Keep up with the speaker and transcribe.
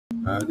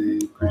Hare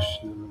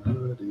Krishna,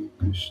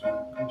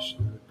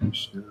 Krishna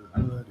Krishna,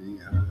 Hare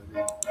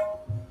Hare,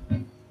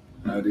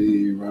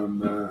 Hare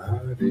Rama,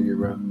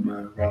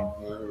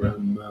 Rama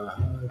Rama,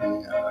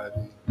 Hare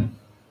Hare,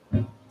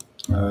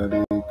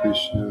 Hare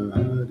Krishna,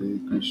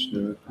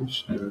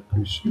 Krishna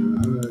Krishna,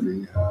 Hare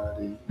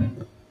Hare,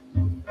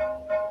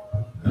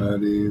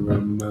 Hare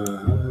Rama,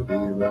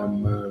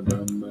 Rama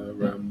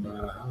Rama,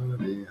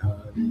 Hare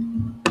Hare,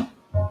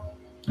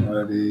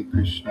 Hare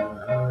Krishna,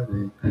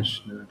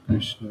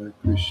 Krishna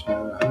Krishna,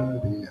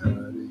 Hare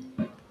Hare,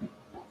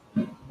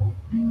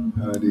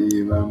 Hare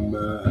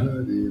Rama,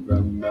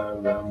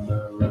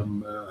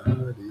 Rama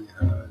Hare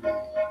Hare,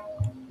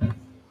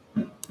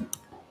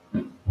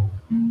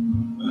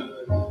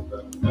 Hare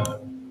Rama,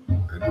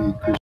 Hare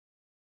Krishna.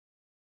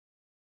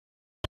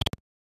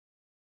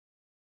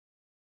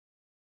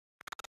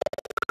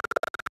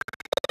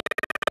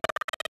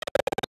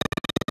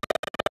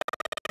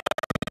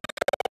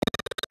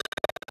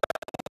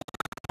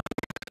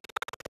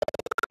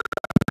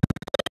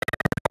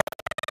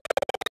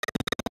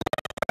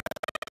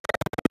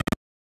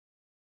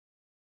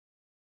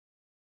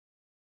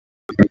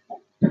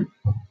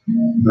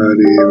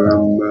 Hare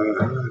Rama,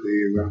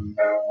 Rama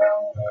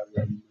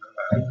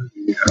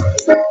Hare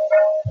Hare,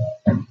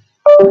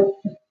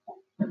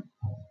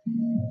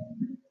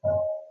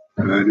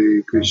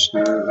 Hare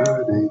Krishna,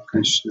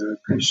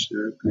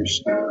 Krishna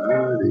Krishna,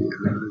 Hare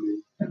Hare,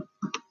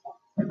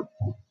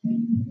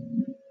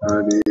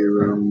 Hare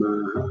Rama,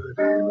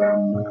 Hare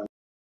Hare,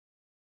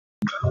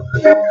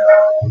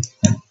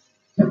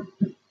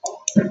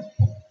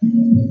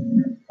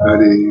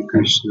 Hare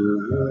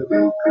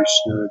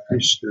Krishna,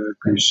 Krishna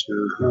Krishna,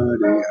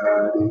 Hare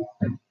Hare,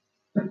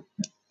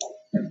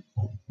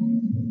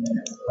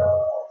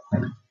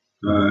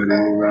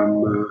 Hare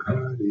Rama, Rama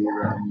Hare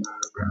Hare,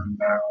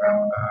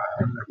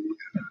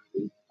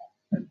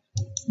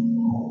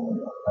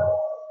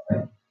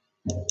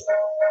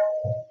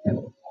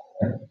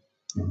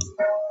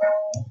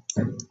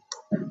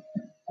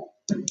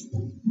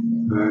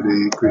 Hare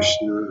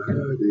Krishna,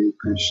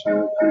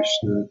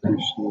 Krishna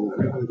Krishna,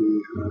 Hare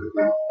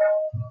Hare,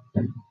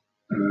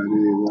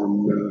 Hare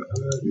Rama,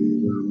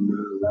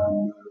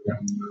 Rama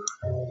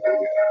Hare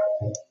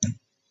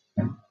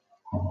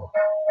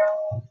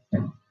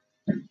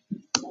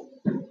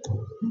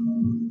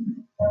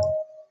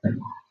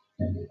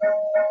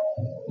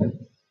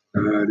Hare,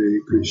 Hare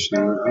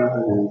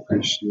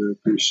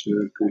Krishna,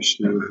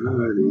 Krishna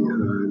Hare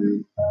Hare,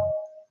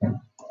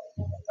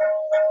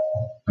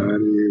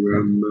 Hare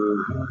Rama,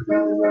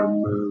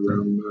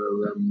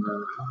 Rama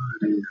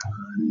Hare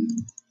Hare,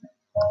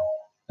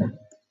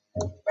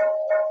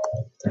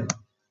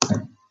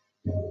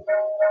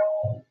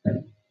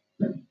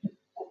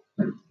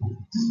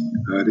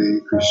 Hare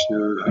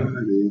Krishna,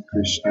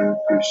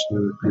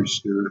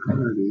 Krishna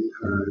Hare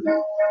Hare,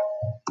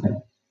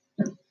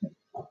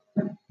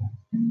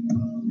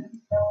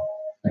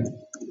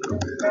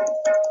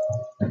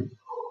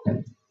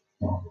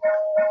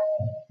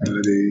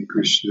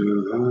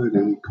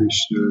 Hare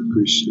Krishna,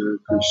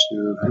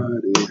 Krishna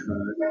Hare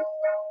Hare,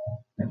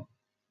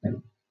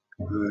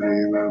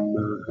 Hare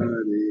Rama,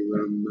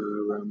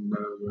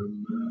 Rama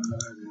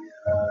Hare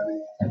Hare,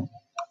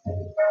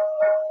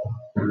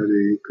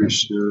 Hare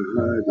Krishna,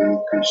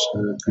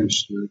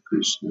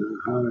 Krishna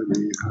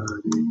Hare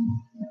Hare,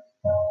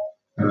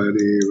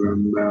 Hare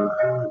Rama,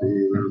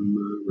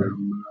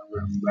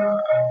 Rama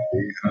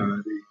Hare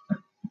Hare,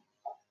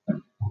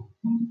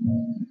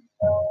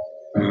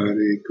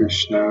 Hare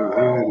Krishna,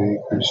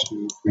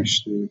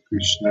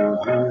 Krishna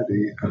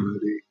Hare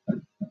Hare,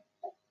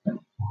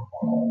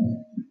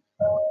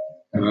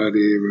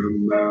 Hare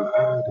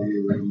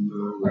Rama,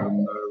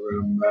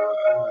 Rama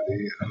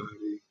Hare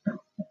Hare,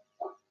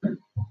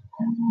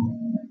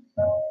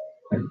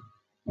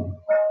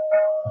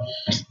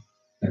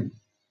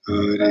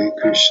 Hare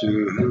Krishna,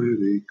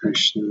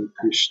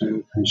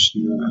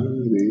 Krishna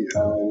Hare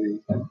Hare,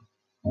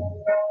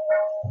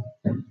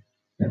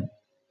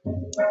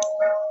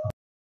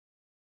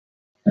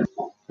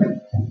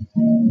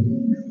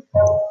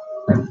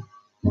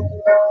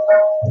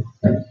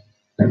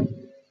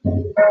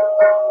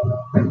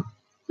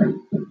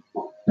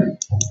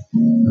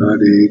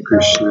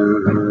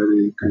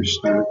 Hare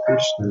Krishna,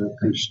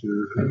 Krishna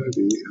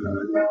Hare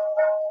Hare,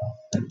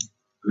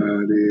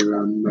 Hare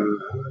Rama,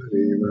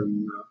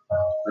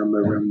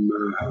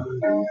 Rama Hare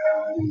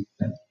Hare,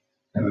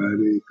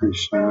 Hare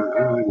Krishna,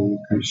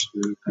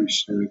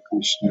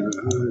 Krishna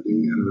Hare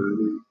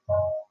Hare,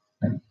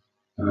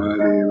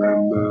 Hare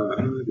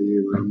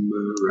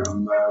Rama,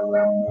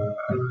 Rama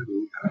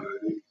Hare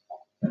Hare,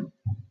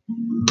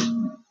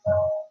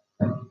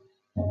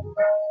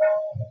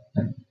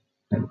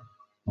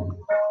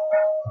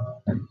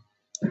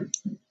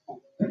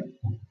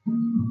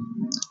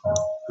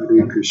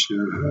 Hare Krishna,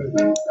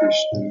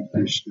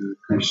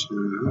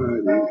 Krishna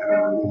Hare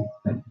Hare,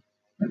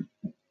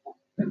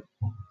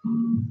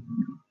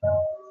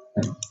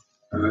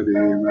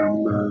 Hare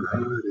Rama,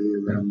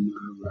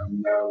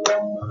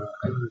 Rama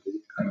Hare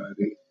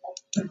Hare,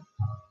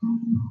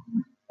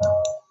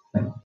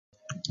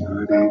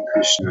 Hare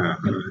Krishna,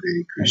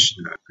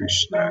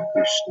 Krishna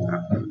Krishna,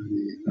 Hare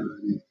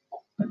Hare.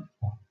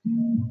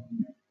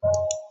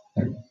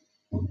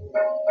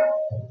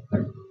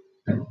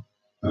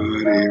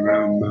 Hare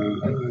Rama,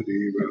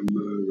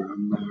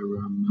 Rama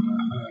Rama,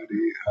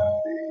 Hare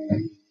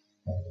Hare.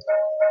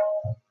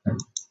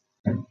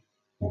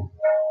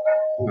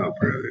 Oh,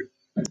 brother.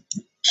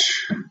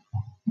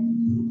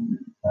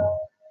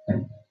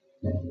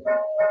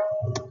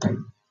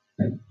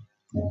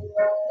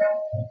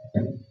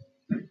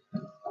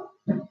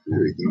 There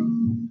we go.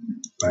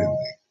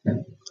 Finally.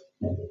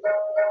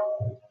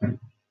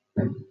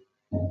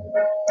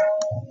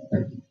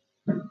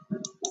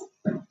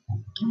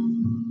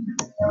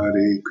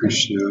 Hare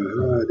Krishna,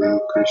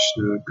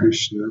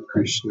 Krishna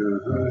Krishna,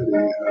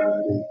 Hare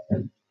Hare.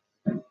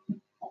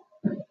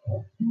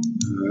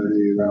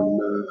 Hare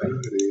Rama,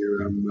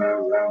 Rama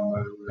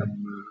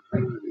Rama,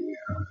 Hare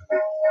Hare.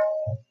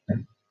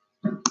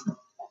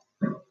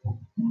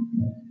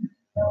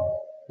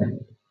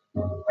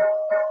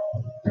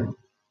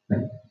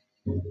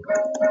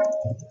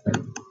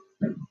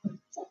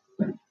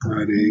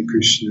 Hare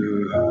Krishna,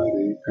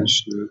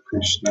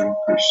 Krishna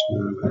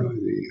Krishna,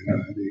 Hare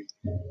Hare.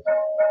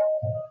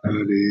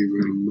 Hare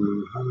Rama,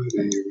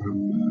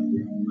 Rama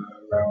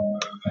Rama,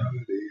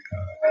 Hare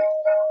Hare.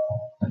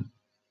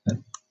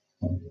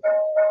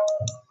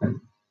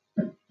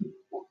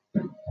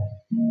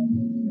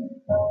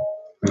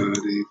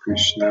 Hare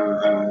Krishna,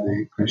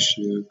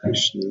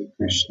 Krishna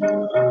Krishna,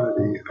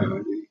 Hare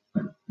Hare.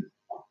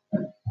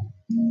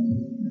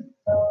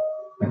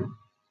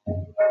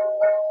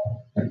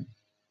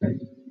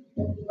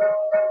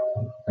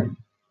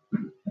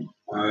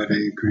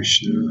 Hare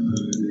Krishna,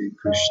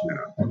 Krishna.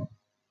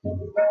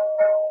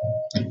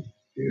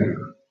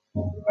 Yeah.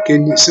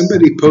 Can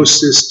somebody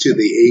post this to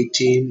the A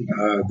team?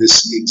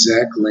 This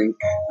exact link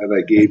that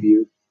I gave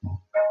you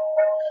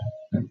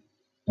to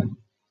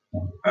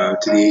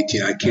the A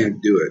team. I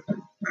can't do it.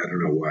 I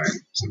don't know why.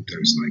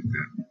 Sometimes like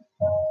that.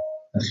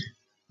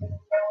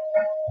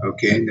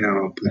 Okay,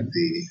 now I'll put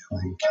the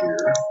link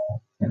here.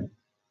 Okay.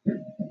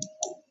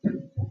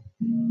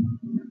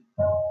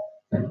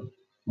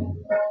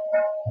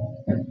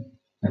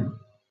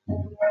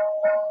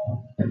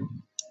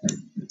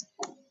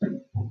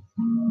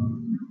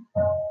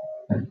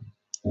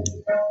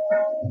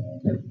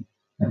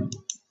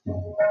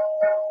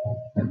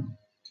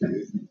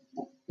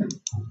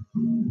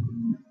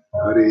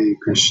 Hare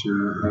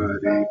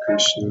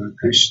Krishna,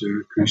 Krishna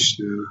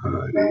Krishna,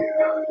 Hare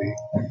Hare.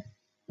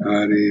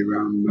 Hare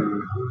Rama,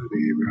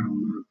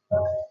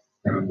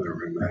 Rama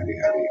Rama, Hare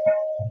Hare.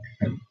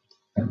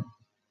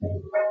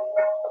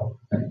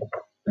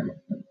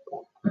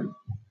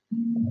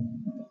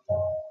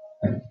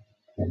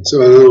 So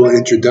a little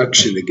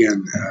introduction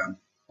again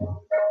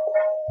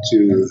to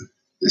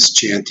this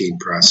chanting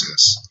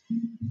process.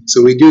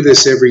 So we do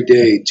this every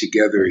day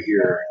together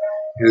here,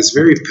 and it's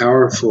very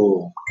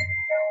powerful.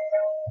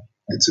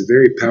 It's a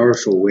very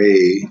powerful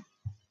way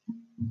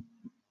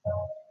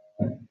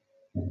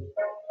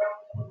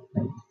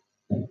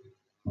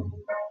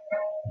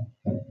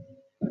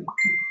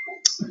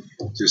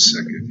just a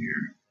second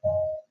here.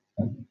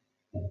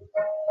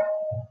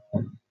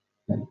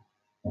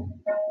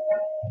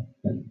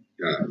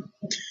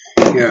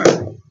 Yeah,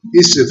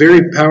 this is a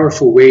very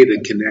powerful way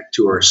to connect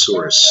to our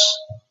source,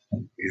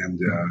 and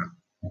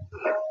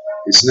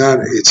it's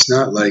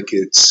not like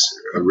it's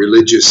a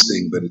religious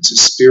thing, but it's a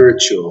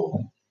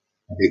spiritual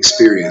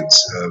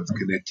experience of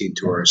connecting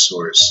to our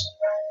source,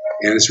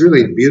 and it's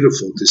really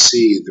beautiful to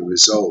see the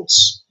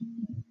results.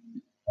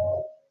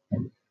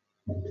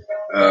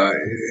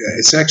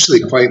 It's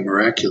actually quite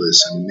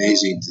miraculous and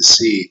amazing to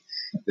see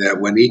that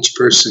when each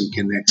person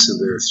connects to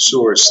their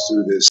source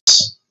through this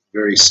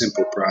very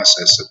simple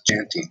process of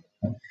chanting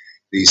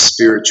these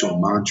spiritual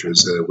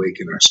mantras that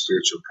awaken our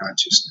spiritual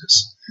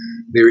consciousness,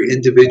 their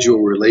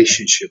individual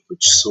relationship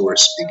with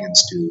source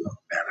begins to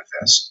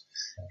manifest.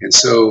 And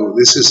so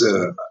this is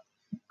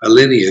a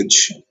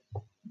lineage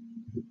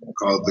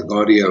called the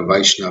Gaudiya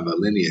Vaishnava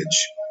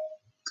lineage,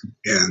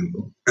 and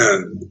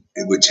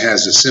which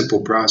has a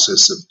simple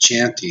process of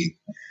chanting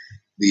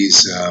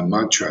these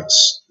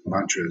mantras, a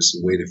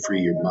way to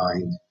free your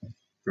mind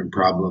from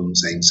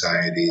problems,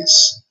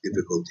 anxieties,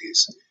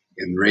 difficulties,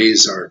 and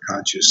raise our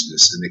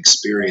consciousness and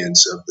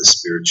experience of the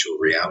spiritual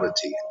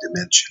reality and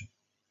dimension.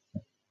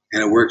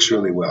 And it works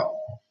really well.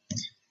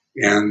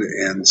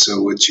 And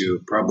so what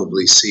you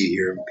probably see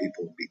here,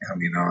 people will be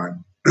coming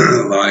on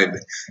live,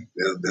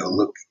 they'll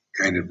look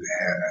kind of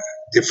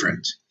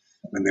different.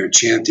 When they're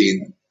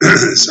chanting,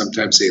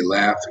 sometimes they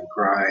laugh and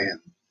cry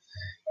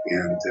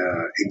and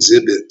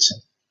exhibit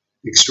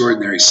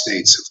extraordinary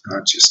states of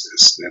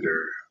consciousness that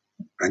are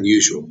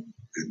unusual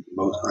and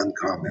most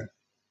uncommon.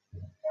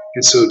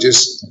 And so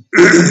just,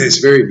 it's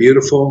very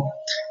beautiful.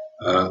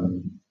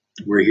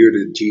 We're here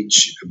to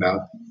teach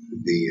about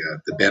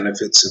the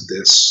benefits of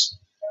this.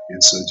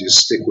 And so just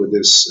stick with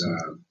us.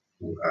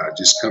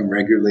 Just come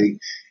regularly,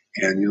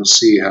 and you'll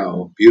see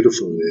how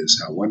beautiful it is,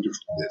 how wonderful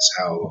it is,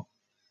 how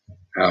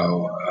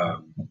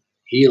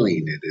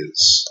healing it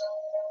is.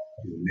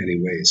 many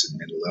ways, at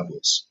many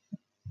levels,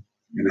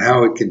 and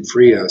how it can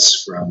free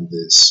us from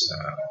this,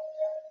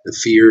 the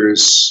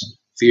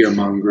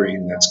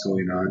fear-mongering that's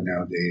going on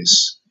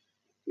nowadays,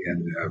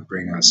 and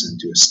bring us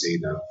into a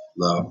state of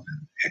love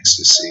and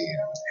ecstasy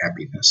and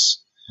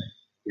happiness.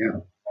 Yeah.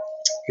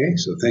 Okay,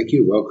 so thank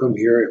you. Welcome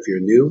here if you're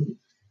new.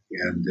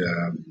 And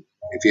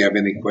if you have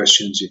any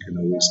questions, you can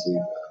always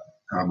leave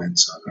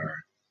comments on our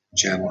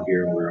channel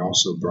here. We're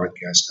also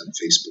broadcast on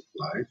Facebook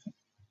Live,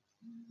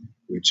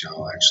 which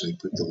I'll actually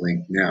put the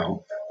link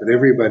now. But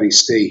everybody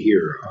stay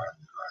here on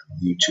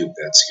YouTube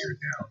that's here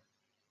now.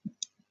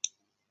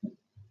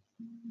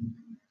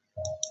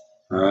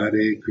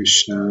 Hare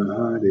Krishna,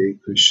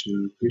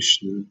 Krishna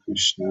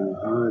Krishna,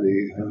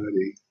 Hare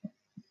Hare.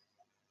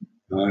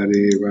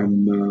 Hare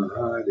Rama,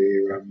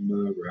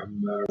 Rama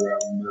Rama,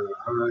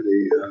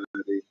 Hare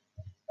Hare.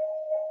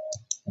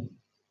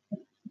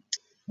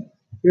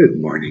 Good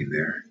morning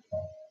there.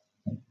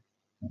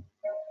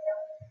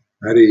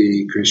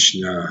 Hare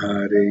Krishna,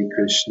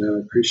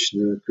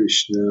 Krishna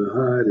Krishna,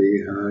 Hare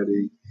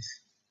Hare.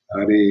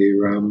 Hare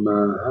Rama,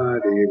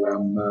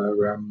 Rama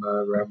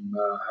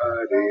Rama,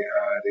 Hare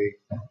Hare.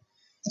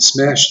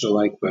 Smash the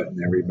like button,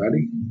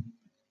 everybody,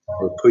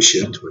 or push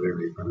it,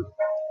 whatever you want.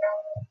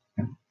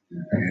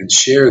 And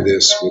share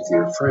this with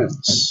your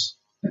friends.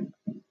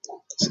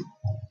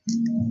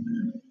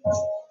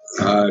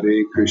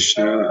 Hare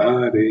Krishna,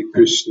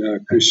 Krishna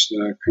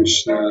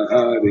Krishna,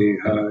 Hare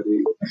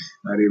Hare.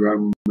 Hare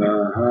Rama,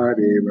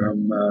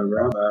 Rama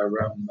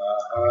Rama,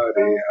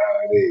 Hare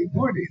Hare.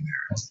 Morning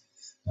there.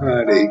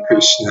 Hare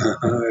Krishna,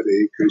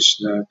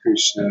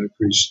 Krishna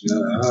Krishna,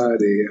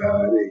 Hare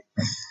Hare.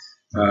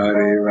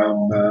 Hare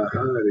Rama,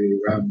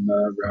 Rama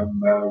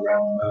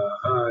Rama,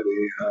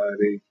 Hare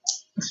Hare.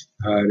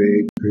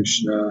 Hare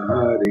Krishna,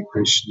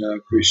 Krishna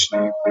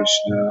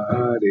Krishna,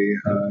 Hare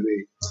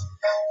Hare.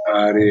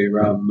 Hare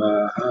Rama,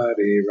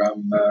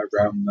 Rama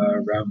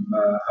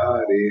Rama,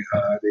 Hare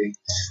Hare.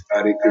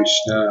 Hare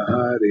Krishna,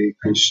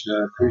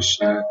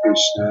 Krishna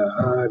Krishna,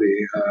 Hare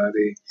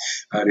Hare.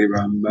 Hare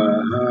Rama,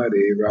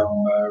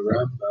 Rama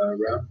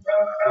Rama,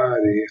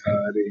 Hare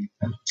Hare.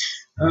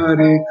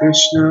 Hare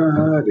Krishna,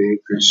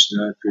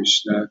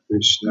 Krishna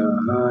Krishna,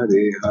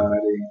 Hare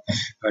Hare.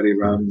 Hare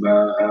Rama,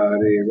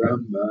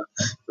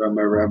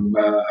 Rama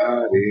Rama,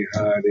 Hare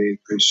Hare.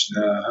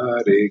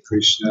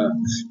 Krishna,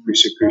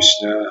 Krishna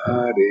Krishna,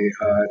 Hare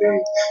Hare.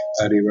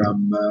 Hare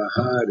Rama,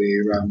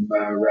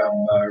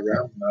 Rama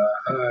Rama,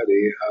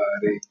 Hare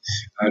Hare.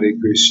 Hare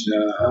Krishna,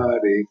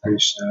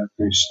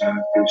 Krishna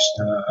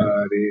Krishna,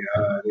 Hare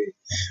Hare.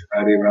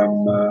 Hare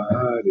Rama,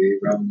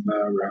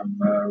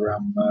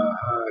 Rama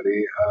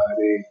Hare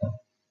Hare.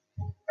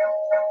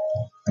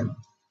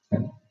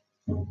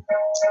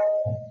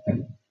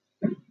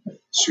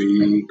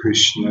 Sri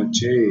Krishna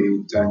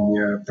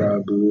Caitanya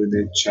Prabhu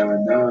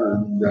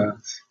Nityananda,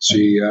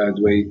 Sri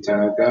Advaita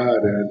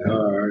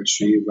Gadadhar,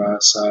 Sri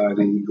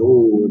Vasari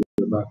Gaur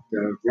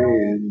Bhakta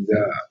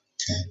Vrinda.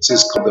 This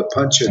is called the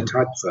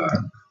Panchatattva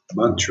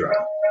mantra.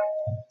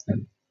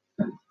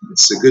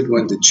 It's a good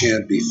one to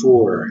chant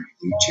before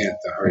you chant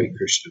the Hare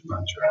Krishna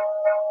mantra.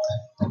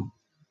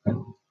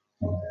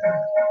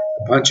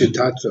 The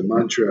Panchatattva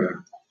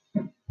mantra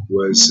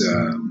was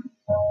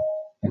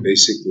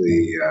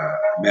basically a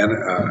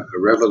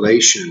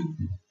revelation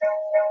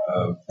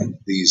of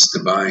these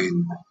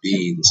divine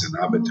beings and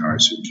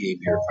avatars who came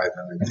here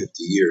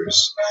 550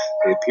 years.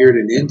 They appeared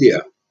in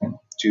India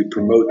to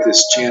promote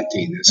this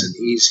chanting as an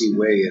easy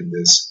way in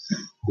this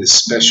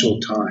special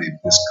time.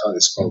 This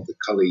is called the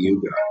Kali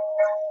Yuga,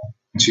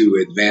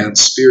 to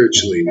advance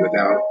spiritually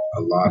without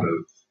a lot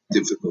of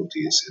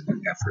difficulties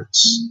and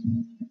efforts,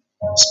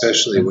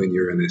 especially when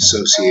you're in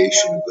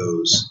association of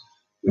those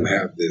who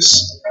have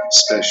this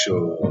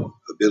special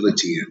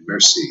ability and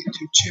mercy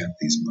to chant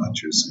these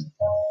mantras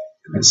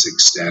in this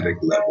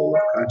ecstatic level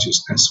of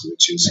consciousness,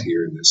 which is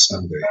here in this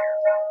Sangha.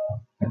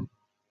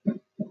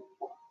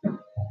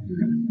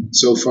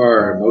 So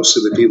far, most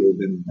of the people have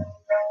been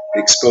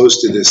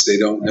exposed to this. They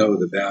don't know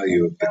the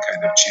value of the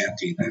kind of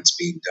chanting that's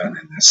being done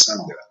in this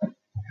Sangha.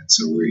 And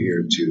so we're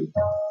here to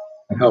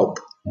help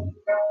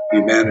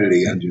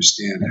humanity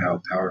understand how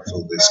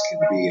powerful this can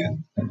be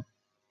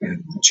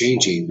and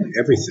changing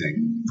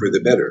everything for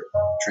the better,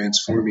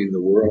 transforming the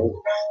world,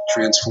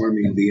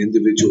 transforming the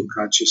individual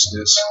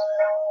consciousness,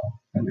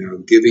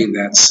 giving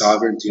that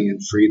sovereignty and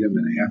freedom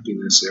and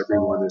happiness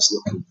everyone is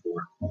looking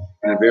for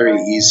in a very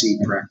easy,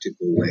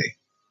 practical way.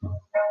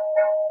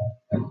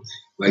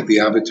 Like the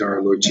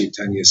Avatar, Lord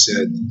Caitanya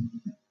said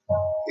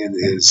in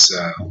his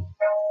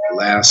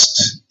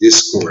last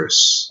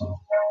discourse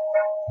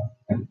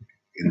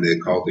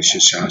called the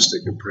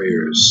Shashastaka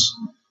prayers,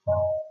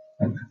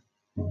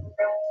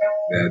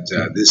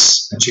 that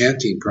this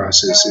chanting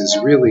process is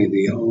really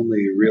the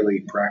only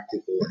really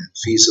practical and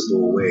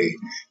feasible way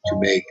to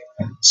make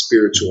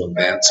spiritual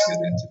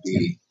advancement and to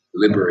be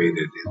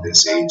liberated in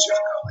this age of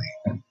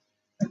Kali.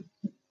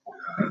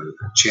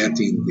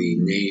 Chanting the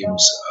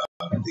names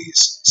of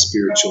these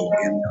spiritual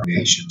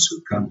incarnations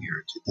who come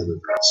here to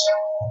deliver us.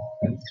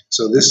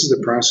 So this is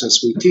the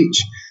process we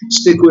teach.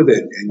 Stick with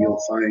it and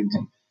you'll find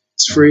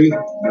it's free,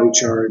 no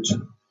charge,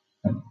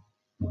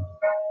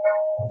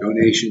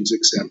 donations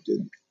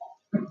accepted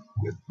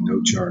with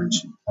no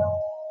charge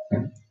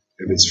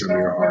if it's from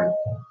your heart.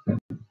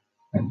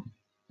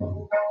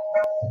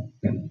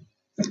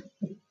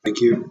 Thank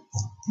you.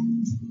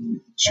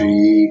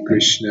 Shri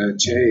Krishna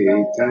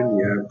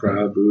Chaitanya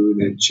Prabhu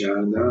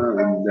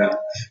Nityananda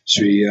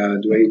Shri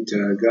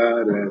Advaita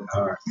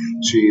Gadadhar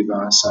Shri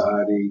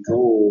Vasari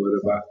Gaura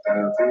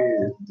Bhakta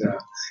Vrinda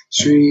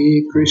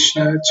Shri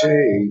Krishna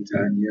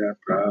Chaitanya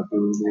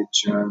Prabhu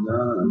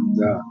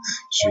Nityananda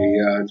Shri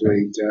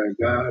Advaita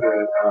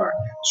Gadadhar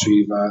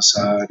Shri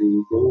Vasari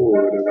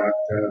Gaura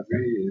Bhakta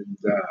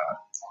Vrinda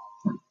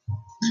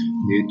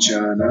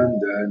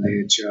Nityananda,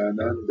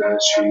 Nityananda,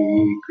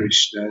 Shri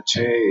Krishna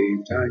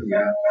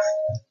Chaitanya.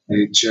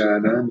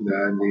 Nityananda,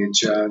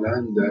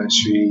 Nityananda,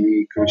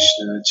 Shri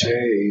Krishna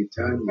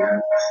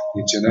Chaitanya.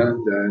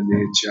 Nityananda,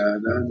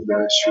 Nityananda,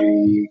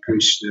 Shri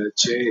Krishna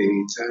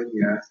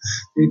Chaitanya.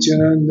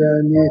 Nityananda,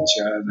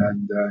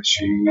 Nityananda,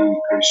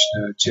 Shri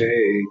Krishna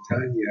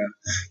Chaitanya.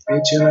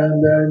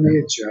 Nityananda,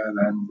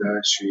 Nityananda,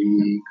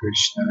 Shri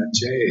Krishna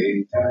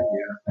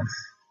Chaitanya.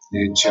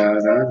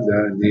 Nityananda,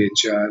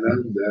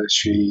 Nityananda,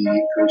 Shri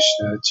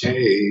Krishna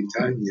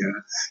Chaitanya.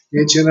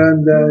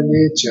 Nityananda,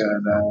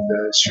 Nityananda,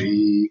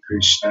 Shri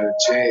Krishna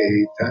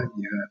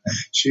Chaitanya.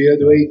 Shri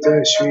Advaita,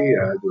 Shri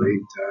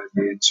Advaita,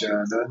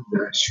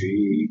 Nityananda,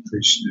 Shri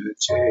Krishna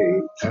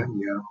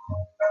Chaitanya.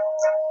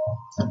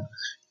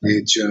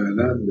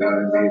 Nityananda,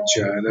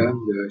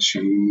 Nityananda,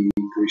 Shri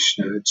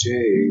Krishna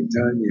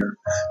Chaitanya.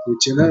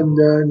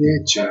 Nityananda,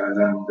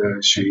 Nityananda,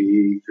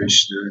 Shri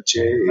Krishna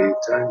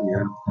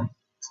Chaitanya.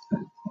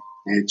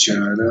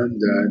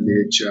 Nityananda,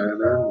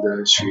 Nityananda,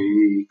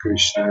 Shri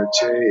Krishna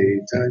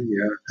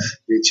Chaitanya.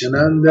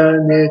 Nityananda,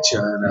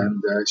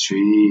 Nityananda,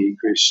 Shri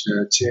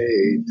Krishna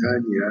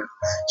Chaitanya.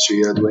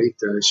 Shri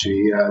Advaita,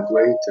 Shri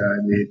Advaita,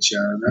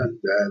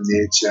 Nityananda,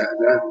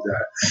 Nityananda,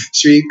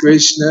 Shri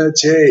Krishna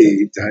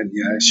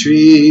Chaitanya.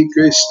 Shri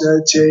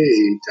Krishna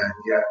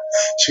Chaitanya.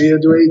 Shri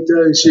Advaita,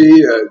 Shri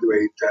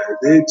Advaita,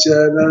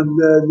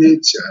 Nityananda,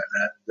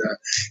 Nityananda,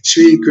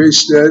 Shri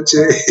Krishna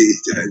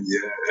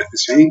Chaitanya.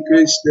 Shri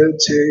Krishna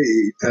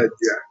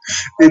Chaitanya,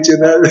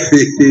 Nityananda,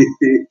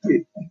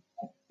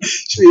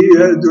 Shri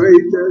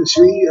Advaita,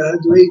 Shri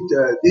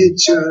Advaita,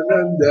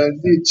 Nityananda,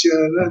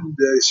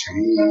 Nityananda,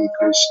 Shri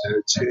Krishna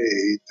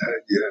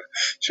Chaitanya,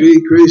 Shri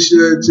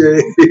Krishna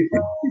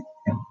Chaitanya.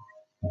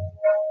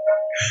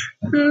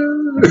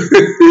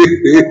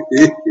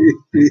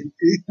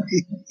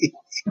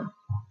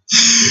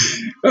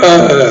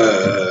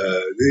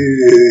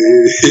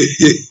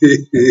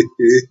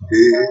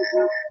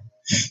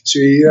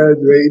 Shri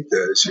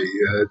Advaita, Shri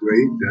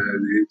Advaita,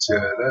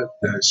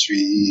 Nityananda,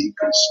 Shri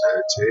Krishna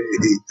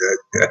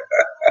Chaitanya.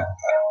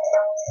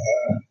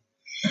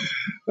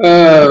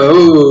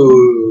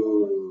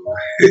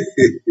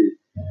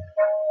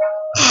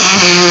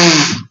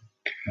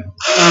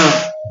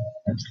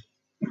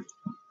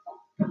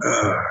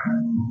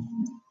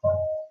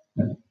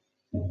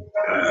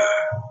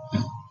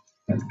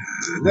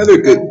 Another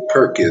good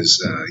perk is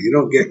you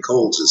don't get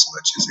colds as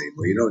much as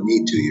anymore. You don't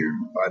need to. Your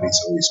body's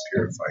always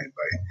purified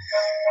by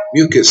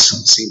mucus.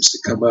 Seems to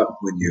come up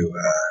when you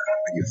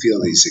feel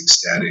these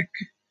ecstatic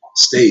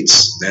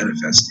states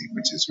manifesting,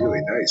 which is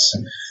really nice.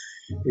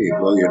 You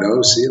blow your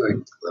nose, see, like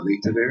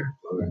Lalita there,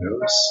 blow your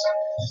nose,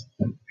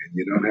 and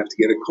you don't have to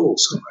get a cold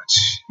so much.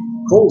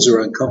 Colds are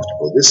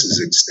uncomfortable. This is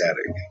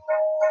ecstatic.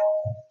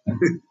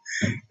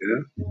 You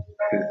know?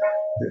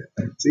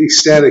 The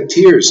ecstatic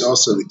tears,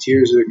 also the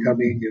tears that are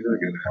coming, going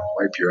to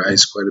wipe your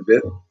eyes quite a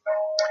bit.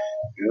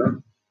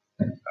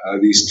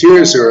 These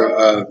tears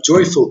are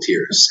joyful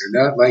tears.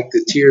 They're not like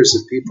the tears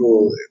of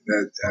people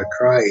that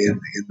cry in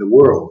the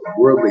world, the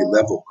worldly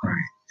level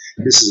crying.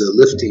 This is a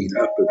lifting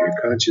up of your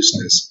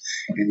consciousness,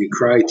 and you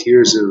cry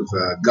tears of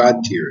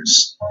God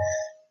tears,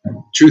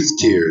 truth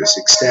tears,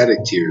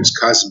 ecstatic tears,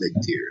 cosmic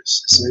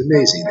tears. It's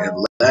amazing,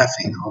 and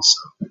laughing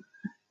also.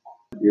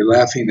 You're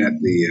laughing at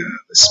the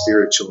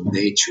spiritual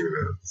nature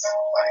of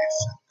life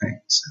and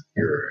things, and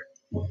you're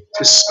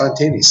just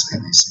spontaneously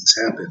these things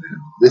happen,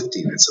 and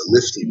lifting. It's a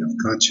lifting of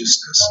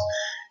consciousness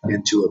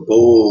into a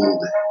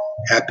bold,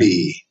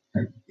 happy,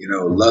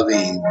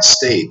 loving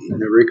state,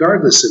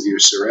 regardless of your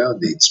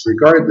surroundings,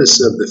 regardless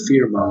of the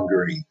fear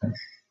mongering,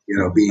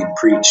 being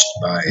preached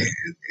by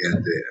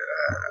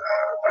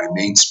by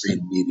mainstream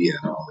media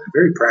and all that.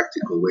 Very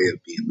practical way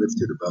of being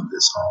lifted above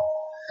this all.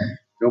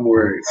 No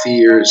more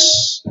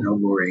fears, no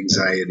more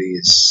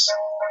anxieties.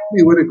 I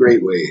mean, what a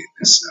great way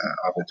this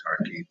avatar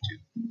came to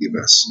give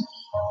us.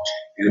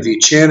 And if you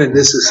chant in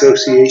this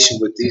association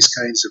with these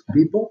kinds of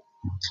people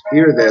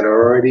here that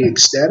are already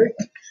ecstatic,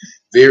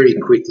 very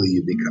quickly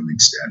you become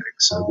ecstatic.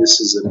 So this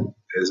is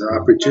an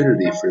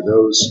opportunity for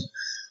those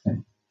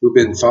who've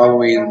been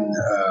following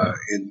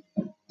in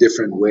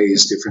different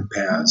ways, different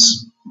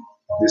paths.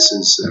 This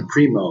is a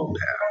primo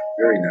path.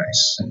 Very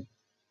nice.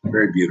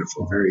 Very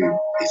beautiful. Very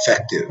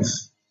effective.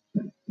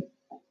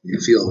 You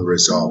feel the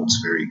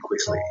results very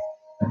quickly.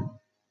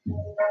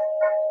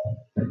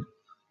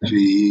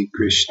 Shri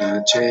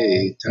Krishna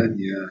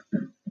Chaitanya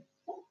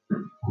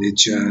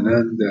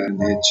Nityananda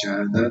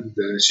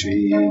Nityananda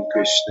Shri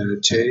Krishna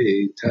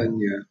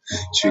Chaitanya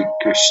Shri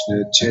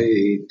Krishna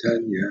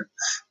Chaitanya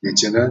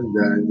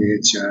Nityananda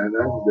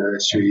Nityananda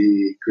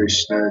Shri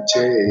Krishna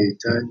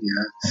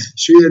Chaitanya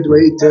Shri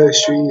Advaita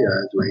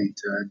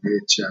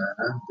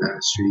Nityananda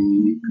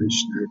Shri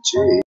Krishna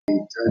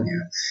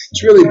Chaitanya.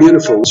 It's really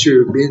beautiful. Once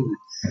you've been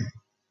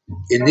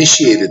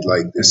initiated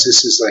like this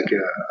is like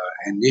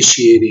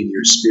initiating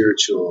your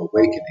spiritual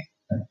awakening.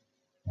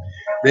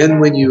 Then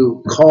when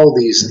you call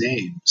these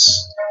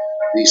names,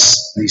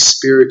 these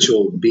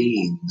spiritual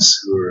beings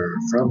who are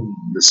from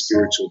the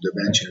spiritual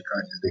dimension of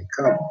consciousness, they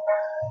come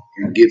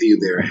and give you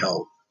their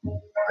help,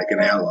 like an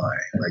ally,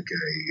 like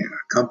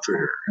a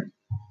comforter.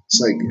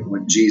 It's like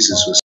when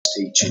Jesus was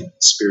teaching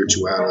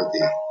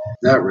spirituality,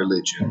 not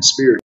religion,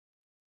 spirit.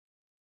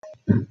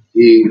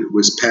 He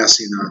was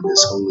passing on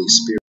this Holy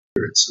Spirit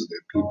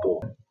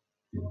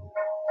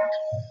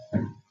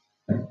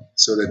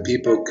so that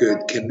people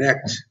could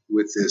connect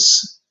with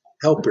this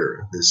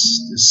helper, this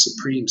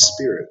supreme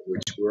spirit,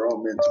 which we're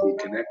all meant to be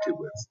connected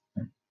with.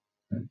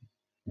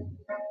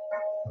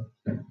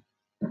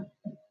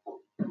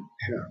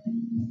 Yeah.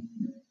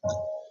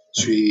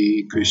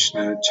 Shri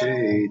Krishna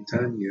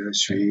Chaitanya,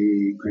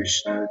 Shri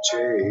Krishna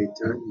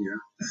Chaitanya,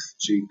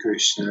 Shri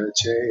Krishna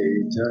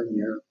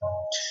Chaitanya,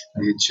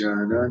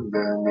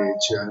 Nityananda,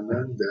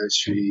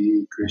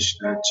 Shri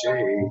Krishna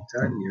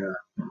Chaitanya.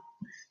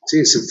 See,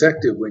 it's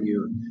effective when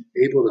you're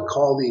able to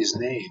call these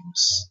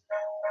names.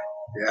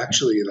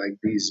 Actually, like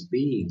these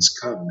beings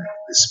come,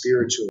 the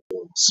spiritual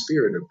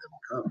spirit of them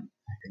come,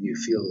 and you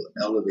feel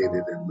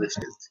elevated and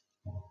lifted.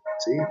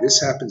 See,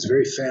 this happens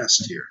very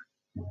fast here.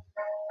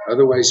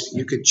 Otherwise,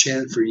 you could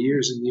chant for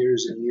years and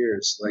years and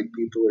years, like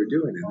people are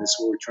doing, and this is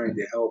what we're trying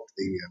to help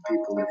the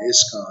people in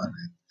ISKCON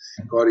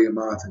and Gaudiya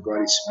Math and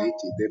Gaudiya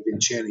Samiti. They've been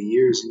chanting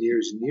years and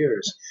years and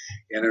years,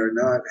 and are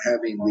not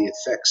having the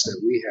effects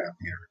that we have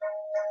here.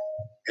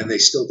 And they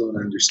still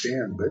don't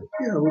understand, but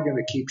we're going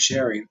to keep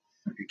sharing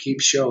and keep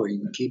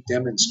showing, keep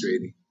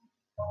demonstrating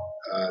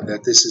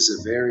that this is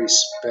a very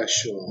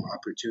special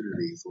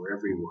opportunity for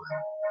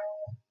everyone.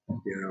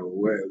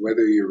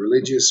 Whether you're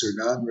religious or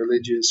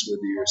non-religious,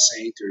 whether you're a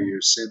saint or you're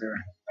a sinner,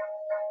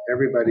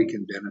 everybody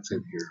can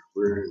benefit here.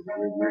 We're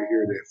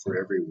here for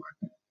everyone.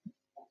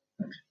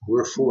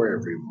 We're for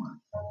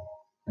everyone.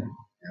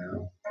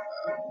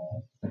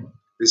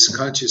 This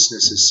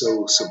consciousness is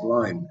so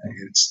sublime.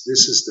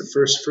 This is the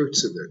first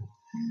fruits of it.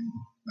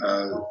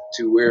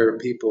 To where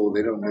people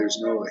we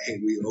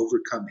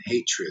overcome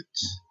hatred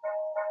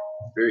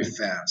very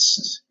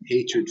fast.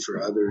 Hatred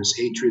for others,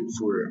 hatred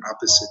for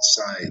opposite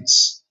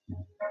sides.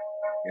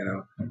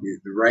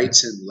 The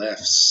rights and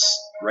lefts,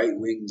 right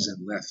wings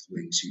and left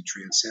wings. You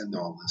transcend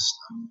all this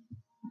stuff.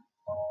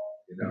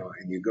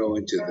 And you go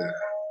into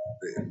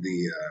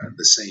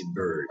the same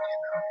bird.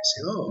 You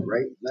say, oh,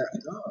 right,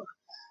 left, oh.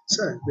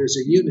 So there's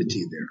a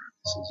unity there.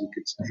 So you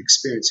could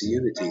experience a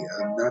unity,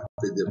 not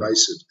the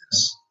divisiveness.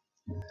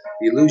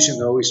 The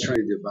illusion always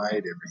trying to divide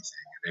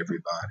everything and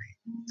everybody,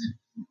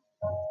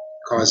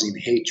 causing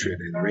hatred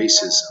and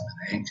racism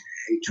and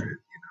hatred,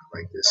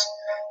 like this,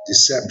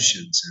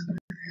 deceptions and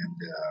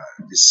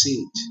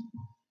deceit,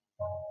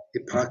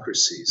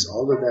 hypocrisies.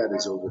 All of that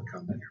is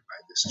overcome here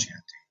by this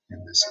chanting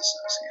and this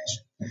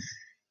association.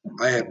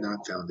 I have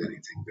not found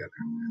anything better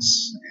than this.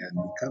 And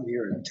come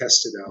here and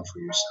test it out for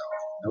yourself.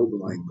 No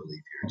blind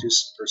belief here,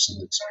 just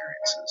personal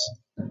experiences.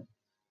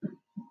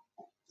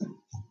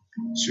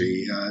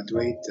 Shri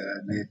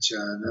Advaita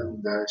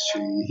Nityananda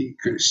Shri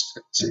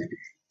Krishna Chaitanya.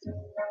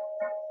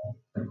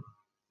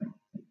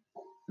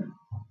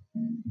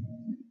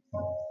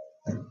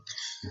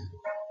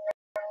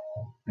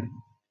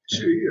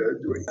 Shri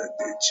Advaita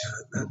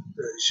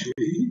Nityananda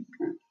Shri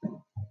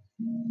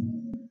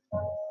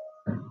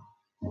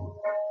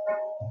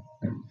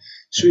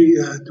Shri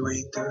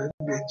Advaita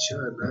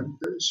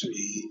Nityananda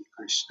Shri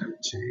Krishna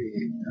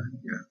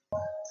Chaitanya.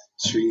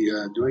 Shri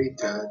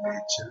Advaita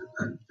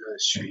Nityananda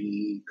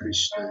Shri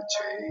Krishna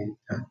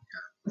Chaitanya.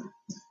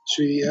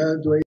 Shri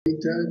Advaita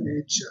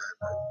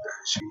Nityananda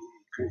Shri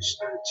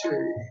Krishna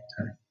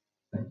Chaitanya.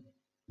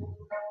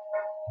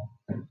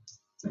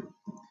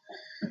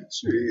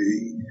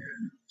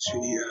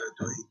 Shri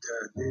Advaita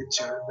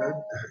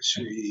Nityananda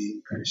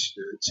Shri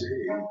Krishna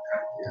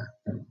Chaitanya.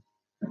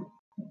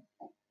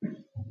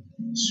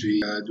 Shri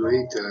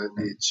Advaita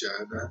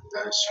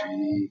Nityananda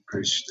Shri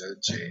Krishna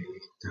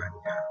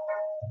Chaitanya.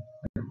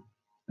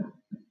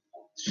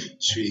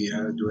 Shri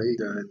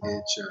Advaita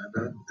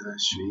Nityananda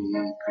Shri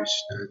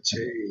Krishna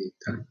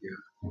Chaitanya.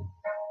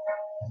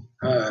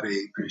 Hare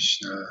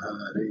Krishna,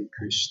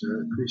 Krishna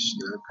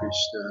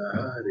Krishna,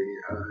 Hare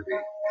Hare.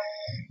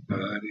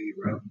 Hare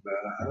Rama,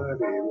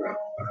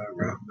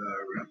 Rama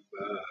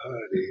Rama,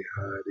 Hare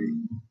Hare.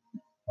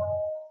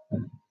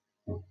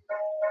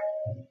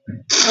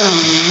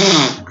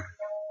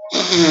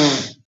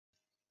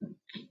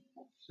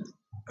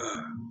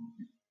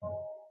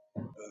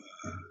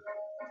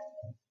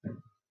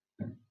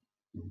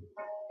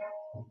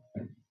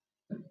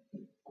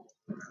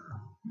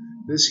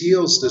 This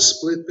heals the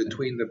split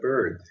between the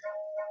bird,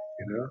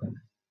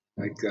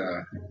 like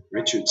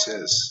Richard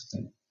says.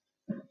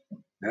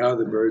 Now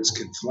the birds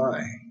can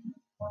fly.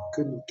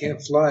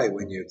 Can't fly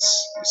when you're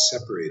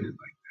separated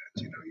like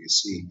that. You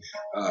see,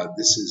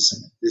 this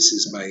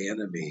is my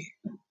enemy.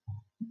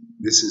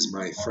 This is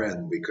my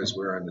friend because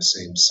we're on the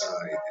same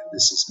side, and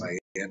this is my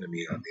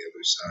enemy on the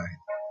other side.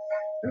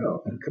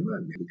 No, come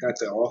on, man. We got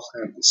to all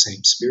have the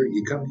same spirit.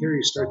 You come here,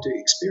 you start to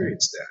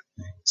experience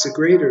that. It's a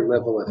greater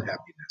level of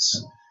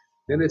happiness.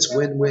 Then it's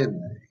win-win.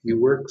 You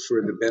work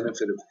for the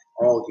benefit of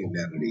all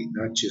humanity,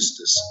 not just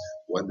this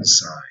one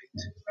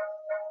side.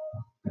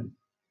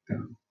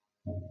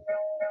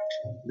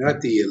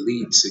 Not the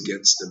elites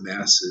against the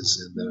masses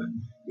and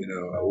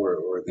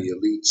or the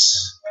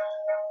elites,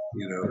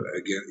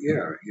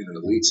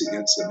 elites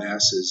against the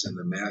masses and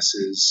the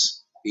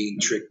masses being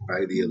tricked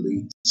by the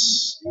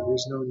elites.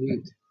 There's no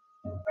need.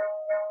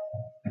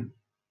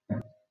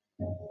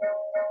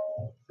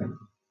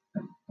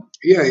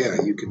 Yeah,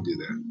 you can do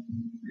that.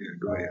 Yeah,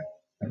 go ahead.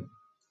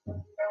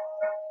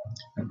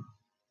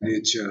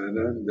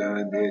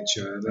 Nityananda,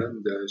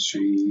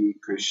 Shri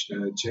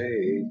Krishna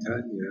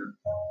Caitanya.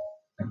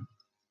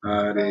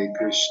 Hare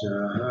Krishna,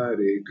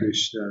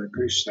 Krishna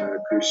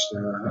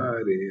Krishna,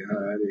 Hare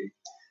Hare.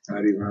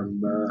 Hare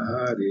Rama,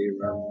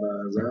 Rama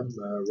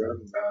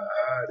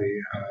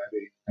Hare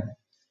Hare.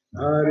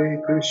 Hare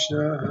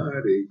Krishna,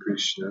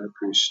 Krishna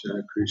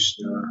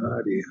Krishna,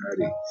 Hare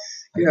Hare.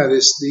 Yeah,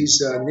 these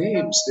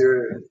names,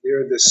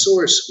 they're the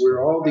source where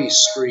all these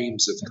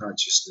streams of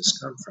consciousness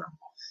come from.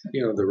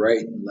 The right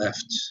and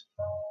left.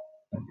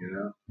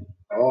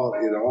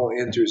 It all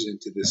enters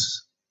into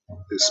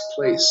this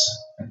place,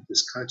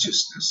 this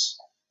consciousness.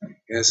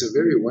 And it's a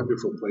very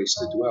wonderful place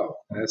to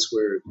dwell. That's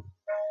where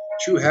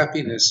true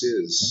happiness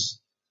is,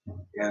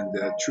 and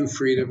true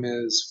freedom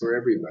is for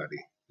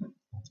everybody.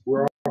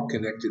 We're all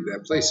connected to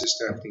that place. It's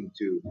starting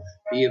to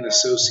be in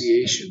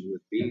association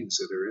with beings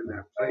that are in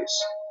that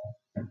place.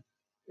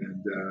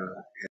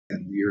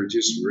 And you're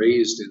just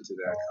raised into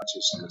that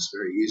consciousness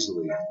very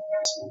easily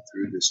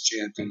through this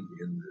chanting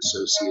and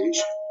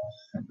association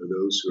of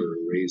those who are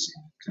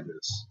raising to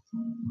this.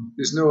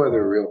 There's no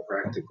other real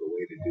practical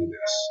way to do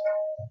this.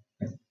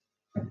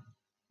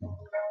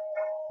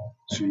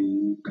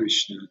 Sri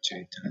Krishna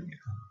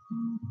Caitanya.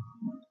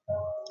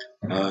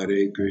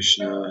 Hare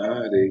Krishna,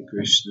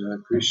 Krishna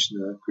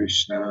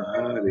Krishna,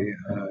 Hare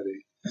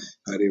Hare.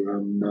 Hare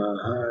Rama,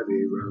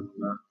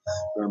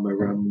 Rama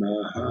Rama,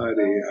 Hare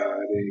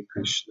Hare.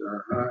 Krishna,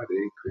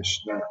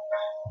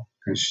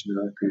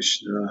 Krishna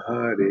Krishna,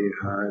 Hare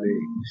Hare.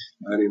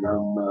 Hare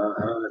Rama,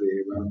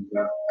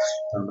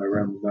 Rama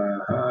Rama,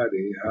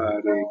 Hare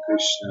Hare.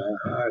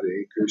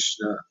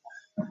 Krishna,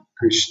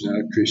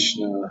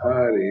 Krishna,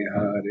 Hare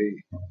Hare.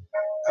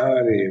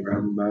 Hare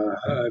Rama,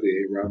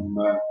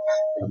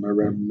 Rama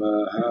Rama,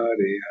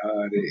 Hare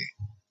Hare.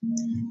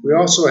 We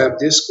also have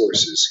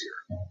discourses here,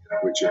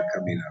 which are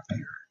coming up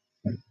here.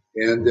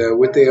 And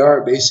what they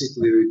are,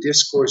 basically, they're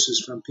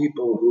discourses from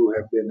people who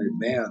have been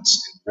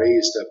advanced and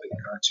raised up in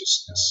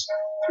consciousness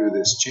through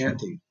this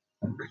chanting.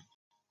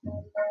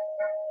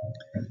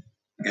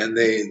 And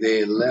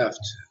they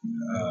left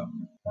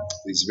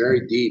these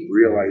very deep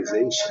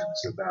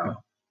realizations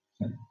about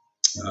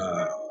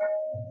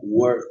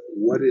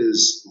what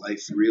is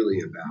life really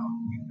about.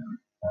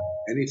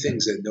 Many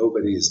things that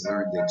nobody has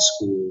learned in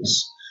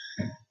schools,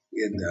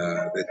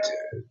 that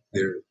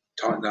they're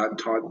not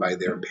taught by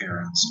their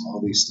parents.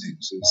 All these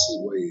things.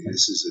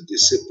 This is a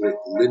disciplic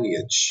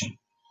lineage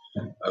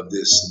of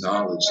this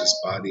knowledge, this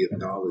body of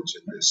knowledge,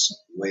 and this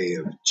way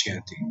of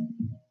chanting.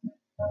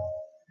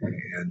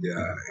 And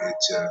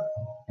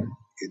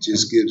it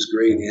just gives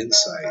great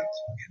insight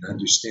and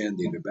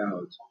understanding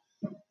about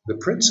the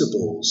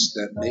principles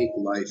that make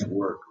life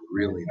work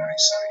really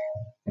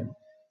nicely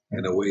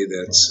in a way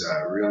that's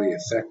really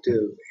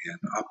effective and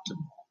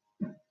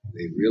optimal.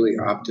 They really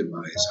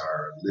optimize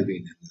our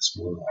living in this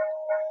world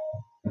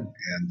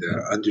and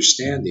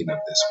understanding of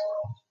this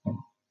world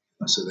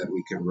so that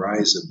we can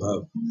rise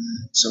above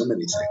so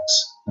many things.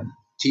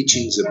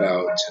 Teachings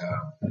about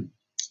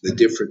the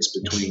difference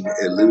between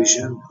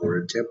illusion or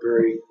a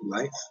temporary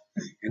life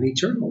and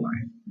eternal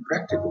life,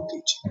 practical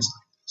teachings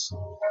like this.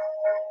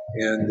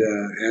 And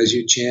as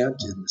you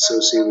chant and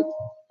associate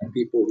with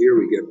people here,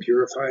 we get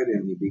purified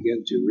and you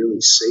begin to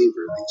really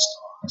savor these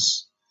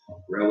talks,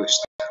 relish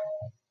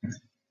them,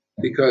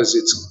 because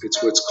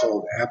it's what's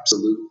called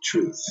absolute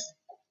truth.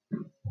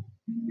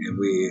 And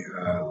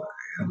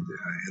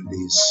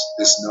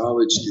this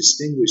knowledge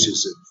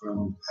distinguishes it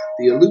from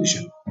the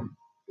illusion.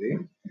 Okay?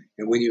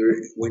 And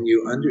when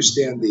you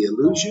understand the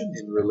illusion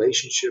in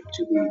relationship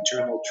to the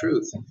eternal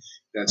truth,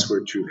 that's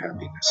where true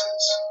happiness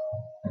is.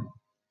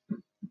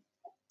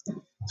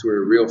 It's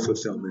where real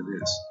fulfillment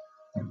is.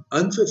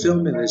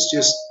 Unfulfillment is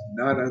just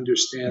not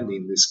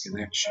understanding this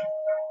connection.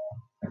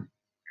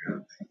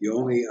 You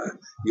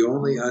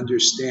only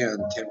understand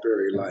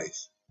temporary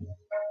life.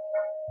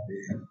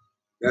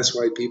 That's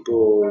why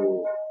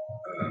people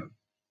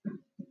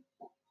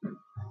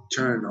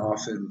turn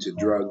often to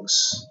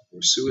drugs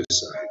or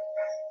suicide,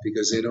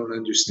 because they don't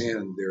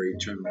understand their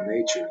eternal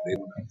nature. They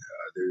don't.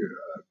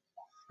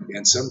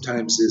 And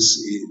sometimes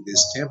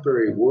this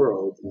temporary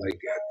world, like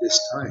at this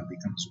time,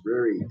 becomes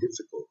very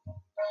difficult,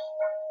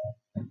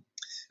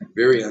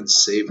 very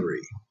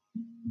unsavory.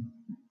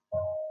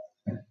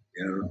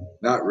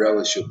 Not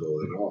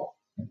relishable at all.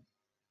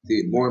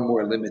 The more and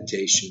more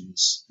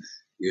limitations.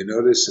 You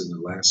notice in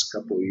the last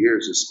couple of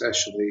years,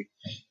 especially,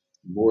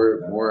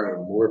 more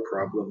and more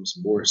problems,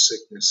 more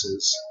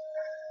sicknesses,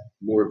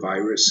 more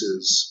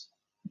viruses.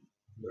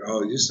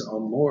 More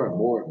and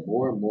more and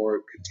more and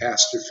more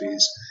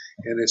catastrophes,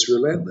 and it's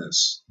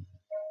relentless.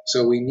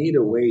 So we need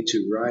a way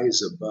to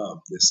rise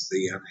above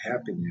the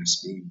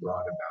unhappiness being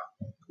brought about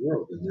in the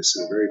world, and this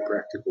is a very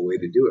practical way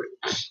to do it.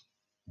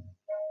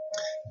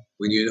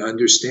 When you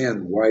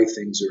understand why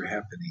things are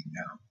happening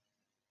now,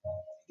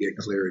 get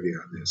clarity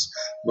on this.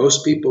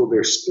 Most people,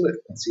 they're split.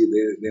 See,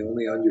 they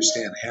only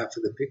understand half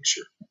of the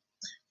picture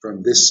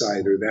from this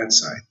side or that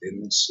side. They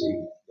don't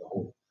see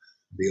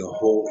the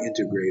whole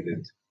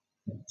integrated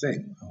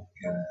thing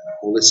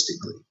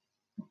holistically.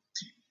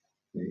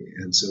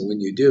 And so when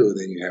you do,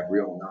 then you have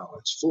real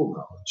knowledge, full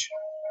knowledge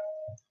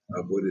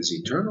of what is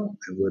eternal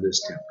and what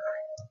is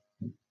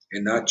temporary.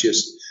 And not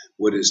just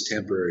what is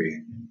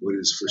temporary, what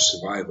is for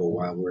survival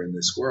while we're in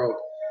this world,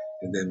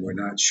 and then we're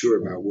not sure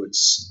about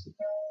what's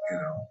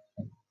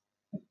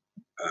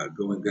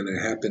going to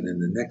happen in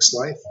the next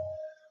life,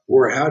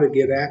 or how to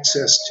get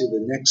access to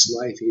the next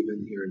life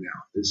even here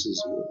now. This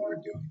is what we're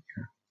doing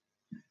here.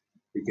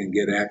 We can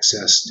get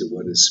access to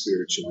what is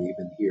spiritual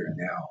even here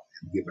now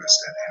and give us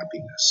that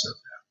happiness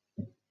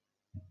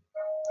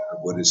of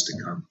what is to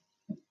come.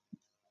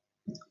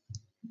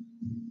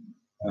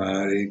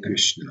 Hare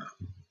Krishna.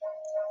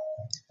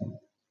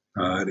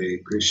 Hare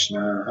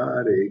Krishna,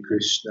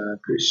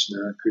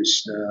 Krishna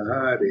Krishna,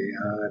 Hare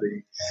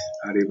Hare,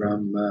 Hare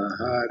Rama,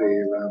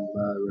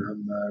 Rama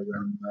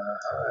Rama,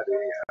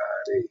 Hare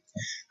Hare,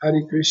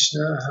 Hare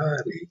Krishna,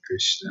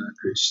 Krishna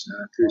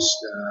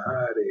Krishna,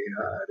 Hare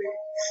Hare,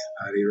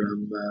 Hare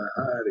Rama,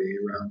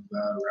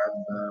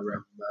 Rama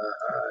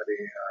Hare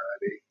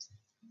Hare.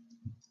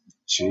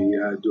 Shri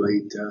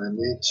Advaita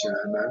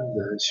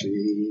Nityananda,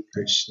 Shri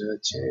Krishna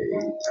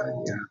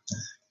Chaitanya,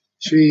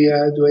 Shri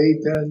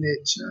Advaita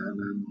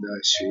Nityananda,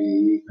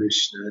 Shri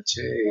Krishna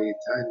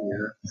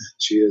Chaitanya,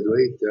 Shri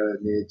Advaita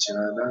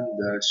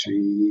Nityananda,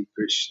 Shri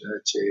Krishna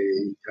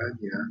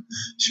Chaitanya,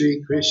 Shri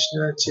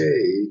Krishna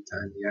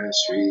Chaitanya,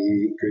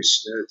 Shri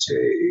Krishna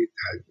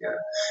Chaitanya,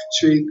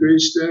 Shri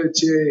Krishna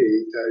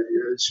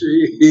Chaitanya,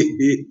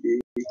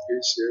 Shri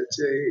Krishna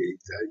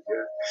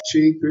Chaitanya,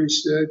 Shri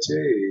Krishna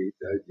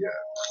Chaitanya.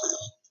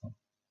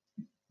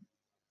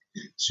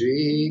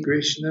 Shri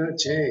Krishna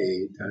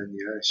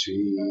Chaitanya,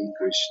 Shri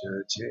Krishna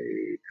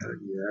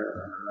Chaitanya,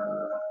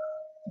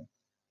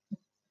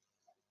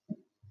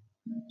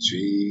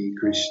 Shri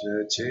Krishna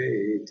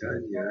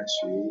Chaitanya,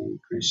 Shri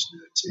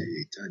Krishna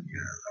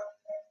Chaitanya.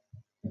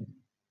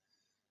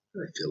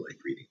 I feel like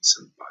reading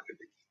some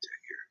Bhagavad Gita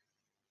here.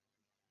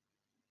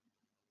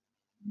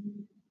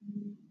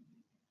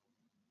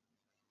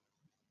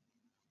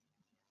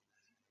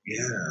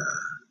 Yeah.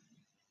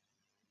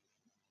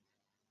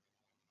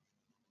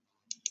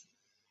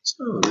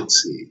 So let's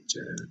see,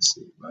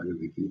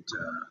 Bhagavad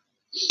Gita.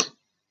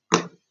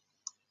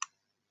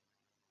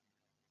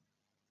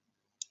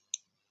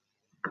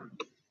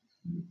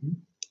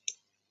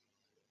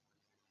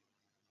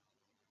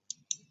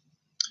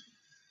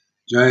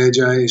 Jaya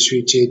Jaya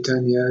Shri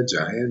Chaitanya,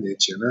 Jaya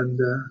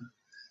Nityananda,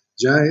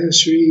 Jaya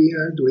Shri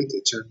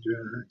Advaita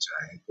Chandra,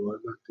 Jaya Gaur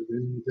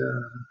Bhaktivinoda.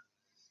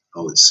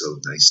 Oh, it's so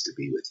nice to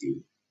be with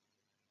you,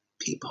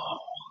 people,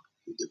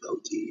 you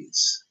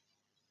devotees.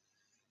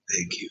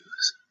 Thank you.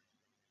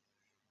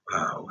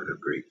 Wow, what a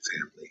great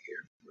family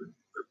here. We're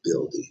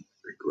building,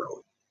 we're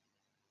growing.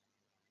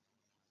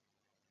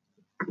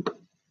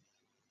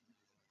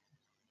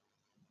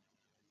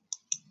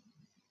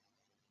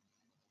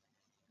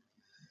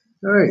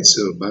 All right,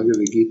 so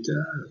Bhagavad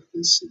Gita,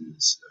 this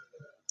is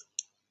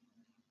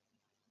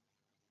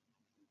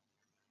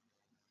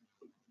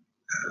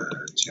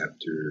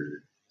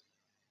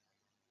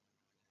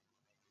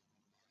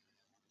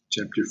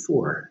chapter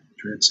 4,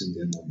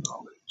 transcendental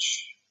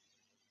knowledge.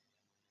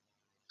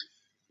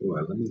 Oh,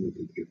 let me look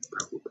at the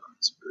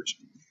Prabhupada's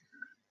version here.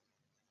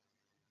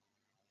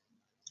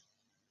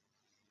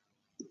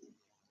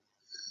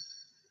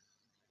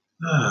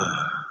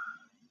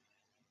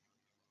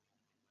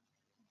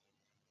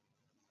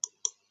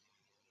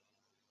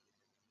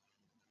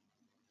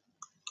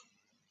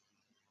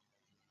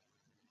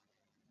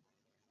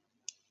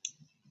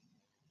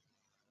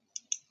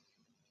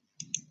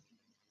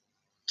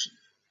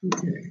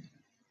 Okay.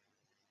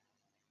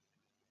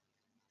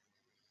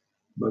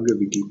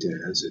 Bhagavad Gita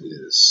as it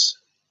is.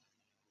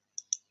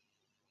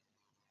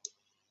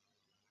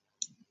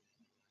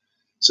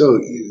 So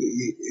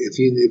if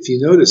you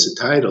notice, the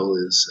title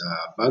is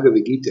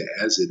Bhagavad Gita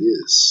as it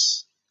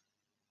is.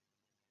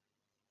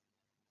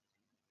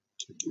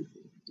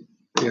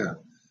 Yeah,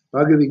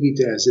 Bhagavad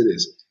Gita as it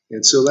is.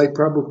 And so like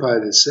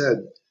Prabhupada has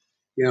said,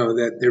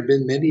 that there have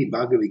been many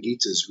Bhagavad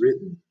Gitas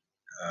written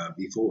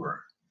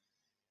before,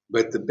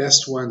 but the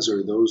best ones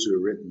are those who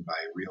are written by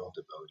real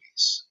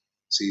devotees.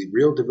 See,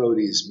 real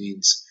devotees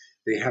means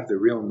they have the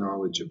real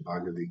knowledge of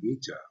Bhagavad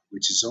Gita,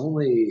 which is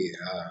only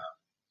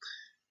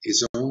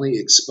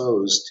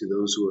exposed to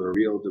those who are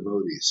real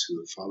devotees who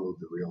have followed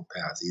the real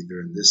path,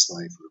 either in this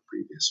life or a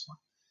previous one.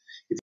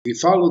 If you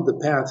followed the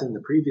path in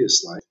the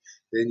previous life,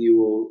 then you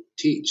will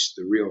teach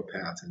the real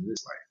path in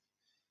this life.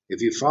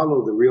 If you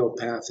follow the real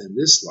path in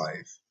this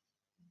life,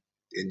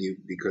 and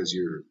because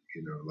you're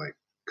like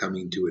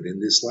coming to it in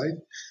this life,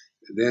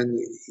 then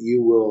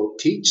you will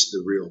teach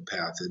the real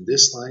path in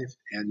this life,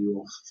 and you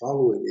will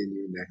follow it in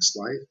your next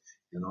life,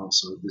 and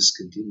also this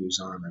continues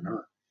on and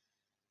on.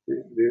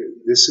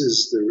 This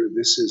is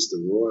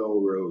the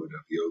royal road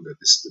of yoga.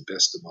 This is the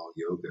best of all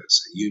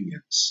yogas,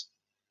 unions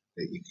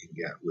that you can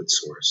get with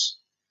Source.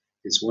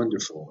 It's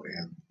wonderful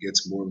and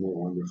gets more and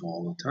more wonderful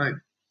all the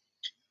time.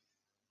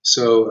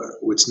 So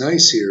what's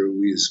nice here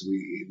is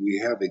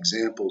we have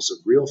examples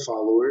of real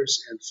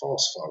followers and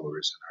false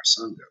followers in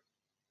our Sangha,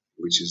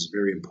 which is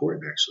very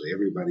important actually.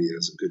 Everybody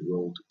has a good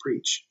role to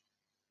preach.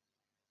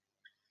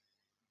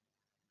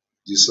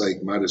 Just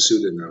like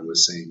Madhusudana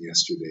was saying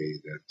yesterday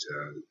that,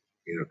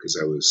 because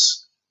I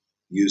was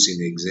using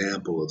the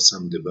example of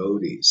some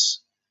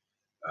devotees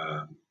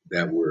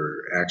that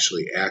were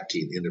actually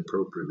acting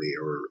inappropriately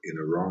or in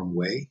a wrong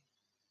way.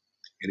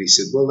 And he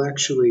said, well,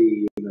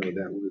 actually,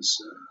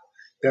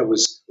 that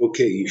was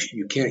okay.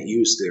 You can't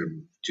use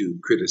them to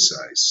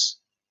criticize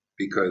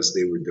because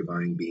they were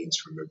divine beings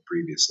from a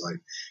previous life.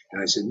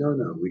 And I said, no,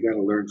 we got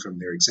to learn from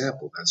their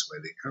example. That's why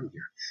they come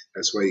here.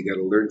 That's why you got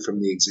to learn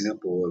from the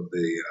example of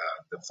the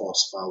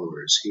false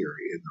followers here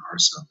in our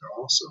Sangha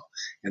also.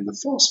 And the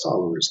false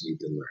followers need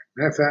to learn.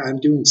 Matter of fact, I'm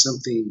doing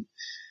something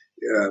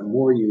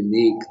more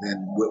unique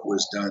than what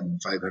was done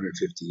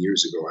 550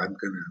 years ago.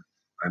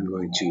 I'm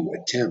going to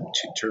attempt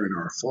to turn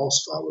our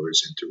false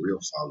followers into real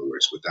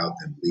followers without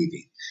them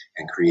leaving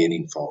and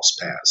creating false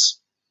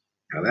paths.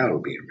 Now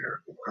that'll be a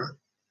miracle, huh?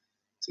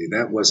 See,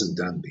 that wasn't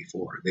done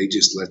before. They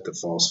just let the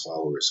false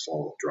followers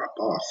drop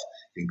off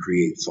and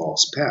create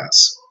false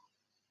paths.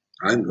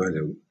 I'm going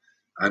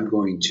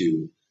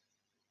to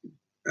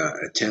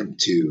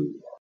attempt to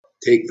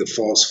take the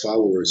false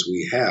followers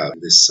we have,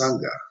 this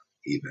Sangha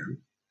even,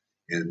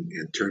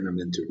 and turn them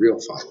into real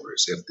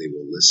followers if they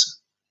will listen.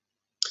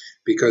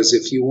 Because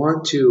if you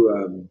want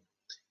to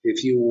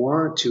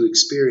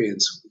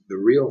experience the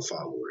real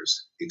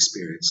followers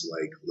experience,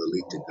 like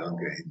Lalita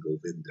Ganga and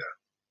Govinda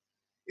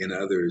and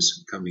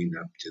others coming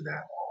up to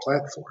that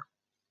platform,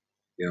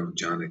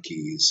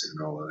 Janakis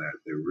and all of that,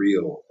 the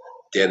real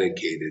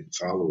dedicated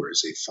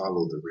followers, they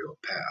follow the real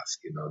path.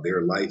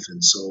 Their life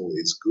and soul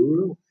is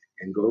Guru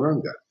and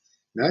Gauranga.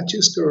 Not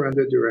just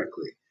Gauranga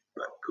directly,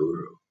 but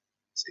Guru.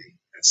 See,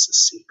 that's the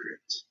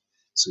secret.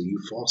 So you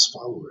false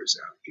followers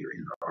out here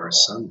in our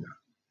Sangha,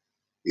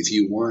 if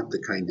you want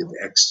the kind of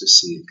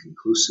ecstasy and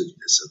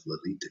conclusiveness of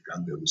Lalita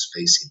Ganga who's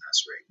facing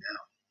us right now,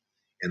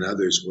 and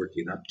others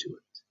working up to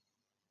it,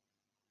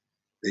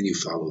 then you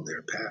follow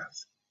their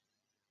path.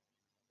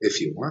 If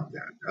you want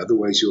that,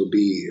 otherwise you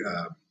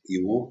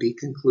won't be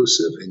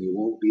conclusive and you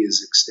won't be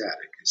as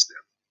ecstatic as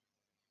them.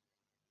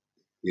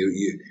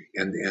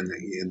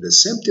 And the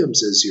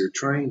symptoms is you're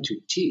trying to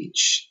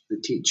teach the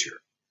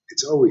teacher.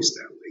 It's always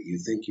that way. You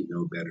think you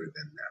know better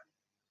than them.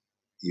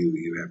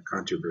 You have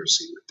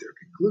controversy with their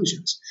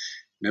conclusions.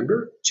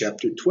 Remember,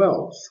 chapter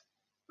 12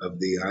 of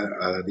the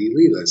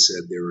Leela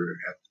said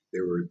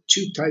there were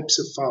two types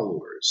of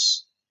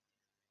followers.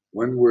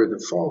 One were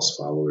the false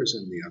followers,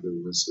 and the other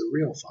was the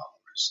real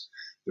followers.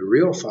 The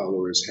real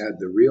followers had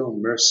the real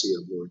mercy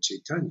of Lord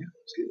Caitanya.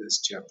 See,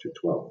 that's chapter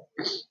 12,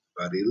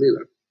 Bhadi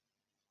Leela.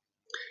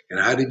 And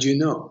how did you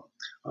know?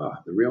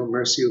 The real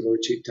mercy of Lord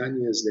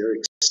Caitanya is they're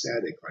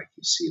ecstatic, like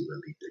you see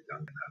Lalita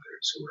Ganga and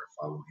others who are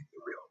following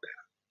the real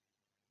path.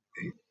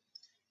 Okay?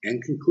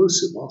 And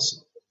conclusive also.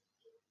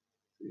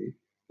 Okay?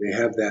 They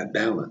have that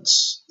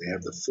balance. They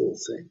have the full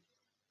thing.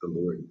 The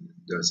Lord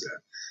does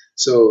that.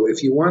 So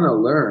if you want to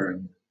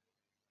learn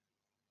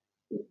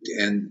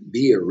and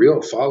be a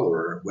real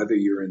follower, whether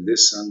you're in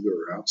this Sangha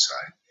or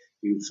outside,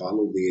 you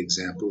follow the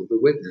example of the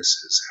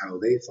witnesses, how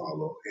they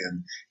follow.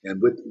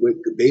 And what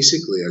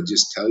basically, I'll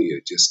just tell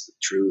you just the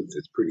truth.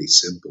 It's pretty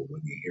simple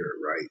when you hear it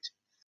right.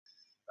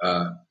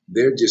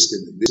 This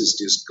is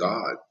just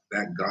God.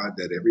 That God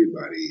that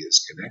everybody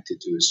is connected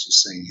to is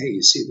just saying, hey,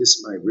 you see, this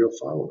is my real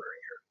follower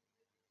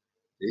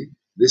here. See?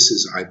 This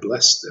is, I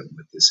bless them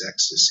with this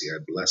ecstasy. I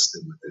bless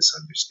them with this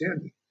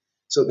understanding.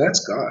 So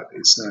that's God.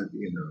 It's not,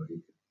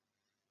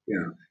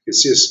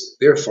 it's just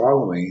they're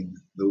following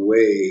the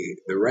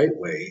right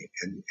way,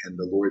 and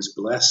the Lord's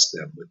blessed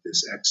them with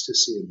this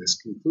ecstasy and this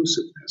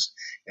conclusiveness,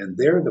 and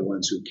they're the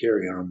ones who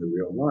carry on the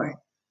real line.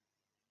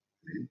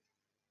 Okay?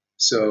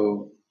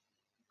 So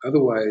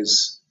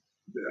otherwise,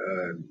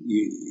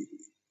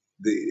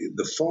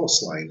 the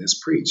false line is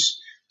preached,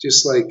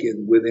 just like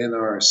within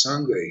our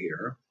Sangha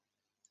here.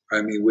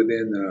 I mean,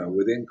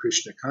 within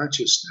Krishna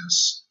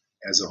consciousness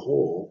as a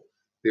whole,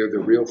 They're the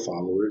real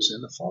followers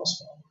and the false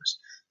followers.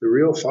 The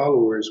real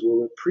followers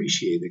will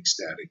appreciate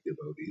ecstatic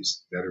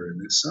devotees that are in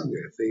this Sangha.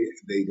 If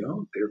they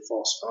don't, they're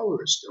false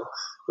followers still.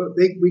 But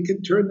we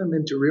can turn them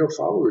into real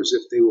followers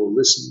if they will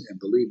listen and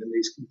believe in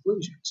these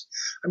conclusions.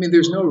 I mean,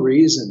 there's no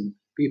reason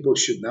people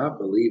should not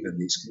believe in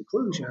these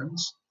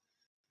conclusions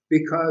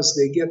because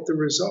they get the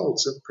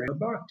results of prema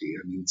bhakti.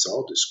 I mean, it's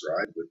all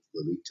described with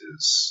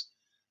Lalita's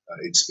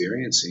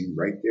experiencing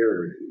right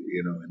there,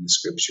 in the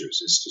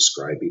scriptures. It's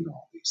describing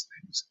all these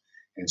things.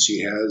 And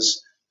she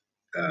has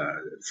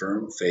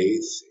firm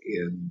faith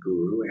in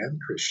Guru and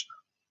Krishna.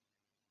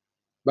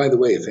 By the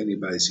way, if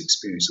anybody's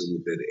experienced a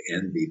little bit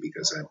of envy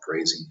because I'm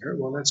praising her,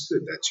 well, that's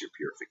good. That's your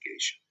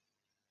purification.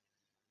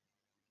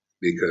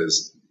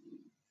 Because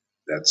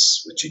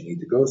that's what you need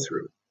to go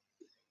through.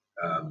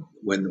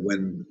 When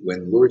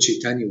Lord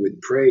Caitanya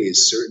would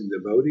praise certain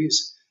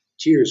devotees,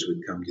 tears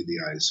would come to the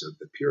eyes of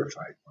the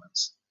purified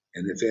ones.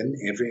 And if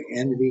every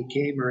envy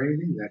came or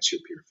anything, that's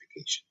your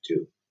purification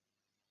too.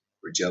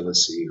 Or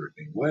jealousy or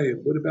thing. Why?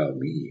 What about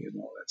me? And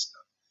all that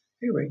stuff.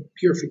 Anyway,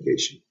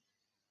 purification.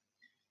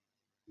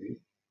 Okay.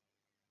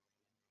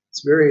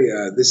 It's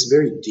this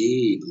very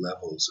deep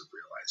levels of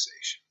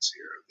realizations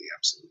here of the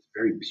absolute.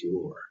 Very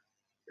pure,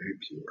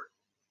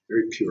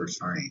 very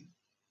purifying.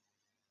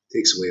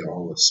 Takes away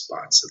all the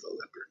spots of the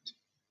leopard.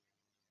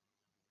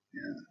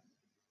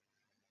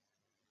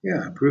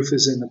 Yeah, proof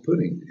is in the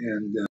pudding.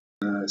 And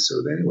so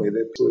anyway,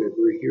 that's what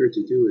we're here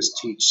to do is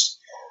teach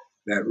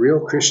that real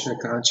Krishna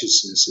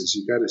consciousness is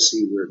you got to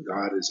see where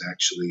God is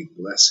actually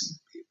blessing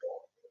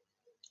people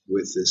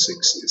with this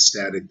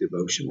ecstatic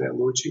devotion that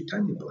Lord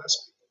Caitanya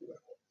blessed people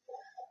with.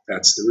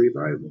 That's the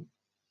revival.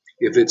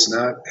 If it's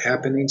not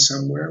happening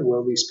somewhere,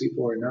 well, these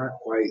people are not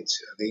quite,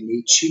 they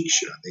need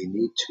shiksha. They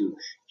need to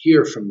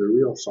hear from the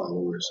real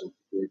followers of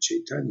Lord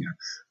Caitanya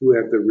who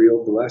have the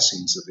real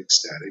blessings of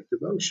ecstatic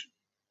devotion.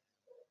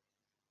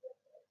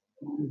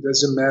 It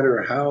doesn't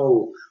matter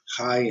how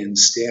high in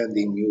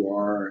standing you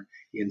are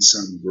in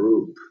some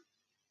group.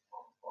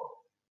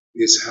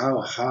 It's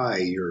how high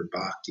your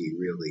bhakti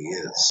really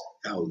is,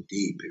 how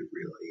deep it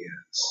really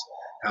is,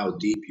 how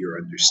deep your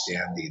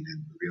understanding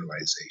and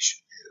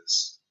realization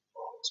is.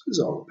 That's what it's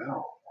all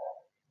about.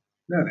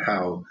 Not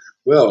how,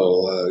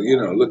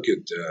 look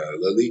at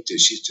Lalita,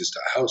 she's just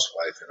a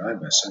housewife and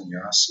I'm a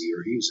sannyasi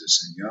or he's a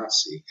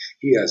sannyasi.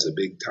 He has a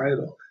big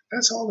title.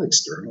 That's all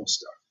external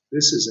stuff.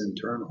 This is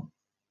internal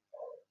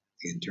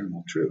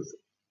truth.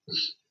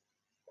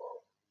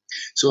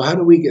 So how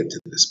do we get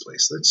to this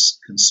place? Let's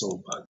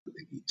consult Bhagavad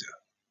Gita.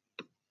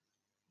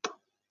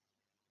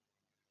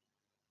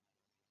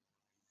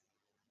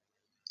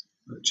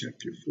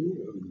 Chapter 4.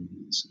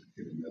 Let's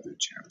get another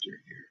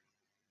chapter here.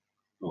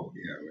 Oh,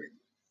 yeah, right.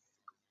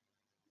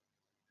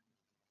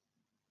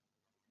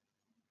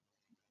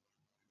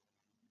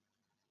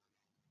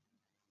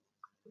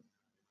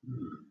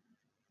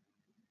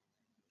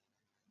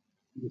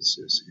 What's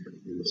this here?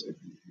 What is it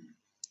here?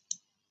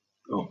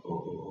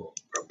 Oh,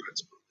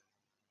 Prabhupada's book.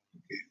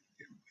 Okay,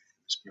 yeah,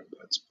 it's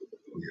Prabhupada's book.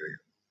 Oh, yeah.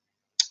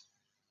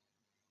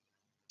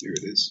 There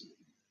it is.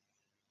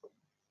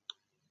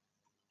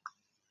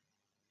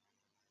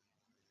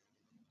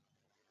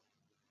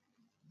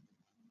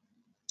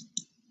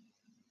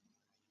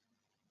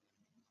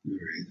 All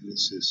right,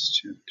 this is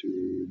chapter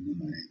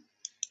 9.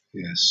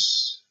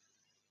 Yes.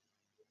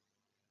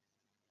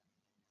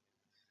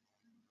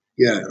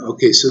 Yeah,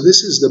 okay, so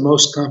this is the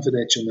most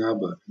confidential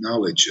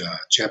knowledge,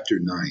 chapter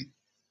 9.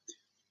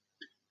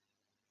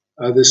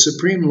 The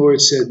Supreme Lord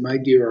said, "My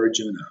dear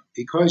Arjuna,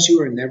 because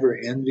you are never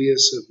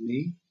envious of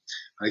me,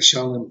 I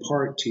shall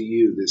impart to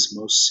you this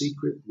most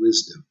secret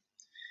wisdom,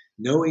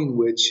 knowing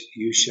which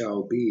you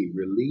shall be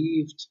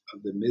relieved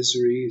of the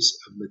miseries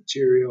of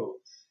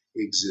material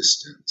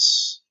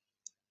existence."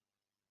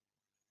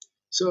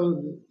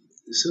 So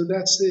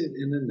that's it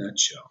in a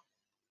nutshell.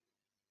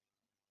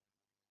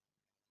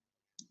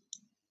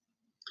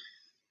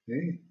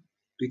 Okay?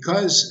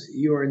 Because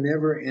you are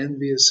never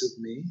envious of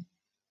me,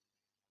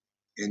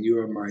 and you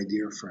are my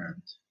dear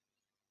friend,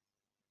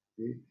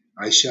 okay,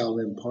 I shall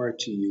impart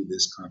to you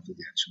this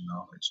confidential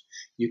knowledge.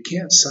 You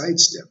can't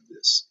sidestep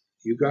this.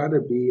 You got to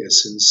be a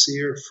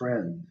sincere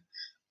friend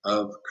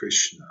of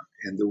Krishna.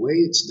 And the way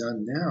it's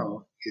done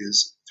now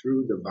is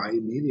through the by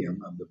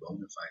medium of the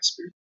bona fide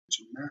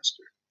spiritual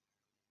master.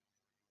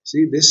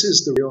 See, this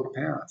is the real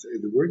path.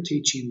 We're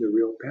teaching the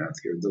real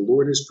path here. The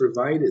Lord has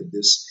provided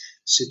this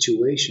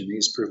situation.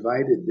 He's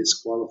provided this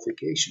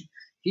qualification.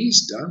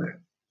 He's done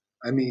it.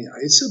 I mean,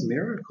 it's a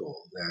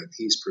miracle that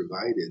he's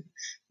provided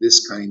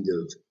this kind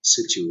of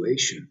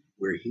situation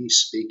where he's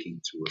speaking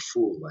through a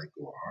fool like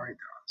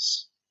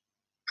Haridas.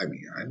 I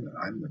mean,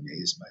 I'm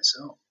amazed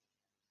myself.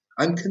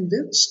 I'm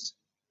convinced,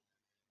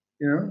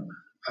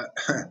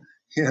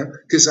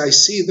 because I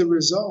see the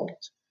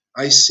result.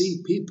 I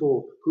see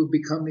people who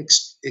become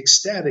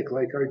ecstatic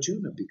like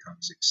Arjuna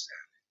becomes ecstatic,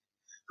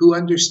 who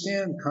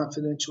understand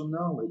confidential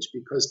knowledge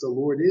because the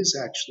Lord is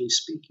actually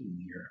speaking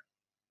here.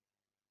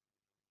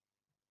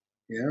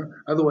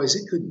 Otherwise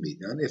it couldn't be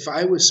done. If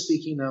I was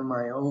speaking on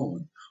my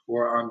own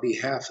or on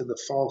behalf of the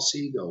false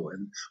ego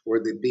or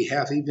the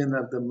behalf even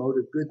of the mode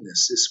of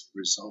goodness, this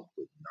result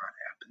would not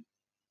happen.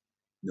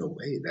 No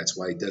way. That's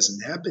why it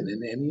doesn't happen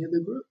in any of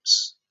the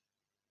groups.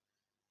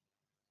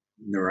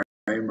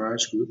 Narayan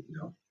Raj group,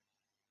 no.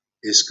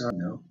 ISKCON,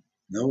 no.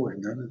 Nowhere,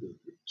 none of the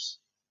groups.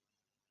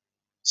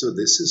 So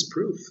this is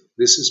proof.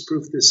 This is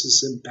proof this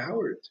is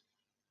empowered.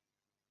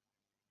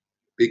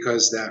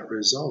 Because that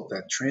result,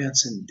 that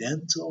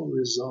transcendental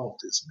result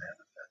is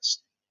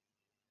manifest.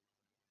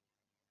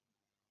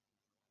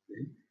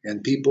 Okay?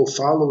 And people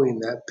following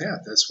that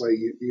path, that's why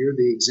you're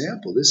the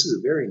example. This is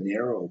a very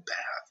narrow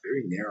path,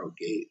 very narrow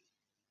gate.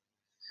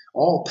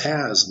 All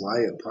paths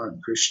lie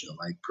upon Krishna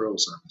like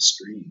pearls on a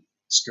string,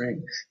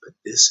 but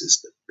this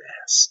is the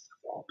best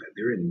of all paths.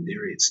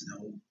 There is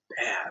no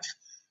path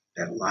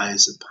that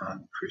lies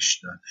upon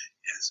Krishna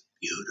as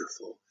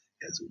beautiful,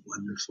 as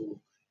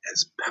wonderful,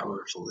 as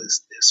powerful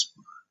as this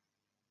one.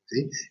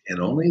 See? And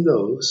only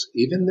those,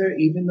 even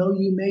though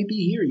you may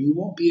be here, you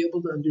won't be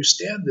able to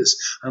understand this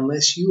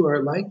unless you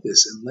are like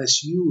this,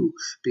 unless you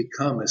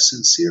become a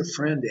sincere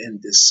friend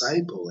and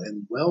disciple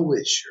and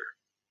well-wisher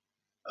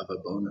of a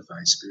bona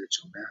fide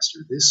spiritual master.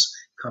 This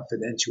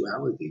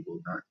confidentiality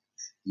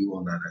you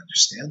will not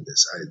understand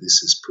this.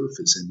 This is proof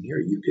is in here.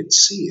 You could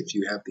see if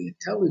you have the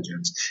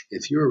intelligence,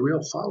 if you're a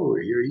real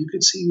follower here, you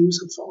could see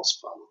who's a false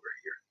follower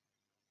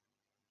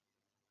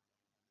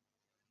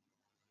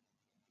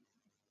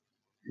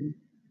here.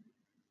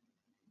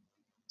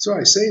 So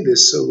I say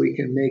this so we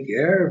can make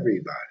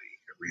everybody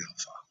a real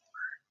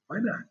follower. Why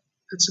not?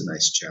 That's a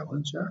nice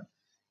challenge, huh?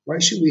 Why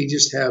should we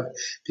just have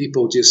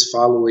people just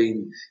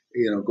following,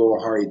 Gaur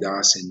Hari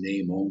Das in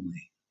name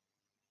only,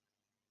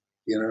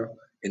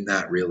 and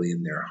not really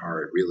in their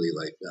heart, really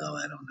like, well,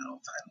 I don't know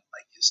if I don't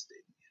like his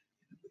thing.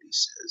 What he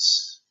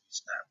says,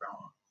 it's not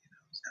wrong.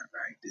 It's not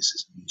right. You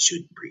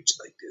shouldn't preach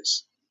like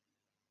this.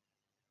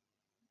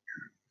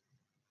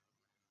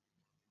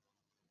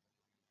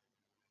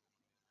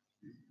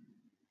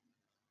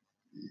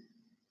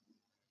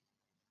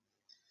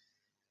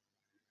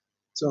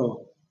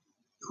 So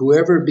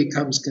whoever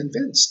becomes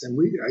convinced, and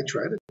I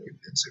try to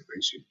convince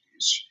everybody.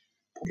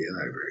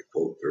 I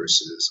quote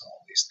verses,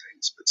 all these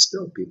things, but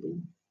still people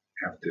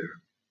have to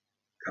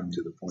come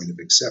to the point of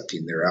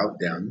accepting they're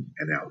outdone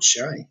and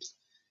outshined,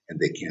 and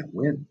they can't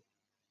win.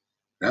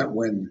 Not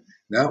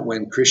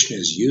when Krishna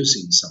is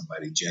using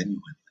somebody genuinely,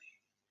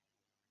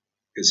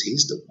 because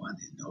he's the one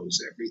who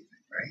knows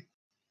everything, right?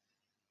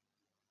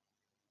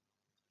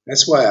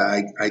 That's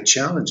why I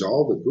challenge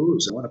all the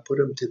gurus. I want to put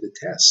them to the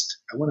test.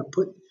 I want to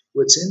put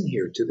what's in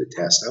here to the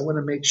test. I want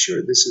to make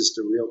sure this is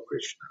the real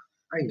Krishna.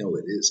 I know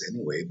it is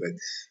anyway, but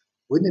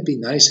wouldn't it be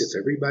nice if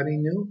everybody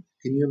knew?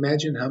 Can you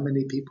imagine how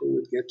many people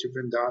would get to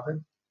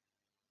Vrindavan?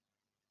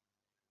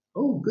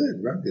 Oh,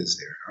 good, Ranga's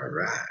there. All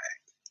right.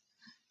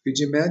 Could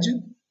you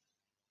imagine?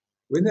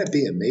 Wouldn't that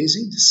be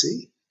amazing to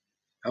see?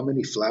 How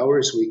many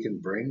flowers we can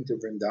bring to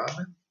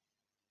Vrindavan?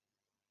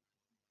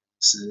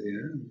 So,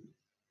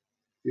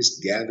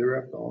 just gather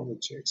up all the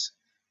chicks.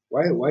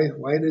 Why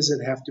does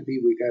it have to be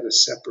we got to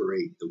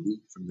separate the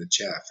wheat from the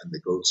chaff and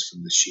the goats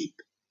from the sheep?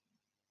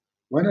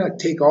 Why not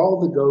take all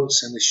the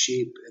goats and the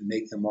sheep and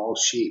make them all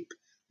sheep,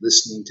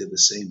 listening to the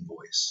same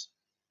voice?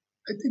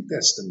 I think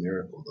that's the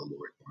miracle the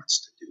Lord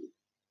wants to do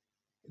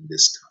in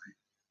this time,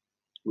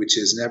 which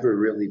has never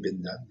really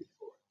been done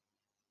before.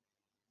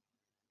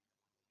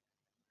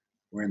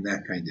 We're in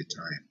that kind of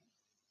time.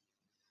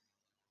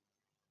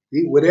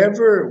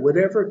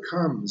 Whatever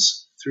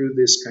comes through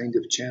this kind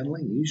of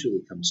channeling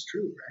usually comes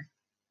true,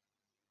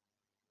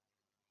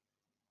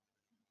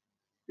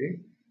 right?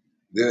 Okay?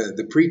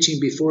 The preaching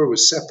before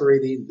was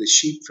separating the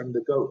sheep from the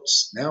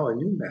goats. Now a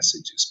new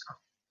message has come.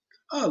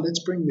 Oh,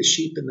 let's bring the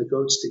sheep and the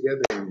goats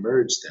together and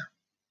merge them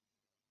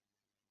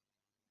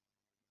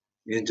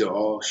into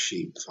all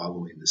sheep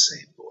following the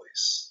same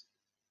voice.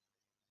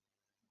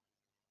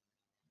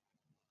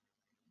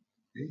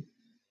 Okay?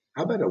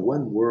 How about a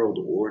one world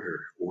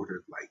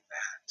ordered like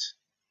that?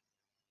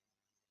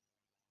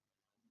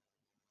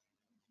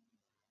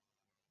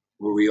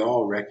 Where we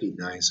all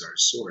recognize our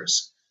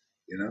source,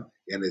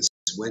 and it's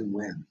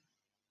win-win.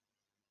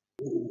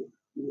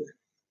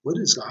 What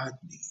does God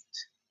need?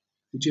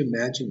 Could you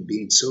imagine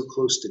being so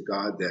close to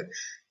God that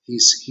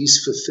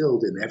He's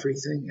fulfilled in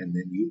everything, and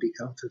then you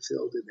become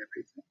fulfilled in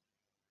everything?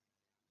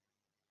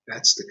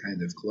 That's the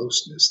kind of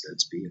closeness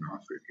that's being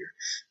offered here.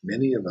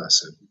 Many of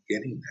us are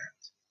getting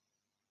that.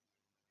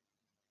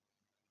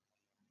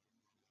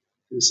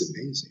 It's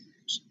amazing.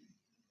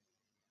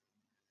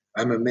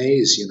 I'm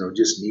amazed,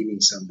 just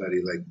meeting somebody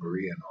like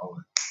Maria and all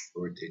that.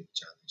 Lord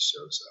Caitanya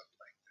shows up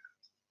like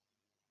that,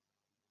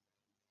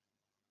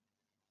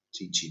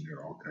 teaching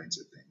her all kinds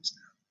of things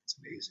now. It's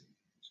amazing.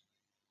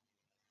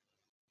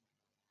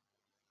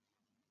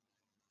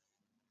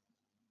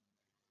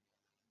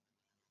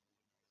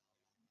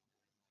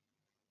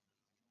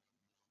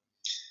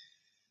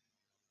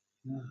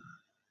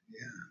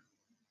 Yeah.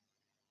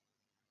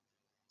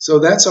 So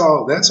that's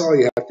all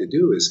you have to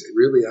do is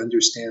really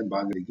understand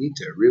Bhagavad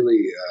Gita.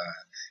 Really,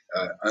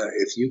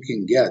 if you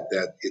can get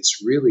that,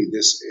 it's really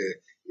this.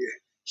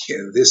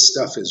 This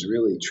stuff is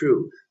really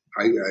true.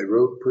 I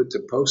put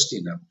the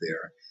posting up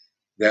there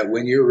that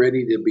when you're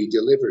ready to be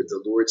delivered,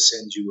 the Lord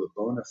sends you a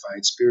bona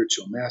fide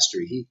spiritual master.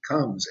 He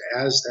comes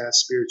as that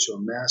spiritual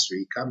master.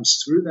 He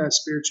comes through that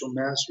spiritual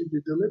master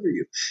to deliver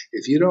you.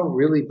 If you don't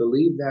really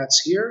believe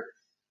that's here,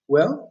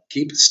 well,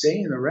 keep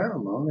staying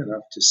around long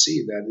enough to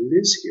see that it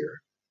is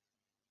here.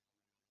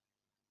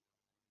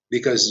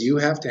 Because you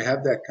have to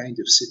have that kind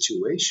of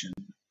situation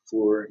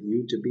for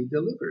you to be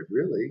delivered,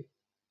 really.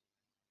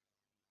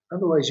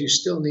 Otherwise, you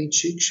still need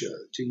shiksha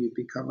till you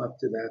become up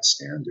to that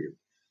standard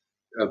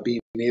of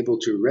being able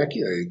to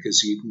recognize it,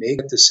 because you may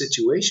get the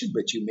situation,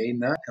 but you may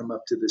not come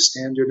up to the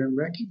standard and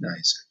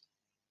recognize it.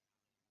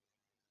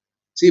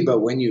 See,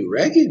 but when you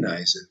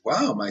recognize it,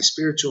 wow, my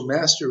spiritual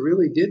master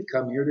really did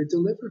come here to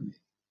deliver me.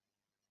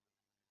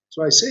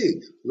 So I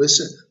say,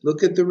 listen,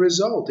 look at the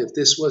result. If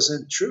this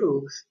wasn't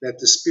true, that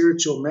the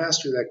spiritual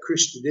master, that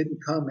Krishna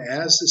didn't come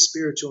as the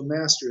spiritual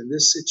master in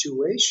this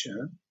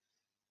situation,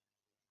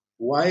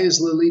 why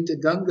is Lalita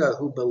Ganga,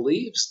 who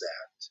believes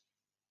that,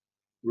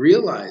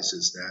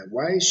 realizes that,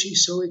 why is she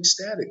so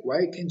ecstatic?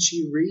 Why can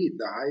she read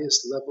the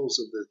highest levels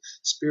of the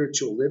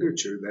spiritual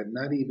literature that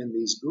not even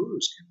these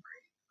gurus can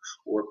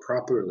read or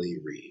properly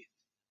read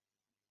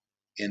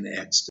in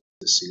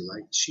ecstasy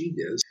like she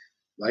does,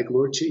 like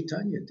Lord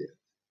Caitanya did?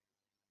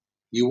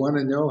 You want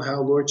to know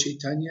how Lord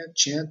Caitanya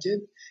chanted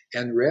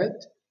and read?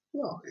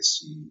 Well,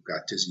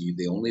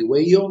 the only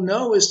way you'll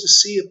know is to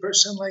see a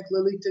person like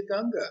Lalita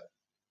Ganga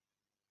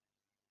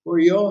or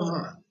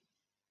Johan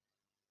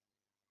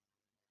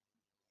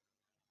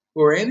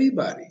or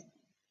anybody.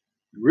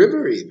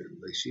 River even,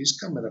 like she's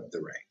coming up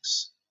the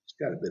ranks. She's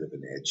got a bit of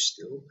an edge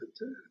still, but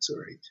it's all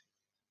right.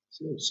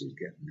 So she's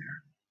getting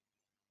there.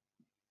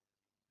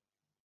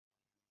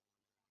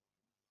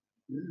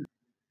 Yeah.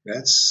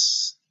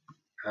 That's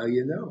how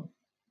you know.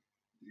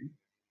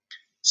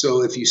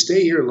 So if you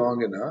stay here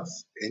long enough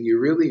and you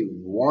really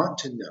want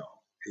to know,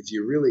 if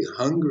you're really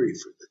hungry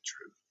for the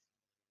truth,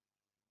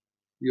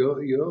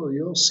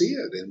 you'll see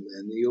it,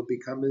 and you'll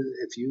become,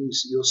 if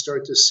you'll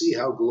start to see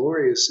how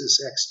glorious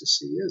this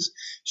ecstasy is.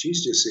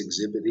 She's just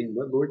exhibiting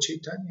what Lord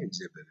Caitanya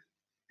exhibited.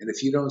 And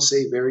if you don't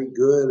say very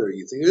good, or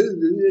you think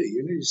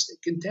you're just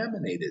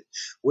contaminated,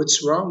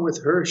 what's wrong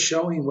with her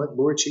showing what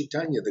Lord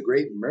Caitanya, the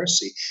great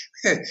mercy?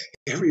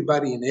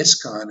 Everybody in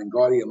ISKCON and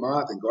Gaudiya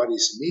Math and Gaudiya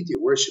Samiti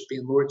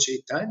worshiping Lord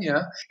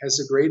Caitanya as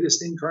the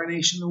greatest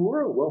incarnation in the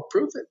world. Well,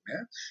 prove it,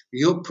 man.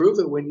 You'll prove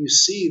it when you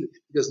see,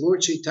 because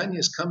Lord Caitanya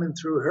is coming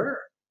through her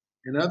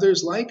and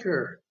others like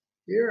her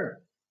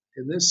here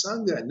in this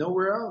Sangha,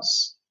 nowhere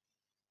else.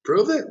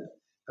 Prove it.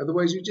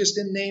 Otherwise, you're just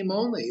in name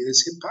only.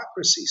 It's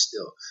hypocrisy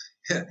still.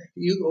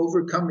 You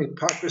overcome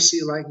hypocrisy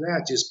like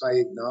that just by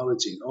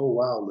acknowledging, oh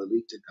wow,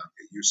 Lalita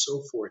Ganga, you're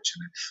so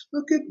fortunate.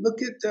 Look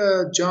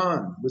at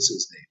John, what's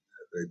his name?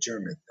 The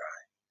German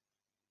guy.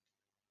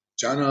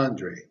 John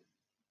Andre.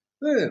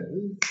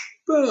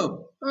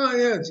 Boom. Oh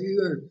yeah, he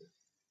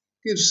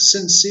gives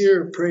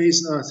sincere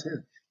praise not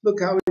him. Look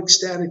how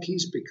ecstatic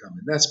he's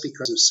becoming. That's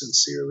because of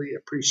sincerely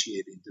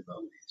appreciating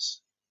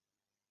devotees.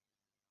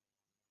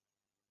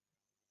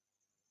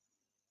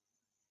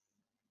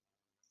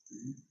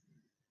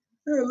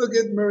 Look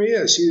at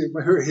Maria.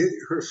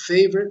 Her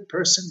favorite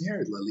person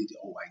here, Lalita.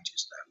 Oh, I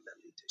just love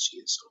Lalita. She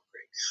is so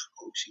great.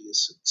 Oh, she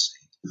is so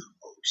saint.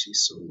 Oh,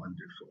 she's so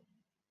wonderful.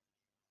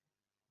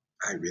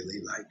 I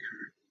really like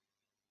her.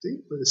 See,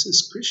 well, this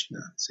is Krishna.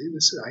 See,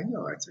 this is, I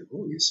know. I said,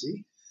 oh, you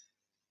see,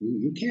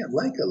 you can't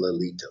like a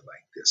Lalita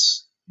like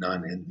this,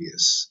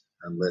 non-envious,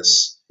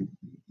 unless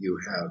you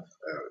have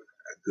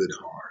a good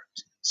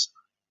heart. So,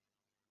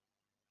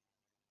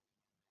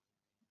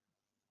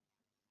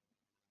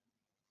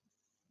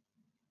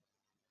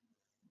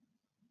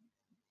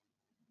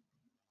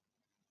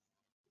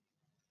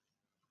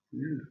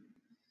 yeah.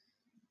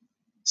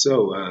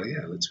 So,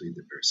 yeah, let's read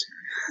the verse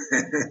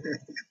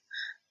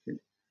here.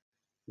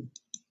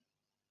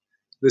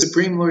 The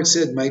Supreme Lord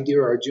said, my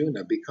dear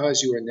Arjuna,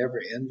 because you are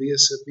never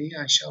envious of me,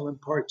 I shall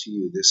impart to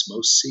you this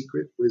most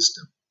secret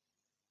wisdom,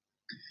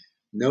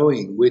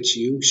 knowing which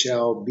you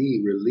shall be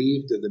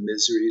relieved of the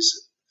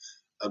miseries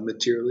of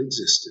material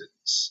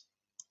existence.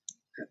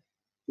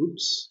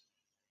 Oops.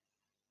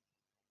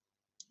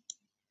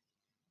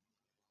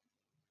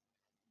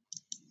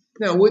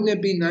 Now, wouldn't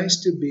it be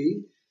nice to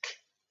be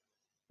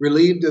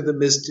relieved of the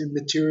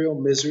material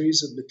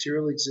miseries of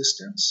material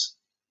existence?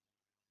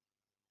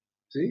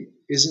 See,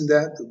 isn't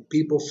that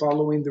people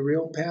following the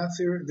real path?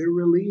 They're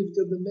relieved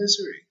of the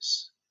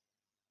miseries.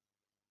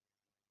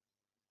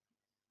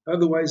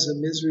 Otherwise, the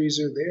miseries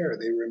are there;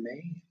 they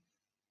remain.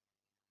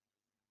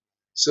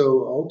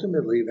 So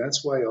ultimately,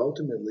 that's why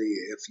ultimately,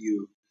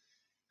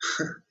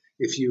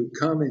 if you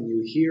come and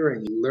you hear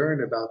and you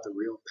learn about the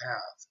real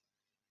path,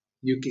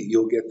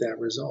 you'll get that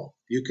result.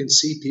 You can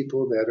see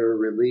people that are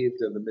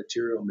relieved of the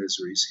material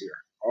miseries here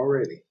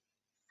already,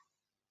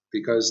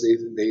 because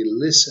they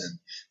listen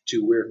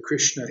to where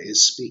Krishna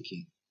is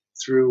speaking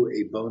through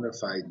a bona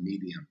fide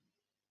medium,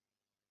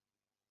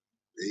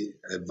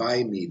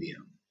 a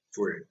medium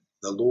for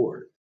the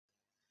Lord.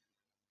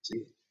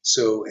 See?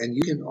 So, and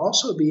you can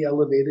also be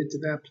elevated to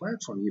that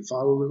platform. You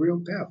follow the real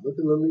path. Look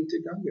at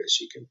Lalita Ganga.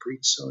 She can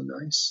preach so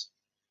nice.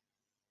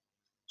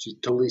 She's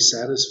totally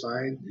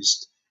satisfied,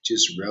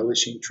 just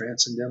relishing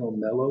transcendental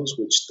mellows,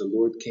 which the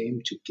Lord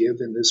came to give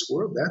in this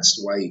world.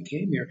 That's why he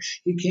came here.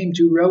 He came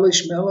to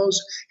relish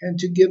mellows and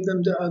to give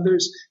them to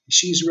others.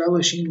 She's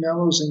relishing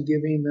mellows and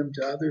giving them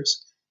to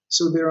others.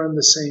 So they're on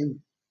the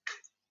same,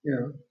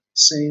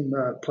 same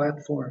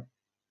platform,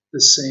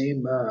 the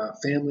same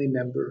family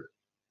member.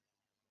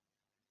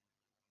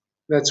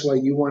 That's why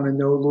you want to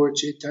know Lord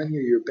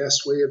Caitanya. Your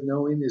best way of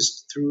knowing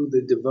is through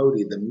the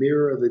devotee, the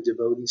mirror of the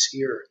devotees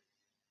here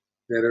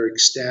that are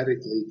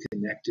ecstatically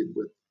connected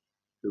with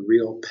the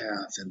real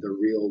path and the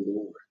real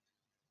Lord.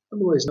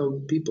 Otherwise, no,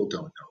 people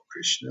don't know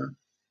Krishna.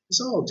 It's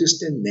all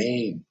just a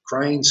name.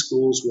 Crying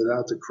schools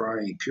without the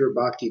crying.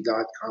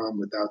 Purebhakti.com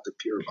without the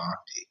pure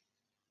bhakti.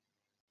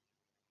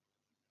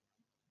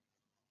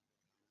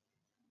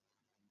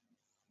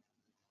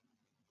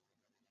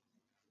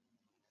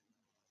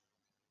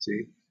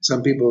 See,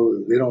 some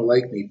people, they don't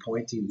like me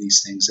pointing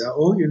these things out.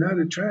 Oh, you're not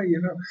a try,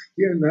 you're not.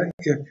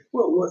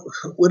 Well,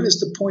 what is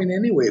the point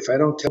anyway? If I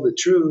don't tell the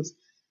truth,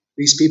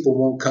 these people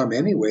won't come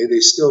anyway.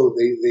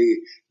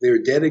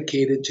 They're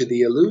dedicated to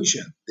the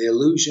illusion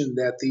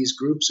that these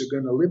groups are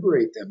going to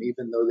liberate them,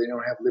 even though they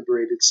don't have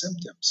liberated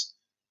symptoms.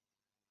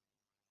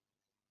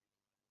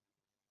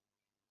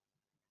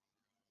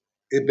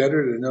 It's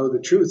better to know the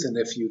truth, and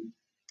if you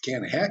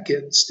can't hack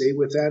it, stay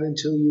with that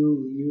until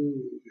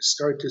you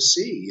start to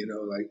see.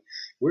 Like,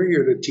 we're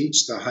here to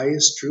teach the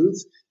highest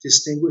truth,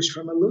 distinguished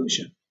from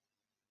illusion.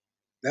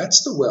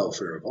 That's the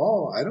welfare of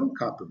all. I don't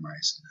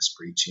compromise in this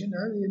preaching.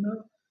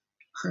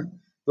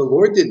 The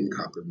Lord didn't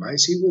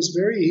compromise. He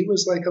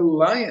was like a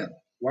lion.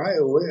 Why?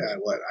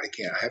 What? I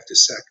can't. I have to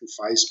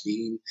sacrifice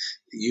being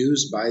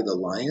used by the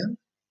lion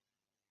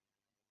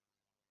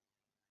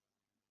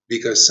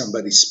because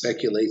somebody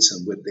speculates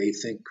on what they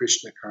think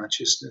Krishna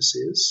consciousness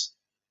is.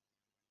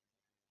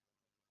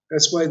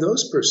 That's why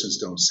those persons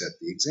don't set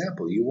the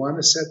example. You want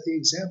to set the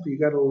example, you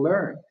got to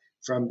learn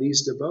from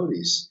these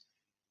devotees.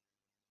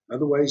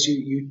 Otherwise,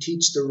 you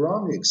teach the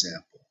wrong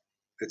example.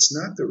 It's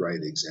not the right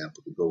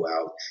example to go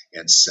out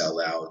and sell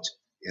out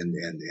and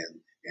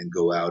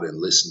go out and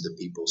listen to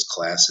people's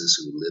classes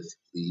who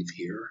leave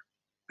here.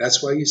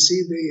 That's why you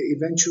see they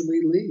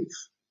eventually leave.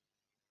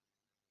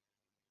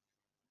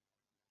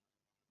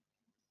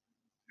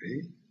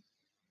 Okay?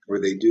 Or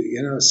they do,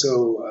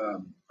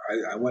 so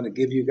I want to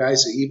give you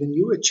guys, even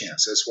you, a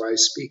chance. That's why I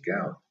speak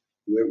out.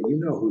 Whoever, you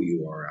know who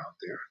you are out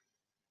there.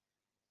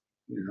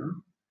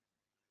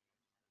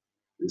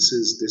 This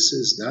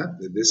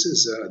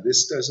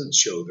doesn't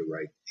show the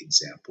right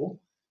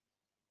example.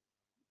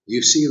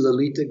 You see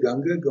Lalita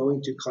Ganga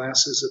going to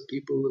classes of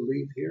people who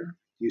leave here?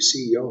 You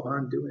see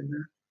Johan doing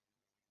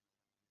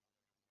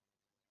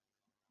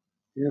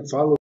that?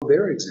 Follow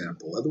their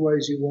example.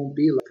 Otherwise, you won't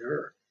be like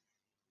her.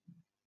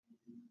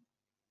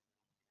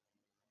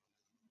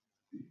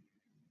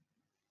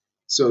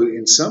 So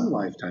in some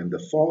lifetime,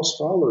 the false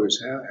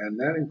followers have, and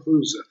that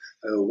includes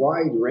a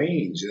wide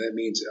range. That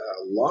means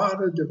a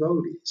lot of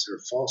devotees are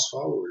false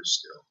followers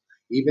still,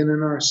 even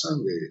in our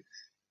Sangha.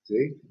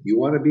 See, you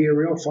want to be a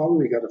real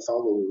follower, you got to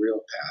follow the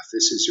real path.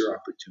 This is your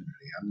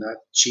opportunity. I'm not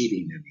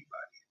cheating anybody.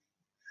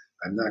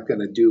 I'm not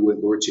going to do what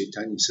Lord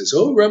Caitanya says.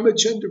 Oh,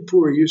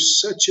 Ramachandrapur, you're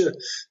such an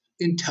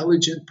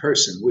intelligent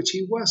person, which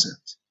he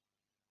wasn't.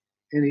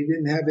 And he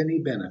didn't have any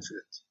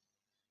benefit.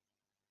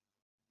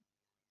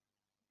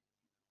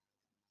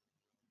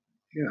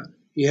 Yeah,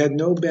 he had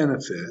no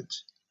benefit.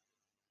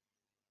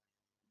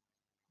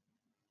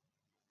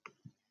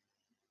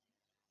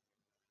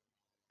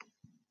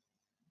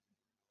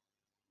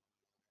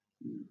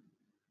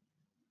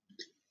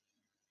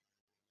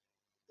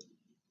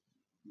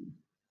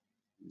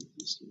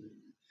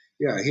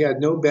 Yeah, he had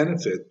no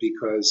benefit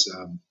because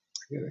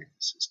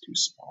this is too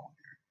small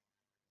here.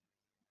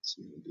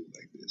 So we'll do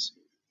like this.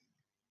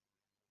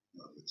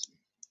 Oh,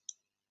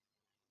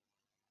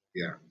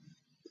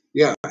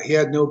 yeah, he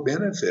had no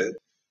benefit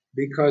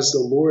because the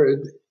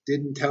Lord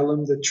didn't tell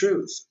him the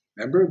truth.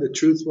 Remember, the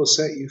truth will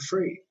set you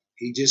free.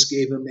 He just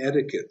gave him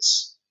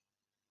etiquettes.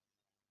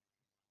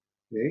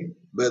 Okay?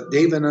 But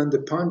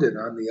Devananda Pandit,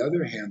 on the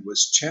other hand,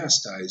 was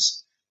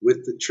chastised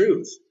with the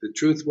truth. The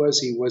truth was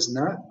he was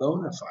not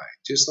bona fide.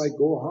 Just like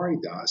Gaur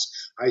Das,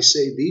 I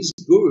say these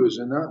gurus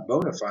are not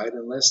bona fide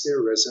unless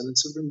they're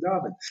residents of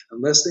Vrindavan.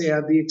 Unless they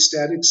have the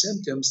ecstatic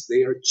symptoms,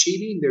 they are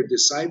cheating their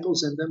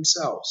disciples and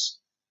themselves.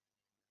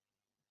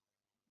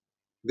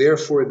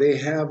 Therefore, they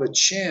have a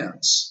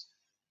chance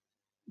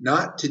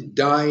not to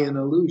die in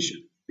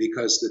illusion,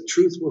 because the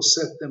truth will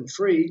set them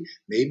free.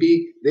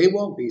 Maybe they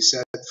won't be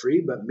set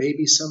free, but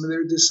maybe some of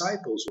their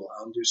disciples will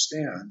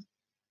understand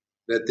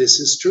that this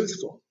is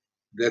truthful,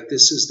 that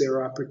this is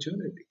their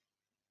opportunity.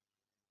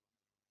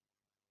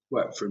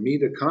 What, for me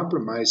to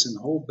compromise and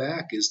hold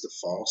back is the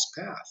false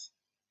path.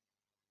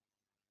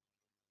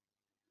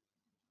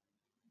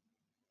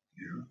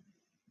 You know?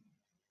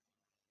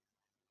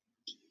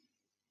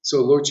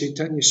 So Lord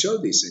Caitanya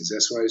showed these things.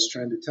 That's why I was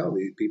trying to tell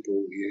these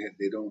people,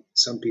 they don't,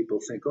 some people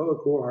think,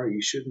 oh, Gohar,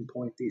 you shouldn't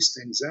point these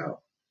things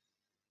out.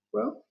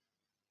 Well,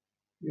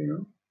 you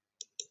know,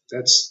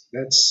 that's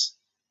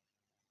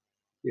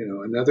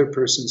another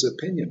person's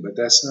opinion, but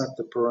that's not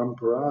the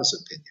Parampara's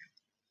opinion.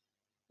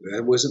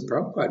 That wasn't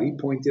Prabhupada. He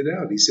pointed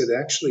out, he said,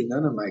 actually,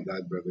 none of my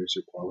god brothers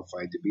are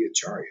qualified to be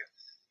Acharya.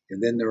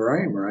 And then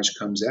Narayan Maharaj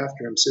comes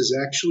after him and says,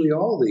 actually,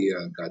 all the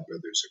god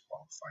brothers are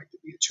qualified to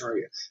be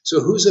Acharya. So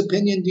whose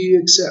opinion do you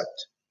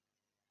accept?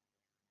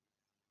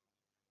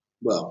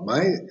 Well,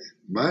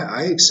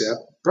 I accept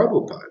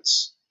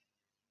Prabhupada's.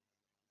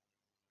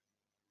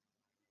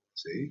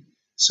 See?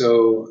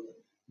 So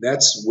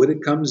that's what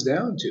it comes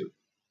down to.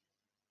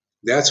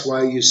 That's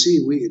why you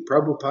see,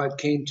 Prabhupada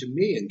came to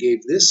me and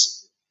gave this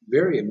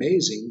very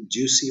amazing,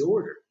 juicy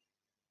order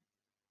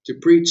to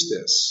preach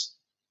this.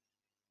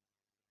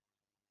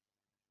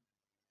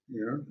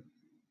 You know?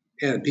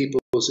 And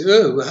people say,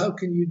 oh, well, how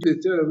can you do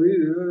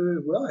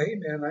it? Well, hey,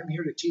 man, I'm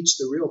here to teach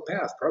the real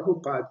path.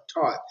 Prabhupada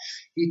taught.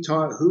 He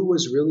taught who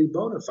was really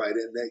bona fide,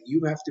 and that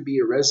you have to be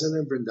a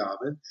resident of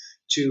Vrindavan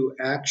to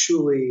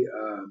actually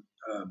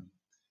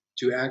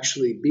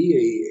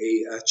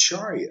be a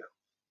acharya.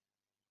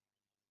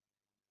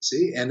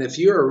 See, and if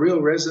you're a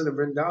real resident of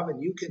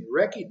Vrindavan, you can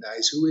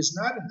recognize who is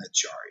not an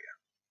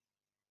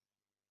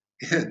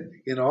acharya. And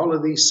in all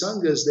of these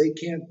sanghas, they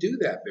can't do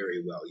that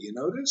very well. You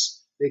notice?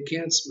 They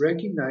can't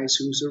recognize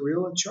who's a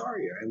real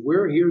acharya. And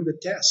we're here to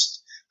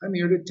test. I'm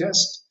here to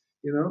test,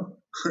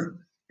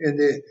 and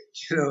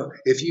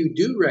if you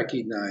do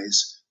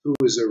recognize who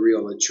is a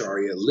real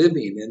acharya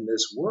living in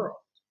this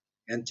world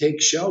and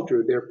take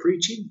shelter of their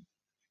preaching,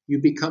 you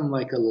become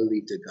like a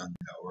Lalita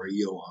Ganga or a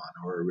Johan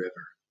or a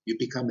river. You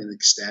become an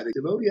ecstatic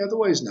devotee,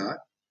 otherwise not.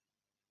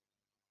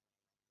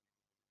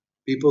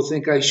 People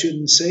think I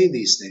shouldn't say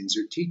these things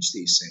or teach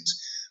these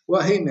things.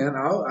 Well, hey, man,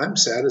 I'm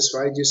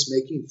satisfied just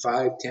making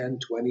 5, 10,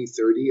 20,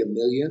 30, a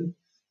million.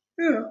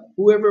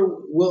 Whoever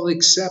will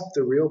accept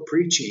the real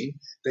preaching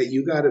that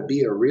you got to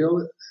be a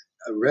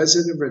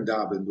resident of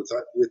Vrindavan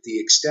with the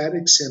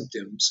ecstatic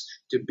symptoms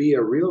to be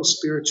a real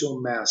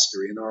spiritual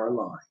master in our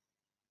line.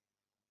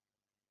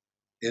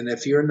 And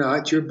if you're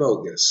not, you're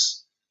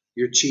bogus.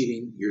 You're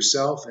cheating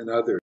yourself and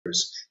others.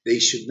 They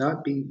should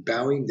not be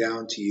bowing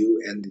down to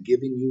you and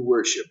giving you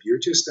worship. You're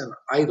just an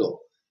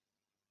idol.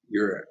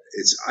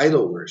 It's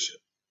idol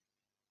worship.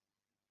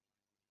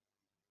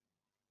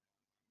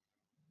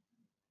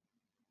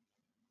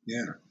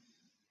 Yeah.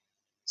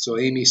 So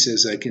Amy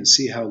says, I can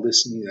see how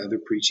listening to other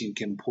preaching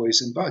can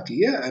poison bhakti.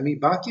 Yeah, I mean,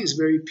 bhakti is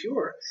very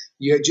pure.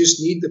 You just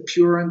need the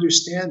pure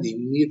understanding.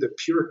 You need the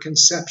pure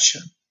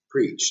conception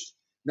preached,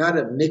 not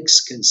a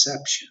mixed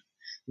conception,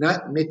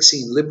 not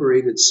mixing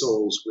liberated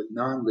souls with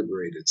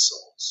non-liberated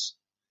souls.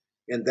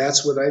 And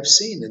that's what I've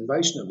seen in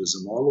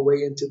Vaishnavism, all the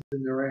way into the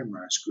Narayan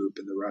Maharaj group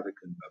and the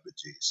Radhakund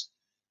Babajis.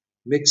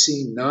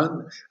 Mixing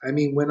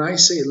when I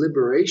say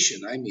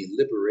liberation, I mean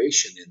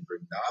liberation in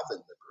Vrindavan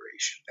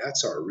liberation.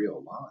 That's our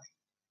real line.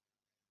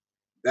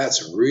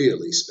 That's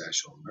really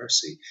special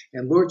mercy.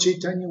 And Lord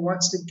Caitanya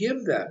wants to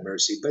give that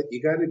mercy, but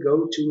you got to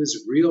go to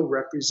his real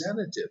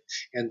representative.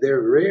 And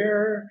they're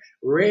rare,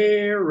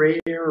 rare,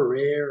 rare,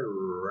 rare,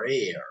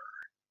 rare.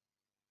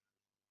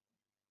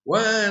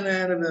 1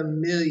 out of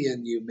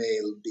 1,000,000 you may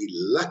be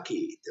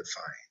lucky to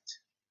find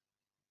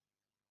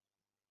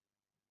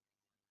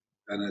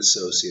an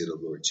associate of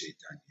Lord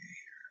Caitanya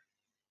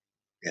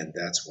here. And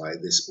that's why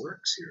this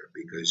works here,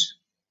 because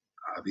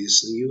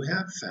obviously you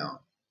have found.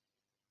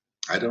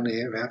 I don't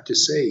even have to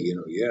say,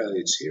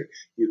 it's here.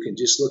 You can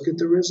just look at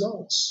the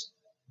results.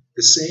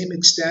 The same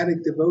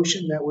ecstatic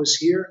devotion that was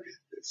here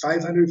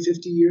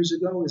 550 years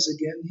ago is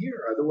again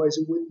here. Otherwise,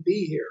 it wouldn't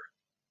be here.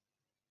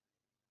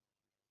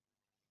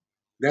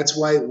 That's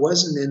why it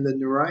wasn't in the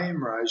Narayan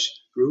Maharaj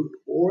group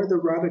or the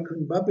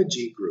Radhakund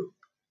Babaji group.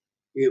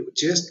 It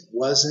just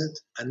wasn't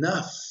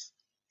enough.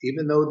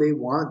 Even though they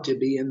want to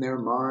be in their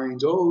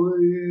minds, we're,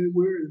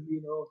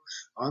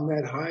 on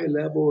that high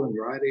level and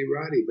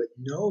Radhe, but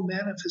no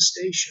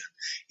manifestation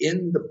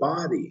in the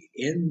body,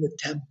 in the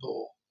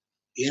temple,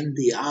 in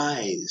the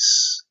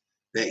eyes,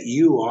 that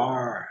you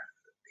are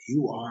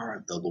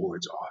the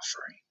Lord's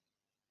offering.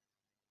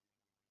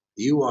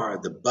 You are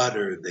the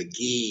butter, the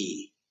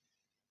ghee,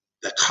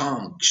 the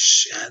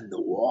conch, and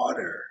the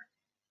water,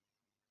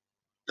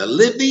 the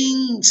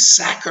living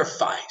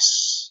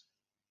sacrifice.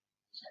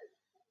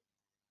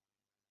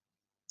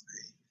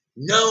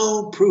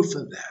 No proof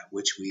of that,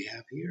 which we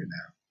have here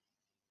now.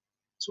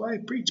 That's why I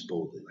preach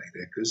boldly like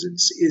that, because it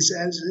is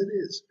as it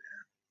is,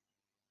 man.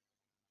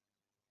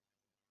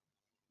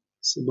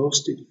 It's the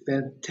most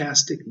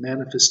fantastic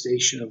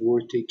manifestation of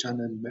Lord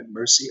Caitanya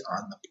mercy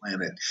on the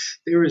planet.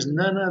 There is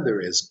none other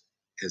as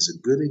a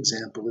good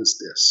example as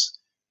this.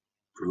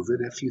 Prove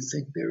it if you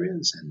think there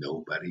is, and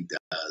nobody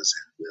does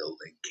and will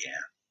and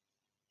can.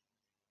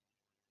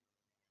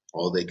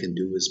 All they can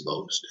do is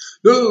boast.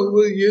 Oh,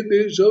 well, yeah,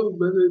 there's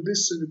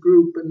this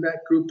group and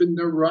that group and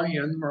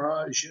Narayan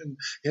Raj and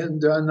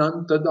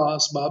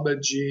Anantadas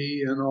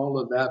Babaji and all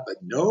of that,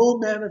 but no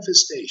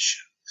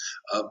manifestation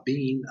of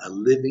being a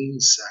living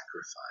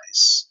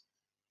sacrifice.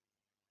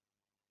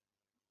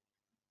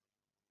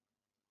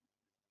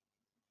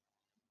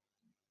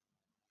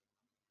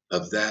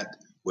 Of that,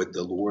 what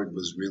the Lord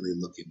was really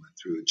looking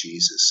through,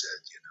 Jesus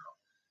said,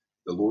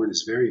 the Lord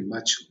is very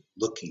much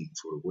looking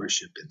for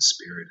worship in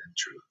spirit and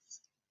truth.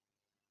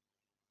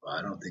 Well,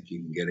 I don't think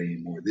you can get any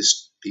more.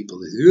 This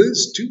people,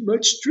 it's too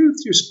much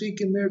truth you're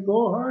speaking there,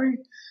 Gohari.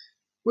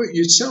 What,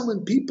 you're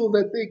telling people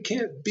that they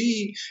can't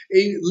be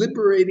a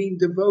liberating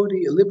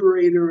devotee, a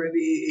liberator, and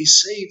a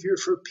savior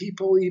for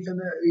people, even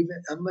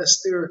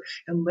unless they're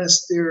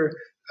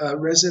a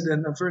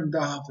resident of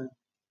Vrindavan.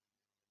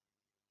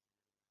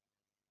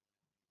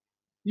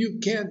 You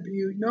can't,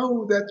 you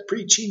know that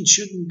preaching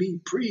shouldn't be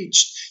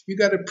preached. You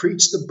got to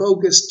preach the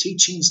bogus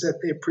teachings that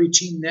they're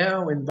preaching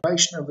now in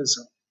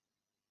Vaishnavism.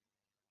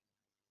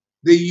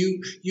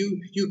 You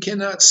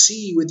cannot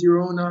see with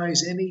your own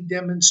eyes any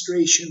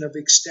demonstration of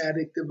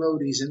ecstatic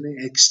devotees and the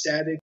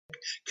ecstatic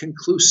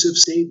conclusive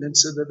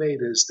statements of the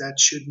Vedas. That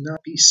should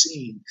not be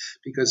seen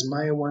because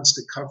Maya wants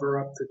to cover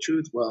up the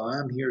truth. Well,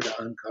 I'm here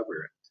to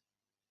uncover it.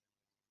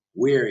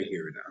 We're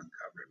here to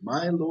uncover it.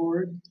 My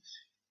Lord,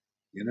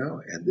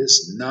 and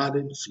this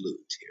knotted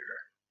flute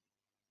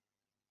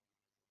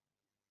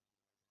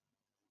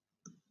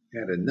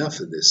here had enough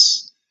of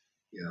this,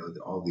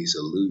 all these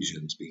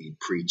illusions being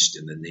preached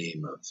in the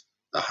name of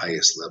the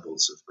highest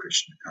levels of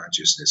Krishna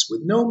consciousness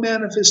with no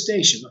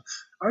manifestation.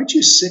 Aren't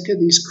you sick of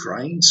these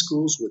crying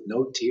schools with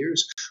no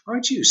tears?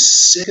 Aren't you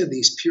sick of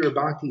these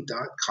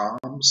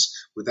purebhakti.coms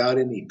without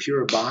any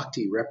pure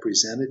bhakti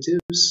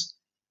representatives?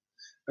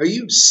 Are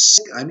you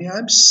sick? I mean,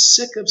 I'm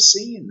sick of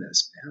seeing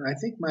this, man. I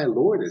think my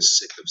Lord is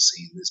sick of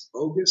seeing this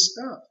bogus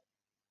stuff.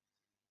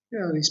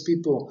 These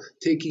people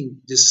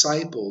taking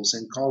disciples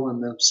and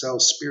calling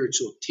themselves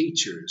spiritual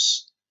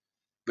teachers,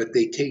 but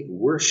they take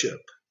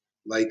worship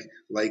like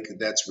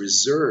that's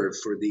reserved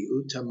for the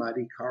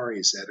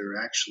Uttamadhikaris that are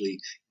actually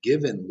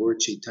given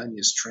Lord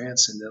Caitanya's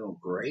transcendental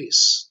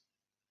grace.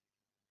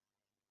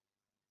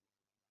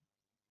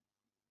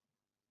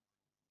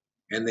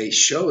 And they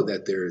show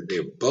that they're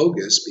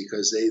bogus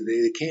because they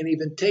can't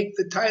even take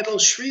the title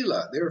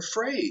Srila. They're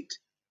afraid.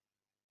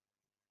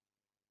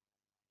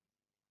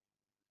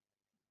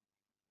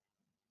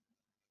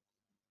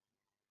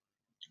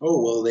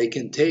 Oh, well, they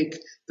can take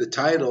the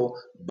title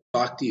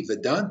Bhakti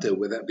Vedanta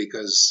with that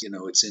because,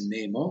 it's in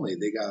name only.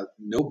 They got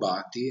no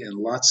Bhakti and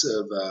lots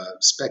of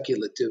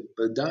speculative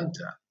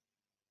Vedanta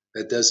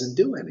that doesn't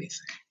do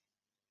anything,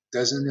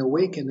 doesn't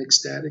awaken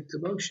ecstatic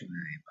devotion in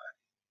anybody.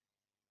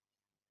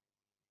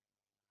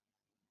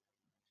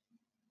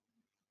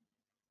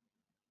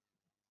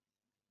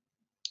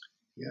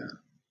 Yeah.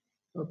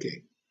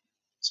 Okay.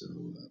 So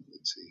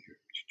let's see here.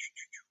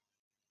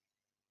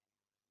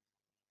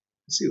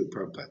 Let's see what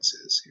Prabhupada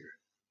says here.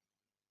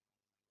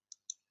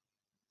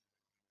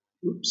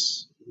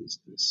 Oops, what is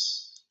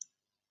this?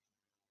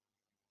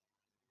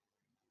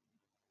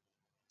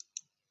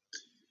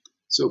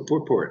 So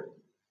purport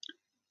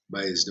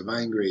by His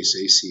Divine Grace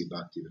A.C.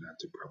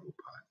 Bhaktivedanta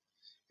Prabhupada.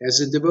 As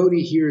a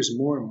devotee hears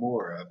more and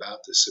more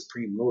about the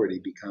Supreme Lord, he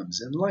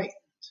becomes enlightened.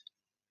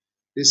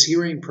 This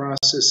hearing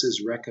process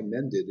is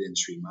recommended in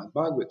Srimad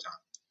Bhagavatam.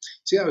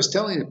 See, I was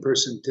telling a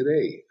person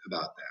today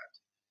about that.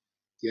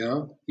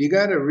 You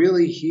got to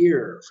really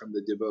hear from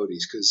the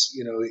devotees because,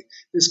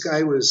 this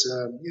guy was,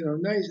 a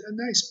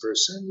nice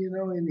person,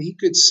 and he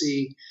could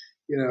see,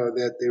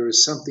 that there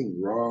was something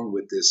wrong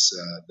with this,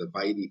 the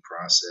Vaidhi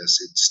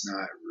process. It's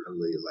not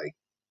really like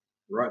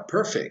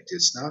perfect.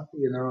 It's not,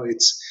 and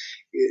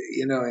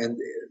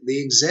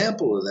the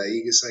example of that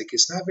is like,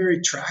 it's not very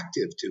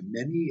attractive to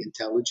many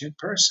intelligent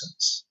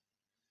persons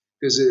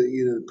because,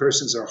 the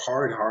persons are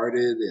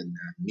hard-hearted and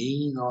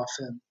mean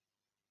often.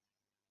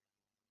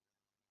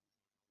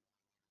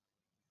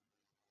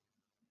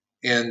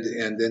 And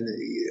then,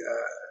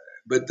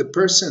 but the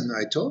person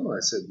I told him,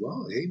 I said,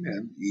 well, hey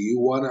man, you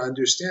want to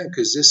understand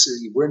because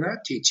we're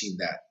not teaching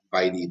that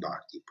Vaidhi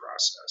Bhakti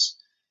process.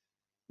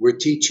 We're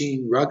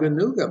teaching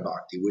Raganuga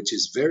Bhakti, which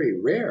is very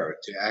rare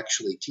to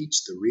actually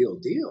teach the real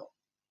deal.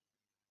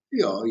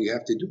 You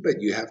have to do,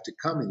 but you have to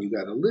come and you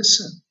got to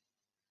listen.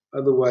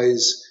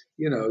 Otherwise,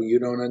 you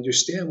don't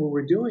understand what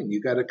we're doing.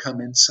 You got to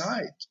come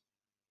inside.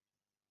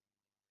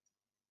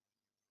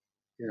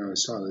 I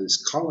saw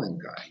this Cullen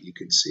guy. You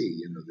could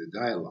see, the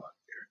dialogue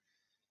there.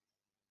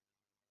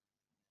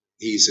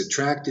 He's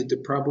attracted to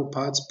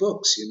Prabhupada's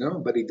books,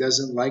 but he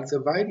doesn't like the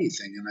Vaidhi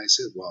thing. And I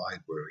said, well,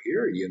 we're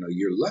here.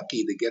 You're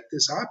lucky to get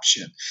this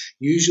option.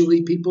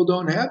 Usually people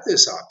don't have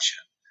this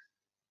option.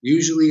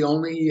 Usually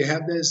only you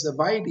have this, the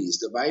Vaidhis.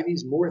 The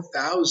Vaidhis, more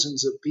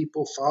thousands of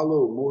people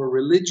follow more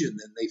religion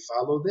than they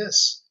follow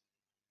this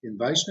in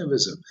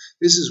Vaishnavism.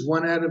 This is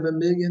 1 out of 1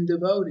 million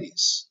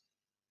devotees.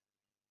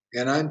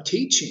 And I'm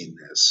teaching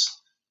this.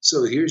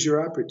 So here's your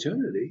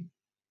opportunity.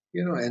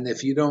 And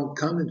if you don't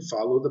come and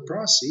follow the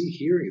process,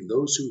 hearing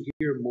those who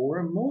hear more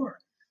and more,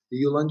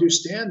 you'll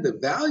understand the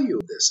value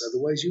of this.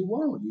 Otherwise, you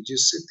won't. You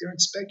just sit there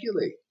and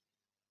speculate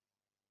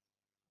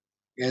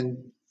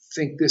and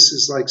think this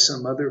is like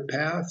some other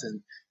path.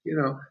 And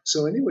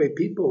so anyway,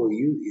 people,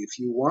 if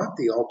you want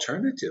the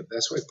alternative,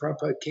 that's why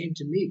Prabhupada came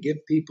to me. Give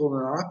people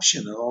an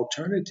option, an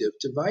alternative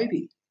to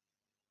Vaidhi.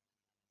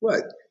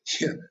 What?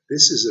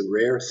 This is a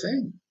rare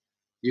thing.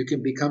 You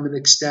can become an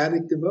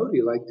ecstatic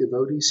devotee like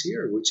devotees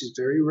here, which is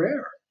very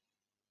rare.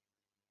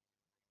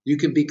 You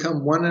can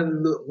become one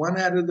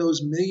out of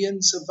those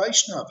millions of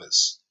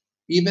Vaishnavas.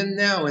 Even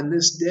now, in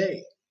this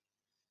day,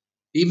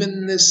 even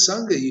in this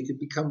Sangha, you can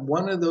become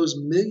one of those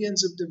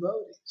millions of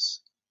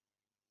devotees.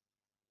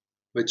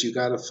 But you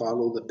got to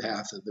follow the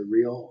path of the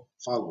real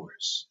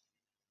followers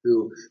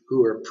who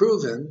are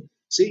proven.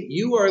 See,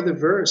 you are the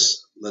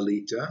verse,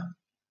 Lalita,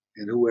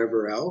 and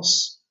whoever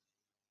else.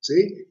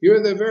 See,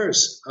 you're the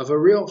verse of a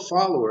real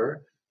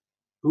follower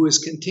who is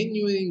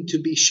continuing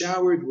to be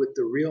showered with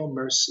the real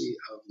mercy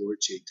of Lord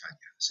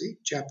Caitanya. See,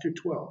 chapter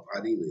 12,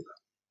 Adi Lila.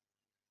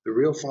 The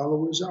real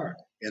followers are,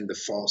 and the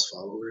false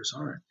followers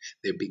aren't.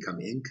 They become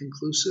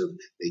inconclusive.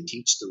 They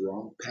teach the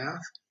wrong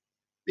path.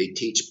 They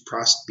teach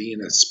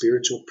being a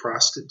spiritual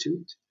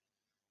prostitute.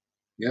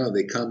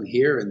 They come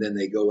here and then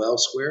they go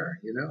elsewhere,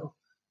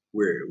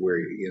 where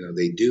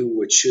they do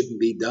what shouldn't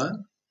be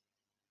done.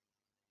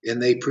 And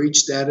they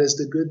preach that as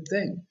the good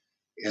thing.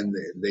 And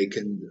they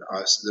can,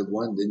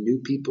 the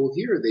new people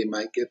here, they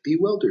might get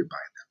bewildered by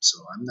them.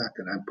 So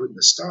I'm putting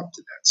a stop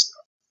to that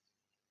stuff.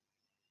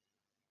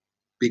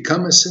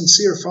 Become a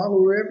sincere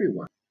follower,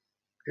 everyone.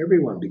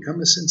 Everyone,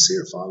 become a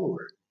sincere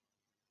follower.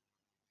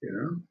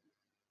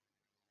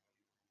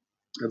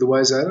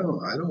 Otherwise, I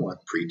don't want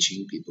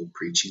people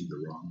preaching the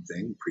wrong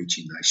thing,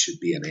 preaching I should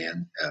be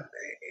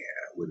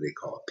what do they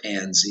call a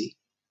pansy?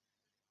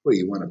 Well,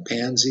 you want a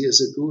pansy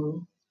as a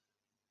guru?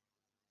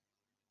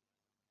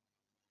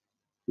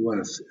 You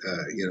want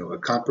a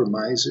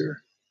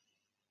compromiser?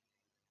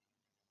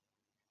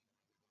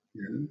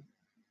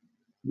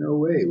 No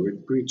way. We're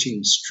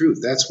preaching truth.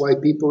 That's why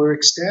people are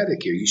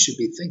ecstatic here. You should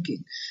be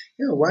thinking,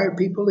 why are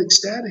people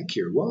ecstatic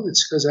here? Well,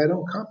 it's because I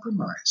don't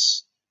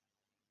compromise.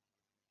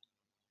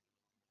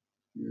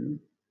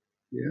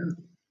 Yeah.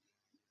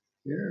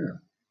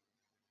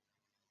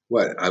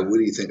 What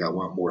do you think? I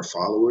want more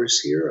followers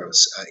here,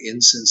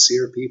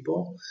 insincere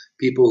people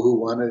who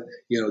want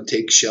to,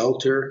 take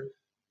shelter,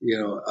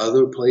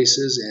 other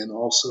places and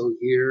also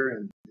here.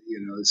 And,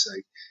 it's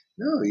like,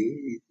 no,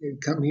 you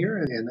come here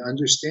and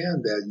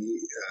understand that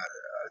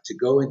to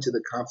go into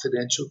the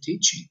confidential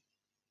teaching.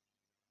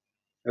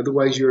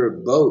 Otherwise, you're a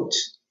boat,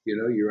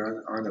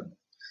 you're on a,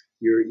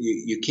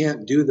 you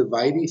can't do the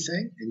Vaidhi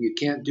thing and you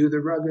can't do the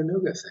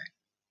Raganuga thing.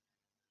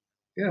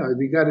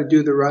 You got to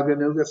do the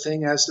Raganuga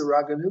thing as the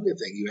Raganuga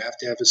thing. You have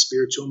to have a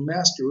spiritual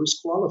master who's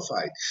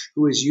qualified,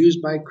 who is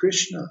used by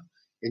Krishna,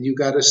 and you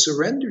got to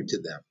surrender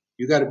to them.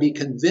 You got to be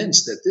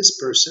convinced that this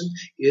person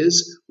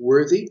is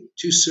worthy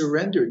to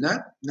surrender,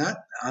 not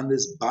on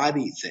this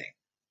body thing,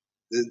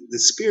 the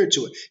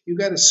spiritual. You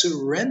got to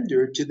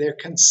surrender to their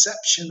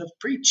conception of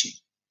preaching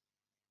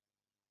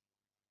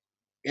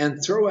and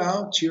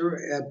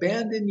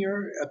abandon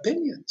your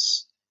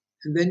opinions.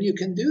 And then you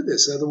can do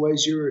this.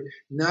 Otherwise, you're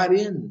not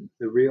in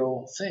the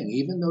real thing,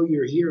 even though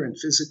you're here in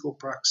physical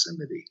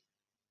proximity.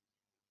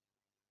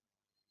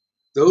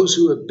 Those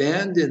who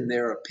abandon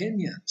their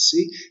opinions.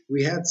 See,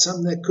 we had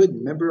some that couldn't.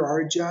 Remember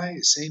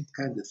Arjai? Same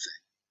kind of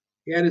thing.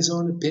 He had his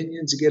own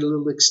opinions, get a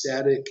little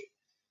ecstatic.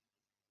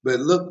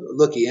 But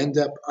look, he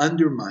ended up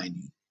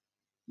undermining,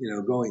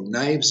 going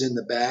knives in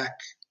the back,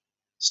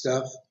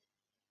 stuff.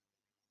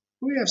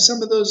 We have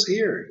some of those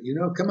here.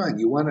 Come on,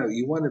 you want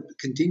to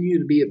continue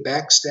to be a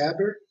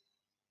backstabber?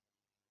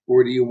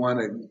 Or do you want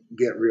to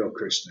get real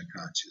Krishna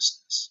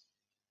consciousness?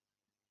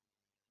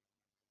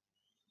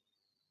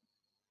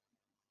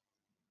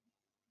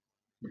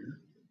 Yeah.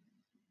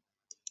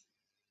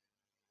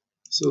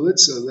 So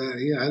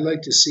I'd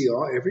like to see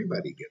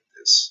everybody get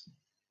this.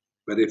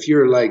 But if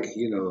you're like,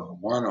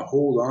 want to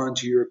hold on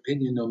to your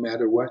opinion no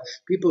matter what,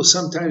 people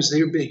sometimes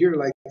they've been here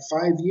like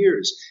 5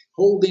 years,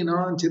 holding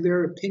on to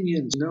their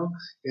opinions,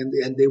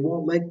 and they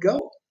won't let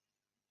go.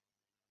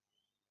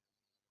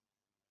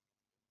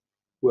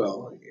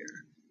 Well,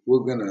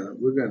 we're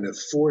gonna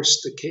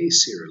force the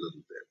case here a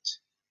little bit.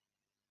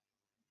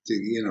 To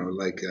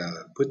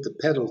put the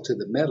pedal to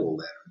the metal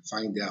there and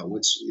find out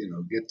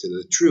get to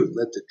the truth.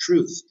 Let the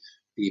truth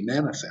be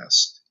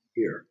manifest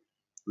here.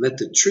 Let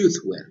the truth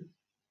win.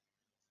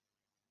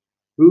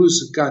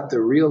 Who's got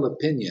the real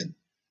opinion?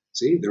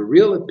 See, the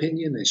real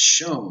opinion is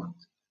shown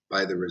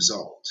by the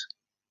result.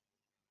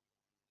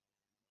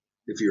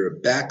 If you're a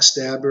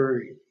backstabber,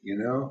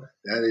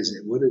 that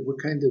isn't what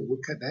kind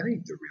that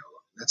ain't the real.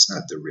 That's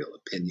not the real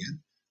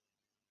opinion.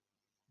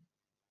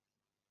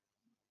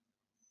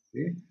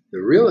 See?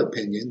 The real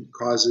opinion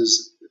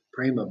causes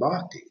prema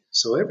bhakti.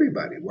 So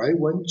everybody, why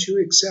wouldn't you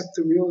accept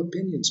the real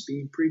opinions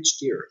being preached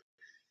here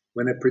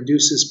when it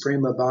produces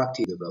prema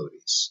bhakti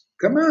devotees?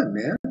 Come on,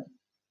 man.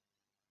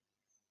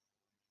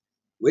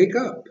 Wake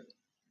up.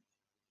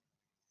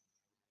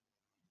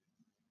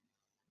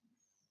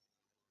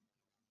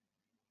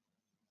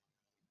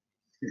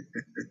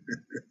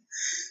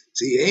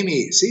 See,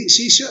 Amy, see,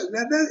 she showed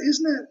that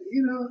isn't that,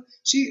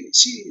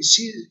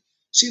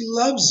 she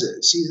loves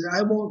it. She's,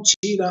 I won't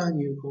cheat on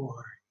you,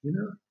 Lord.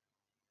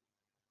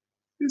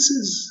 This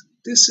is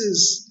this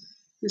is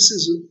this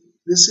is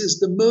this is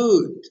the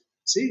mood.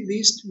 See,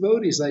 these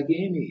devotees like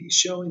Amy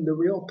showing the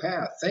real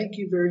path. Thank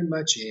you very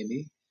much,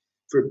 Amy,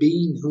 for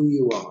being who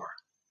you are.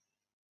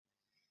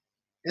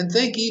 And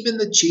thank even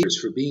the cheaters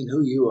for being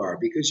who you are,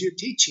 because you're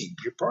teaching.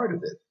 You're part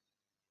of it.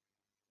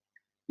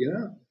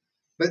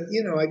 But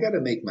I got to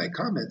make my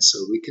comments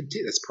so we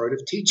continue. That's part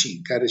of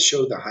teaching. Got to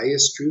show the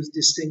highest truth,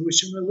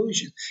 distinguish from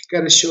illusion.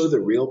 Got to show the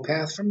real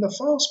path from the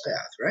false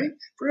path, right?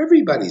 For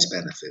everybody's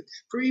benefit,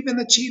 for even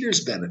the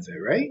cheater's benefit,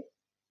 right?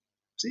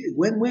 See,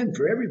 win-win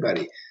for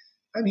everybody.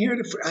 I'm here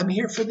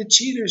for the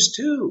cheaters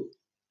too.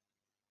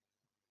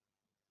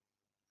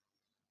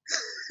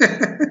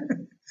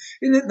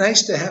 Isn't it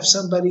nice to have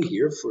somebody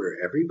here for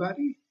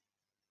everybody?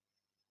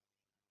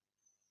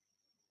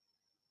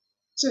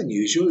 It's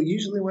unusual. You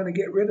usually want to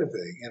get rid of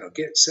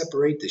it,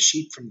 separate the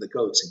sheep from the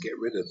goats and get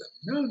rid of them.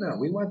 No,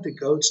 we want the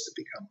goats to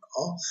become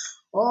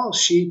all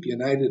sheep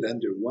united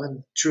under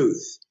one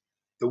truth,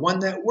 the one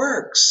that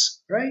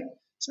works, right?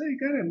 So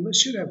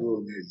should have a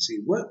little bit. See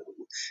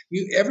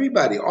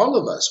everybody, all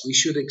of us, we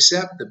should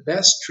accept the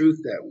best truth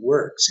that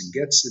works and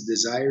gets the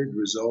desired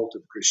result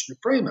of Krishna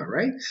prema,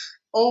 right?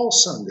 All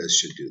sanghas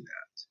should do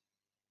that.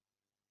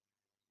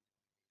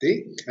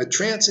 See? A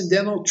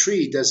transcendental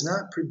tree does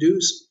not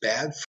produce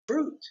bad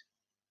fruit.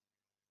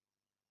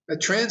 A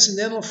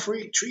transcendental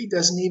tree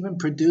doesn't even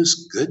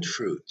produce good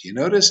fruit. You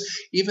notice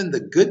even the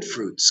good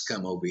fruits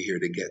come over here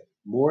to get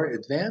more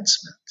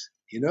advancement.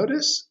 You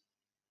notice?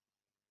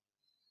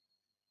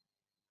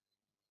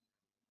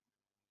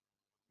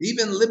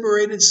 Even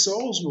liberated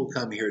souls will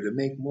come here to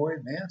make more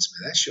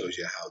advancement. That shows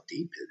you how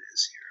deep it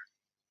is here.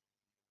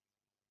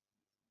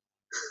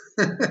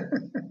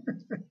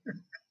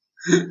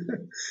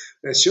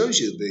 That shows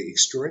you the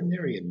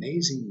extraordinary,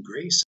 amazing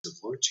grace of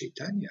Lord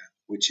Caitanya,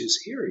 which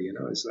is here.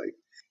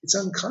 It's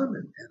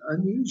uncommon and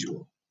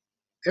unusual.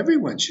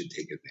 Everyone should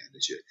take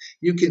advantage of it.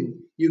 You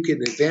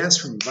can advance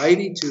from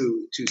vaidhi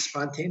to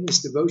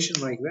spontaneous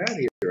devotion like that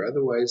here.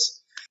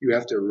 Otherwise, you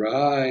have to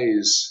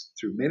rise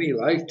through many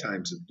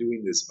lifetimes of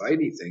doing this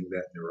vaidhi thing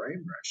that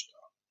Narayan brushed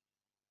off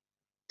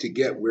to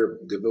get where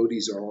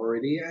devotees are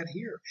already at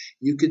here.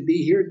 You could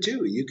be here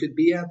too. You could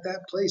be at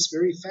that place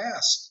very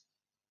fast.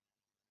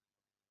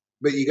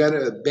 But you got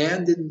to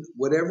abandon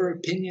whatever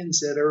opinions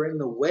that are in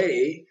the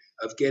way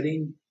of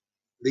getting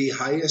the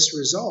highest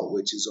result,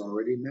 which is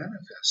already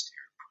manifest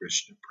here,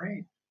 Krishna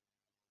praying.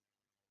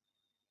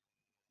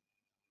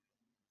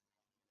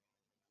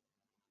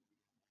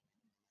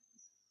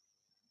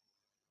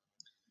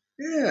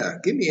 Yeah,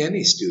 give me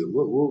any student.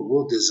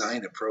 We'll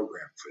design a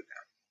program for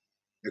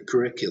them, a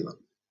curriculum.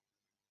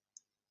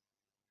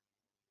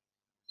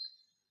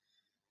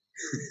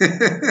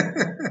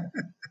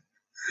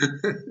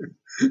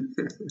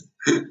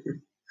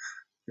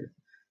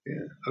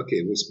 Yeah,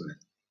 okay, what's mine?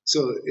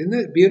 So isn't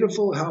it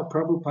beautiful how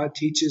Prabhupada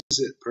teaches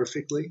it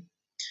perfectly?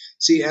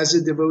 See, as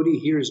a devotee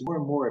hears more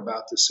and more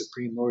about the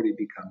Supreme Lord, he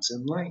becomes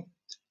enlightened.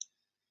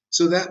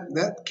 So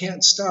that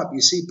can't stop.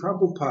 You see,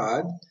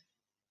 Prabhupada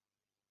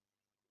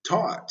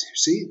taught.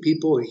 See,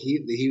 people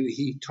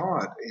he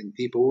taught, and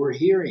people were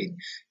hearing.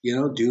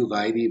 Do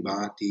Vaidhi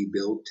Bhakti,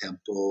 build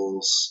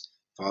temples,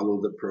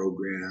 follow the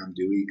program,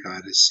 do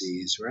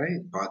ekadasis,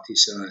 right? Bhakti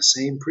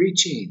same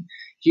preaching.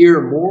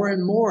 Hear more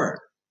and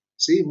more.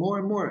 See, more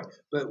and more.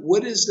 But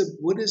what is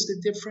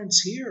the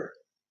difference here?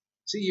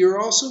 See, you're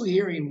also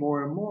hearing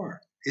more and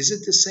more. Is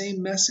it the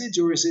same message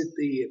or is it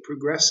the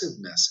progressive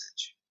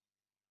message?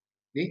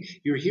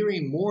 You're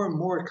hearing more and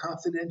more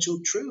confidential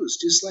truths,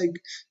 just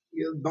like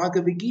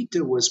Bhagavad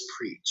Gita was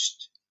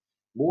preached.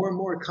 More and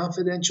more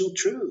confidential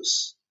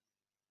truths.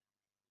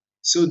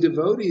 So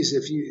devotees,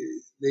 if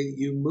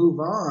you move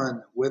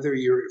on, whether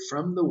you're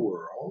from the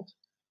world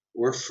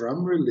or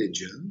from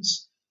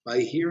religions, by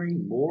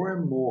hearing more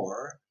and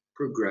more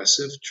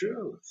progressive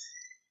truth.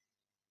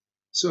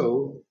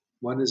 So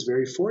one is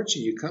very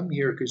fortunate. You come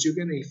here because you're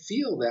going to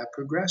feel that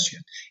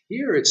progression.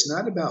 Here, it's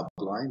not about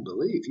blind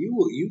belief.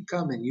 You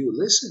come and you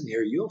listen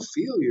here. You'll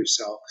feel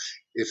yourself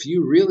if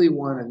you really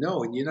want to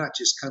know, and you're not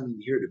just coming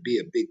here to be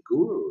a big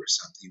guru or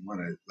something. You want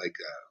to like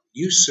a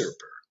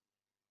usurper,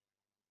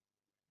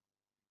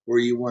 or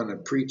you want to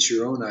preach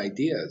your own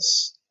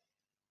ideas.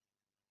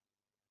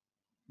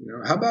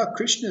 How about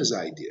Krishna's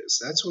ideas?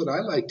 That's what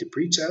I like to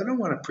preach. I don't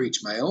want to preach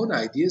my own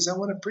ideas. I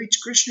want to preach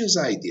Krishna's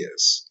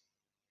ideas.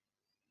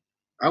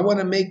 I want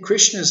to make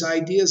Krishna's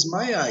ideas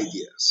my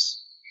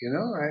ideas.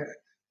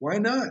 Why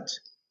not?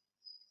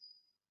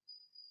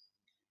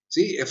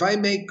 See, if I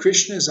make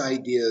Krishna's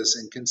ideas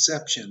and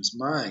conceptions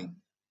mine,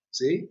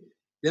 see,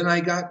 then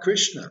I got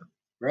Krishna,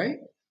 right?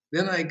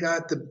 Then I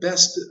got the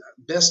best.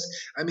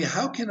 I mean,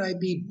 how can I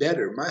be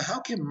better?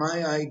 How can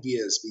my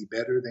ideas be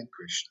better than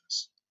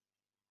Krishna's?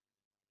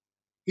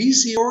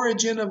 He's the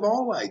origin of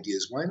all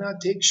ideas. Why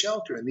not take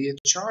shelter? And the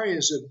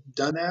acharyas have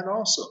done that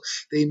also.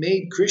 They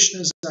made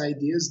Krishna's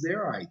ideas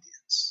their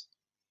ideas.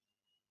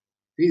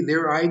 See,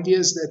 their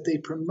ideas that they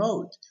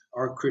promote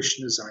are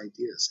Krishna's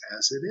ideas,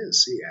 as it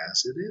is. See,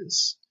 as it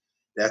is.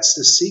 That's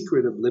the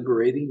secret of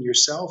liberating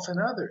yourself and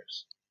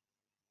others.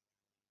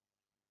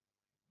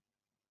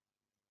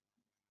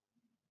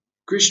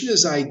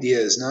 Krishna's idea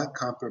is not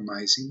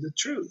compromising the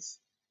truth.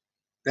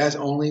 That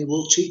only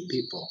will cheat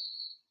people.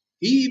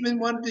 He even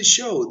wanted to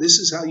show this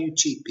is how you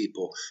cheat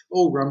people.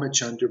 Oh,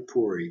 Ramachandra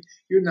Puri,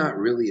 you're not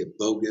really a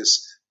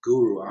bogus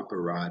guru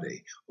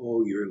aparade.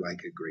 Oh, you're like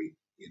a great,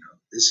 he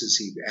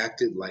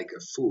acted like a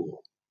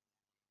fool,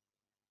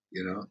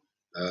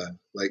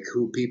 like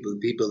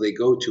people they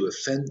go to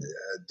offend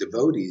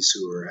devotees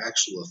who are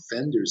actual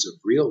offenders of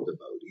real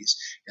devotees,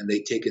 and they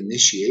take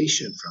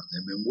initiation from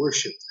them and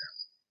worship them.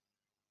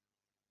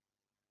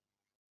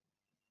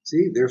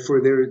 See,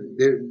 therefore,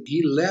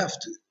 he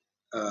left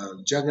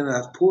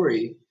Jagannath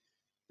Puri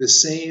the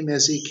same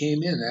as he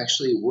came in,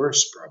 actually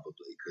worse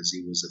probably, because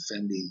he was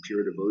offending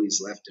pure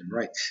devotees left and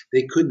right.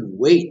 They couldn't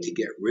wait to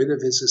get rid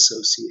of his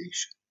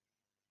association.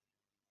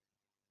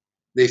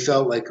 They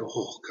felt like,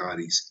 oh God,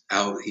 he's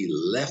out. He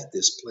left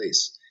this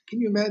place.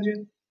 Can you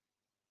imagine?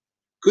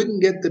 Couldn't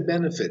get the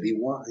benefit. He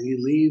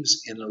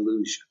leaves in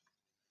illusion.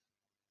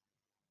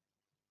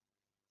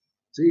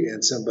 See,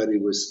 and somebody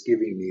was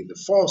giving me the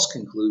false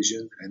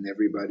conclusion, and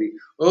everybody,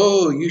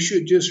 oh, you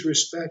should just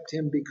respect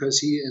him because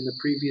he, in the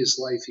previous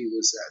life, he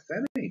was that.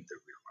 That ain't the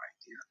real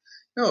idea.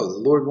 No, the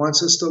Lord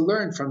wants us to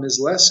learn from his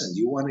lesson.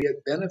 You want to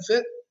get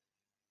benefit?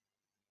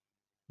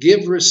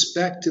 Give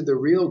respect to the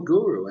real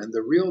guru and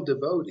the real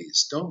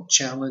devotees. Don't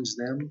challenge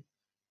them.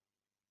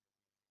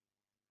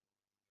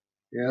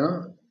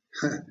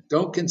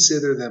 Don't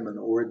consider them an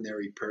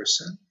ordinary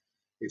person.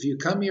 If you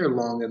come here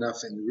long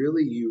enough and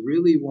you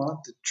really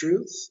want the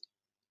truth,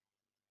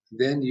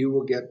 then you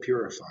will get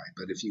purified.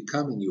 But if you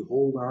come and you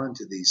hold on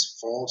to these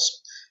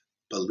false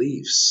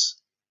beliefs,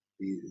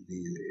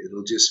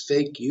 it'll just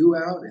fake you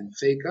out and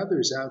fake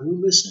others out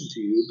who listen to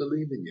you,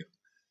 believe in you.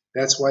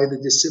 That's why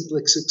the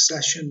disciplic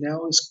succession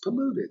now is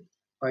polluted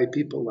by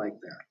people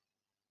like that.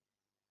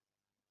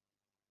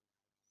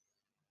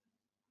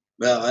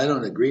 Well, I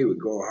don't agree with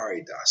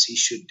Gohari Das. He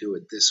should do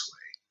it this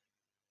way.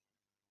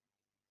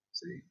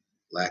 See,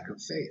 lack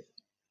of faith.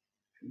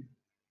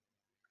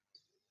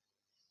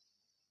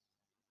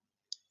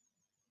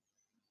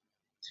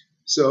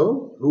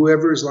 So,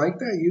 whoever is like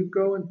that, you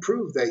go and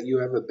prove that you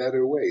have a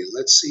better way.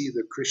 Let's see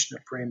the Krishna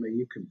prema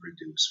you can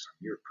produce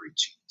from your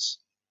preachings.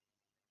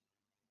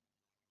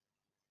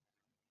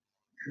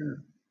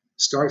 Yeah.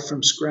 Start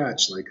from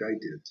scratch like I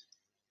did.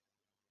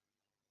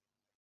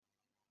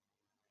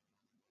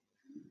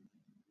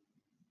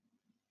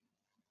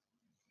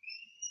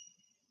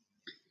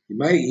 You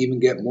might even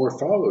get more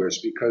followers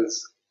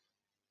because,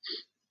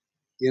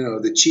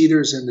 the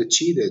cheaters and the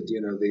cheated,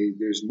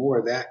 there's more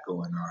of that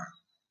going on.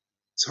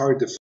 It's hard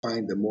to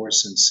find the more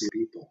sincere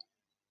people.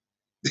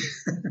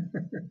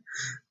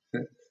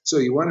 So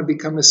you want to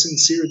become a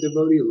sincere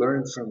devotee?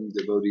 Learn from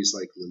devotees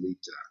like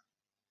Lalita,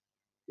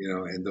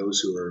 and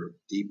those who are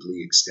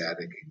deeply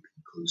ecstatic and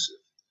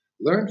conclusive.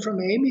 Learn from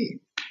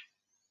Amy.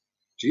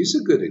 She's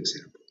a good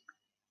example.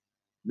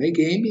 Make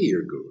Amy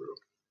your guru.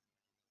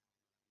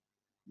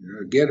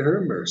 Get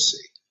her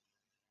mercy.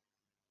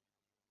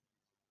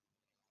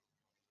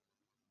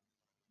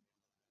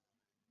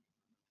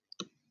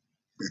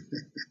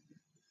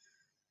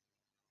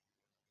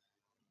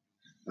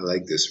 I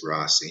like this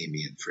Ross,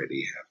 Amy, and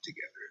Freddie have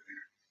together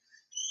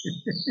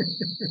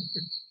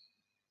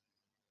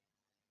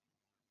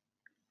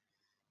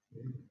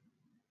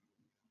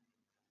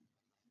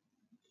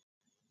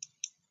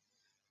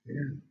there.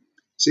 Yeah.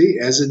 See,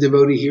 as a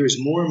devotee hears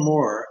more and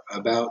more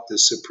about the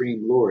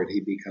Supreme Lord,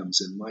 he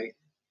becomes enlightened.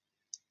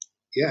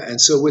 Yeah,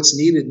 and so what's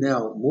needed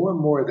now, more and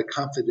more of the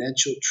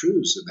confidential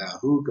truths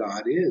about who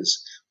God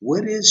is.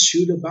 What is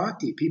Shuddha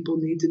Bhakti? People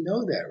need to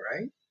know that,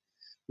 right?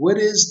 What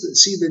is the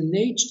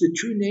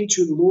true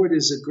nature of the Lord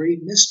is a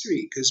great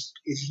mystery because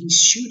he's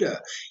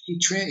Shuddha.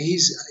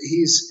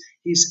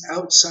 He's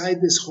outside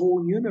this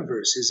whole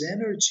universe, his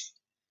energy.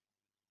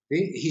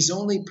 He's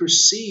only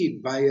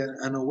perceived by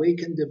an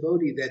awakened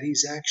devotee that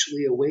he's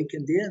actually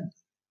awakened in.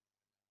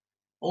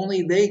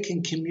 Only they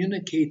can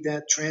communicate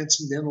that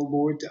transcendental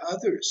Lord to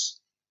others.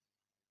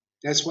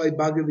 That's why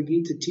Bhagavad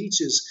Gita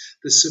teaches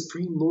the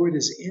Supreme Lord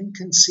is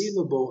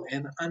inconceivable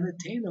and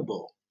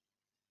unattainable.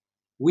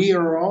 We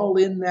are all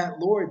in that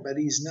Lord, but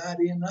he's not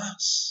in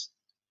us.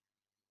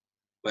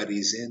 But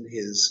he's in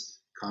his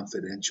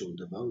confidential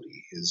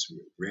devotee, his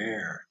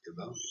rare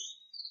devotee.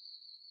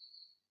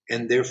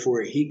 And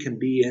therefore he can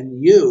be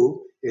in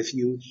you if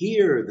you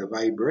hear the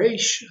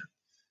vibration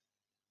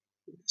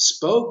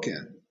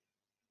spoken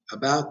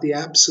about the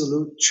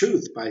absolute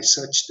truth by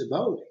such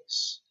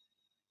devotees.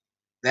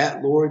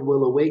 That Lord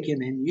will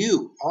awaken in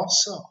you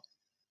also.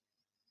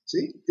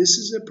 See, this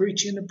is a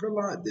preaching of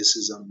Prahlad. This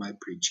is on my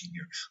preaching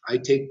here. I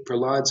take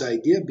Prahlad's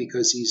idea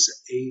because he's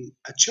a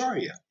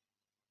acharya.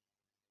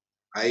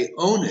 I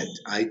own it.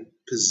 I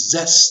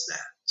possess that.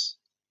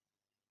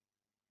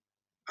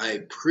 I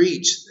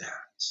preach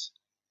that.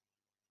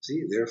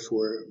 See,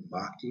 therefore,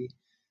 bhakti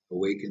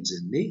awakens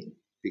in me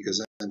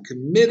because I'm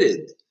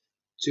committed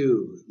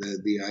to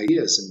the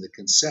ideas and the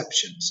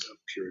conceptions of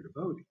pure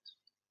devotees.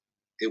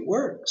 It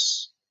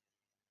works.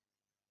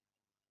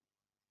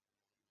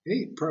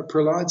 Hey,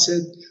 Prahlad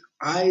said,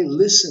 I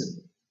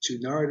listened to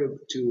Narada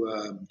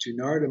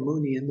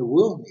Muni in the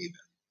womb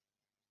even,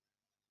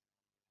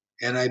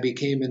 and I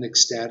became an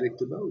ecstatic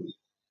devotee.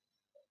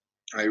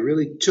 I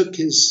really took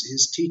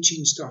his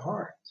teachings to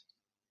heart.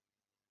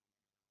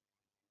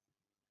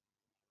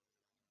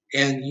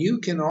 And you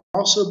can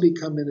also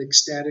become an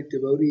ecstatic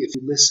devotee if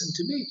you listen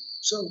to me.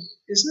 So,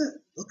 isn't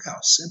it? Look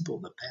how simple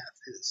the path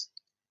is.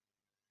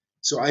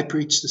 So I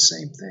preach the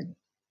same thing.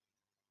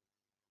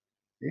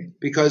 Okay?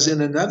 Because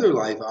in another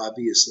life,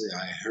 obviously,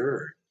 I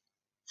heard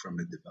from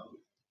a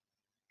devotee.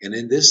 And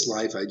in this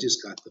life, I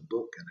just got the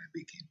book and I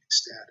became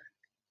ecstatic.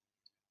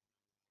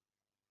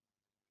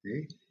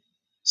 Okay?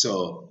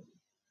 So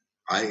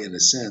in a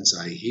sense,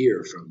 I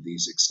hear from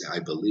these. I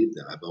believe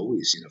them. I've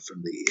always,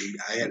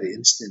 I had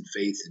instant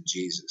faith in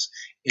Jesus,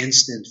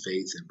 instant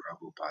faith in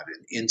Prabhupada,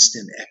 and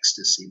instant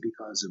ecstasy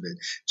because of it.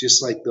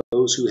 Just like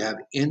those who have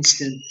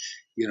instant,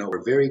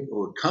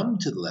 or come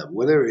to the level,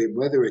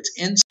 whether it's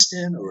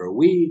instant or a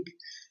week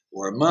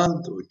or a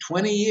month or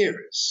 20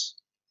 years,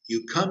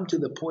 you come to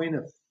the point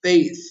of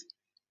faith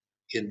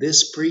in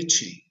this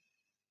preaching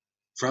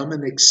from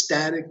an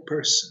ecstatic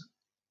person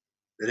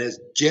that has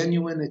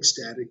genuine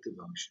ecstatic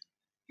devotion.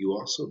 You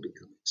also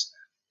become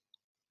ecstatic.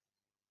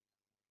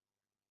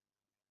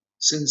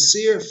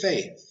 Sincere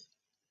faith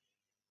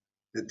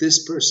that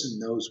this person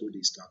knows what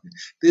he's talking.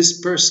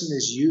 This person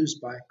is used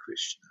by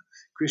Krishna.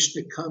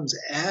 Krishna comes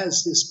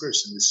as this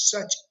person. There's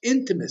such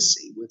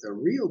intimacy with a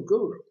real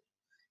guru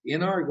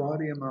in our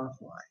Gaudiya Math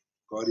line,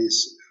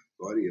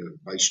 Gaudiya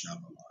Vaishnava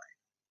line.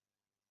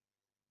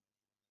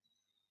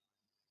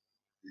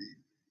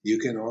 You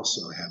can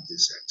also have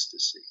this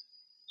ecstasy.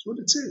 That's what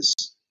it says.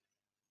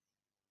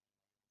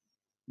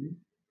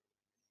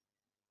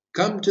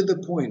 Come to the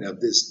point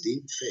of this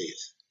deep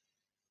faith,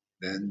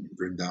 then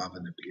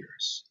Vrindavan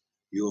appears.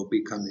 You will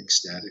become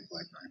ecstatic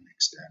like I'm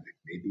ecstatic,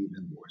 maybe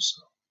even more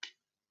so.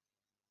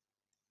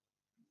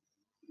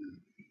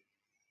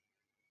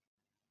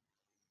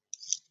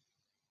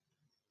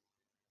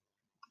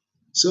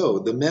 So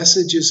the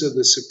messages of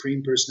the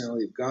Supreme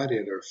Personality of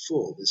Godhead are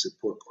full, this is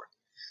purport,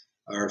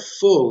 are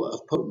full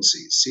of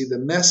potencies. See, the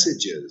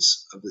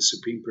messages of the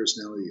Supreme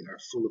Personality are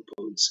full of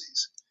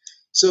potencies.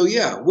 So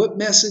yeah, what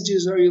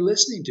messages are you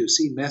listening to?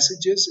 See,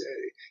 messages,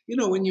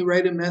 when you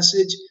write a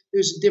message,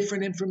 there's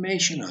different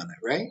information on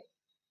it, right?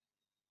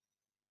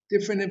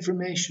 Different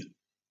information.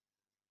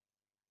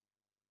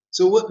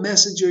 So what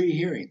message are you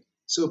hearing?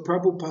 So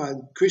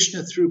Prabhupada,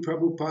 Krishna through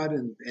Prabhupada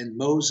and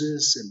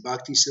Moses and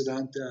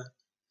Bhaktisiddhanta,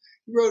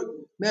 he wrote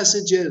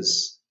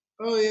messages.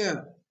 Oh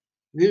yeah,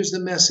 here's the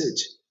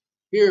message.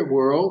 Here,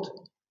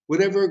 world,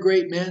 whatever a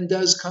great man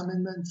does, come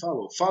in and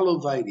follow. Follow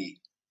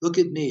Vaidhi. Look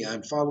at me,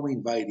 I'm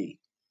following Vaidhi.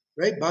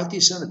 Right?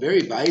 Bhaktisiddhanta,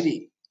 very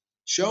Vaidhi.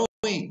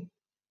 Showing.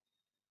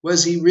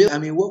 Was he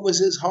really, what was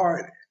his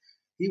heart?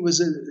 He was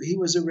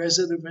a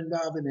resident of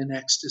Vrindavan in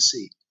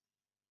ecstasy.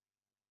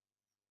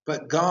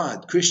 But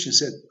God, Krishna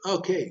said,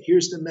 okay,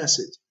 here's the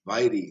message.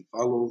 Vaidhi,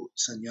 follow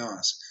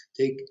sannyas.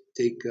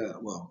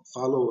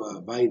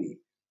 Follow Vaidhi.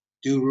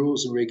 Do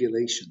rules and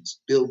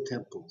regulations. Build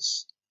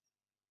temples.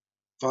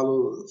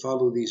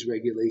 Follow these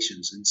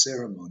regulations and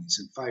ceremonies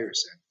and fire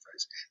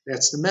sacrifice.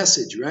 That's the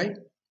message, right?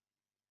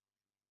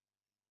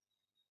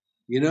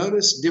 You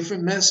notice?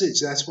 Different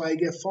message. That's why I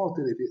get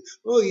faulted.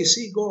 You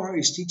see, Gohar,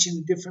 he's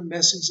teaching a different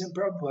message than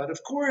Prabhupada.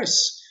 Of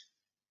course.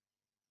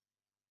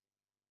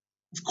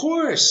 Of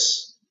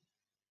course.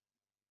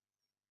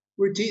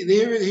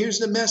 Here's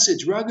the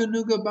message.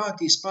 Raganuga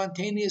Bhakti,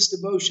 spontaneous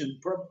devotion.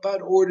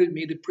 Prabhupada ordered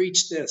me to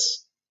preach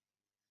this.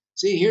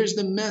 See, here's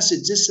the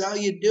message. This is how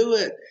you do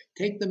it.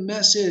 Take the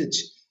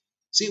message.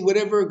 See,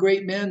 whatever a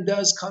great man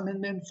does, come and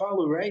men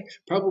follow, right?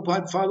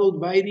 Prabhupada followed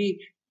Vaidhi.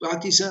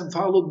 Bhaktisiddhanta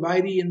followed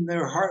Vaidhi, and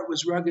their heart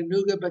was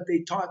Raganuga, but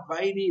they taught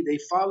Vaidhi. They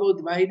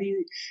followed Vaidhi,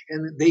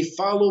 and they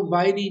follow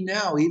Vaidhi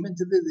now. Even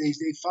to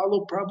they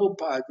follow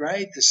Prabhupada,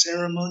 right? The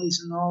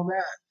ceremonies and all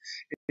that.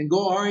 And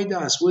go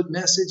Haridas, what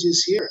message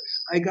is here?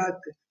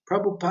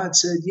 Prabhupada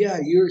said, yeah,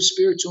 you're a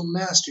spiritual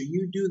master.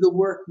 You do the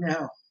work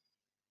now.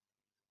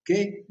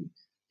 Okay?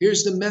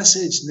 Here's the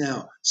message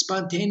now.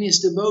 Spontaneous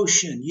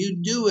devotion. You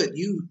do it.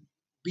 You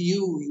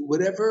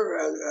whatever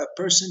a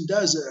person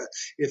does,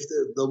 if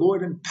the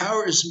Lord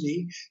empowers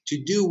me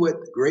to do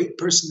what great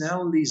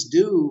personalities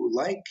do,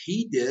 like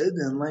he did,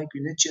 and like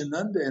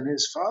Nityananda and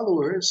his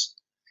followers,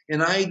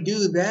 and I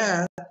do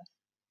that,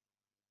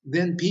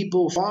 then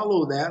people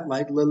follow that,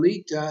 like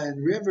Lalita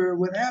and River.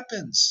 What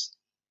happens?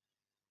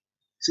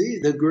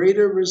 See, the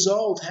greater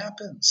result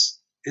happens.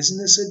 Isn't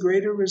this a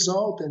greater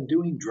result than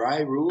doing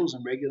dry rules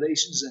and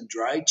regulations and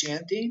dry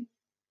chanting?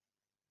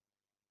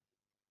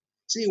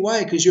 See,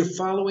 why? Because you're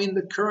following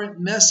the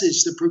current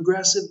message, the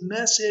progressive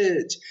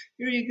message.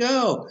 Here you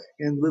go.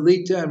 And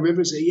Lalita and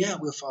River say, yeah,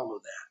 we'll follow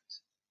that.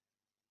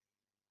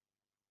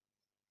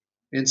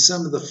 And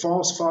some of the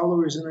false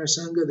followers in our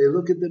Sangha, they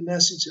look at the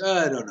message,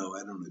 oh, I don't know,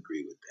 I don't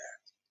agree with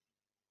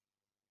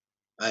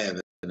that. I have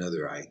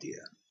another idea.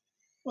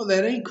 Well,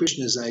 that ain't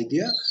Krishna's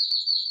idea.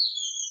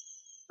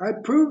 I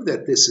prove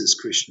that this is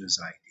Krishna's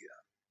idea.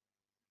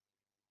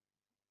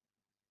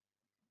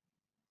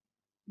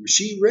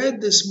 She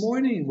read this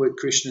morning what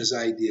Krishna's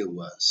idea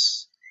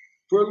was.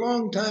 For a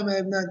long time, I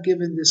have not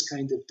given this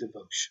kind of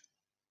devotion.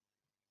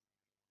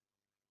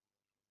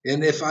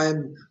 And if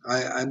I'm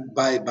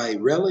by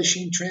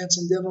relishing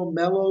transcendental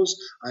mellows,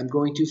 I'm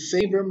going to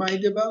favor my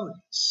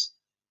devotees.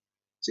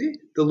 See,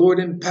 the Lord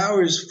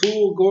empowers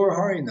fool Gaur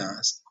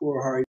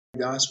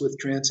Haridas with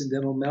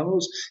transcendental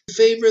mellows to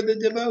favor the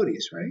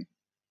devotees, right?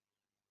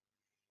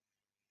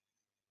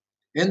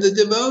 And the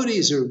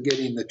devotees are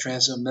getting the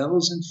transcendental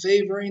mellows and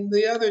favoring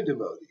the other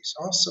devotees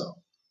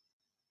also.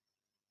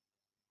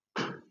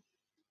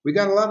 We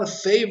got a lot of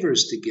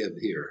favors to give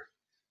here.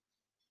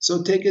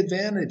 So take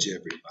advantage,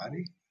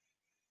 everybody.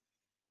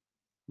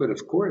 But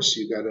of course,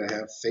 you got to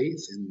have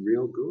faith in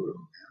real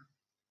guru.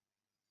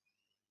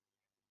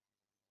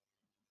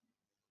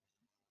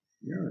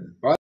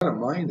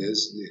 Bottom line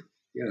is,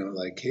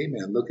 like, hey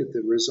man, look at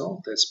the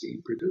result that's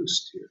being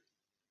produced here.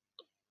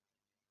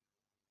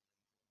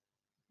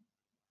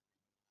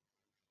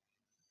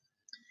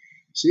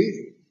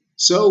 See,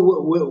 so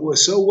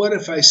what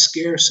if I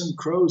scare some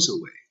crows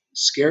away?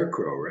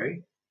 Scarecrow,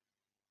 right?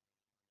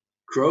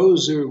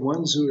 Crows are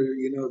ones who are,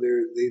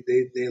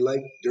 they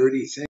like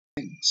dirty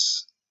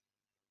things.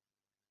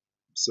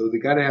 So they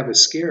got to have a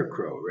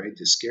scarecrow, right,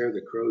 to scare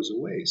the crows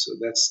away. So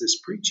that's this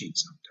preaching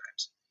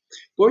sometimes.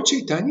 Lord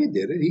Caitanya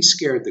did it. He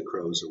scared the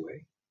crows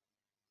away.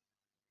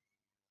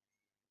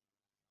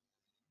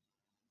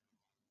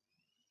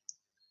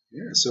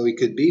 Yeah, so he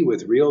could be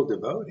with real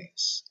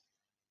devotees.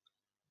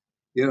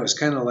 It's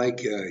kind of like,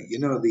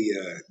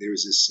 there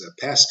was this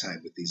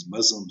pastime with these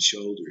Muslim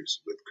shoulders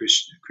with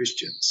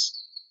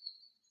Christians.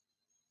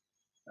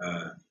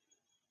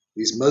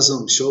 These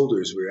Muslim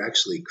shoulders were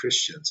actually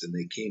Christians, and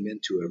they came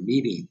into a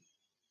meeting,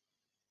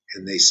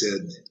 and they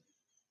said,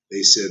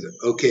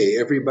 okay,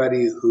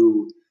 everybody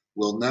who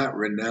will not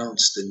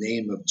renounce the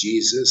name of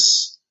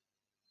Jesus,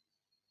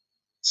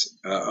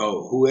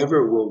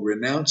 whoever will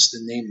renounce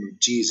the name of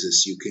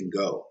Jesus, you can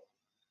go.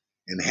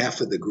 And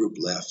half of the group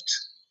left.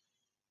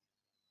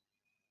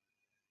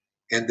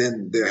 And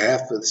then their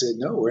half said,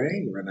 no, we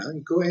ain't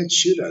renouncing. Go ahead,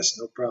 shoot us,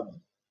 no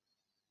problem.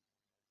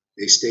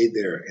 They stayed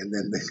there, and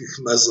then the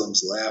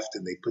Muslims laughed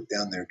and they put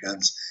down their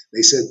guns.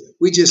 They said,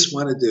 we just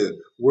wanted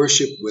to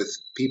worship with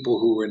people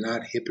who were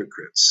not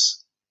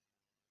hypocrites.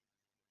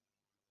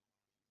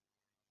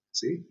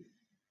 See?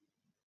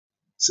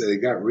 So they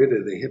got rid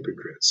of the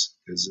hypocrites.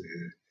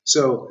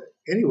 So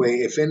anyway,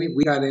 if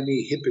we got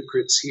any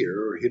hypocrites here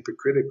or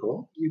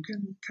hypocritical, you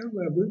can come.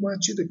 We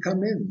want you to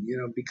come in,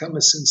 become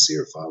a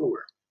sincere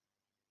follower.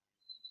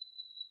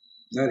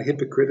 Not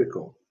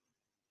hypocritical.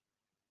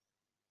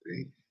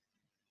 Okay?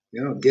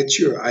 Get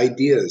your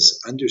ideas,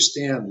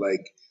 understand,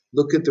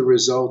 look at the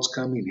results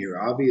coming here.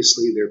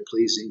 Obviously, they're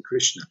pleasing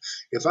Krishna.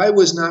 If I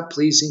was not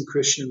pleasing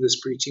Krishna in this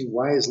preaching,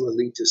 why is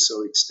Lalita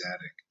so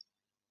ecstatic?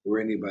 Or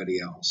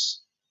anybody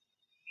else?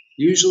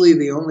 Usually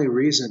the only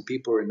reason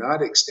people are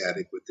not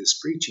ecstatic with this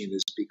preaching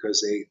is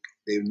because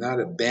they're not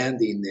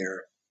abandoning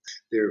their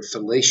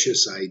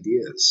fallacious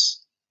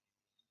ideas,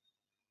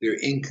 their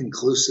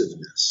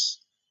inconclusiveness.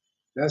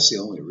 That's the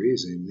only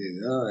reason.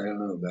 I don't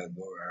know about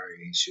Gaurahari,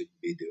 he shouldn't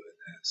be doing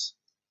this.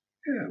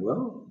 Yeah,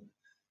 well,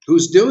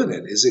 who's doing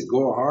it? Is it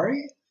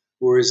Gaurahari,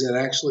 or is it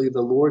actually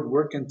the Lord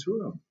working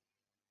through him?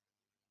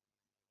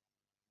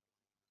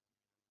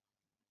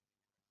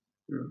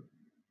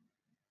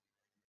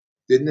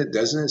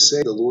 Doesn't it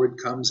say the Lord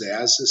comes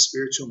as the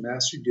spiritual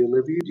master to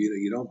deliver you?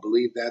 You don't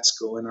believe that's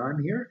going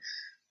on here?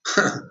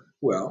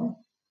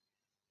 Well,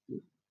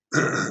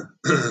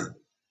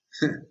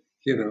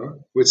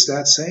 what's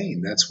that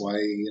saying? That's why,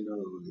 you're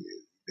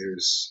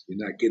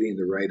not getting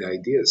the right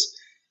ideas.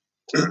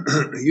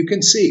 You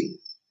can see,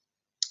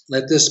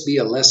 let this be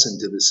a lesson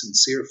to the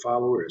sincere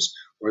followers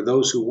or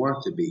those who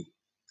want to be.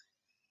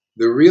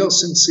 The real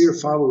sincere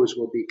followers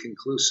will be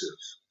conclusive,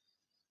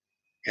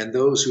 and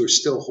those who are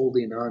still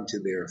holding on to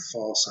their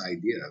false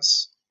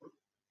ideas,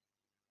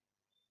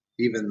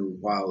 even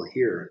while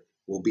here,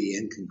 will be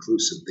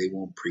inconclusive. They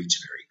won't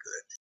preach very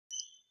good.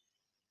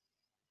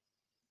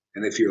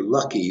 And if you're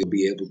lucky, you'll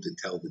be able to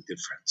tell the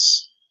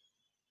difference.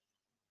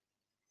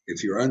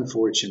 If you're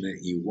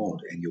unfortunate, you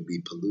won't, and you'll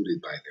be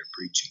polluted by their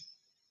preaching.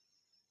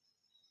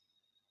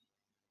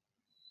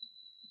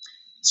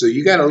 So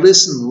you got to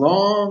listen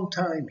long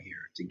time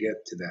here to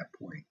get to that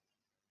point.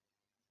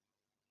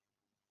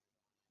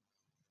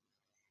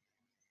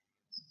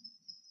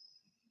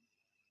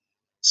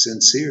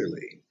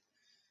 Sincerely.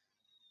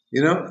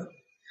 There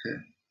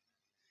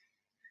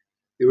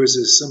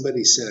was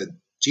somebody said,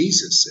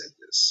 Jesus said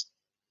this.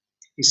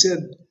 He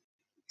said,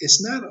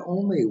 it's not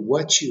only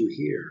what you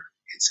hear,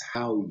 It's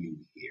how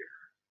you hear.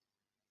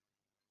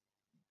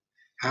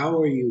 How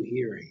are you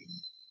hearing?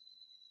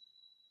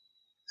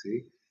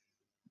 See?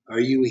 Are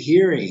you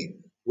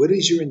hearing? What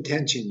is your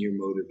intention, your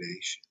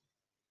motivation?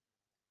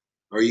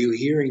 Are you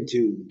hearing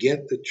to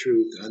get the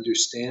truth,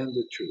 understand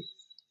the truth?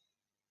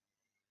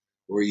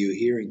 Or are you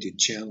hearing to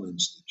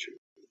challenge the truth?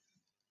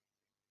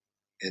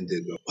 And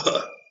to go,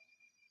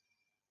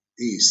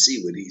 do you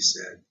see what he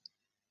said?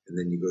 And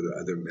then you go to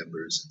other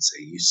members and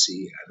say, you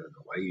see, I don't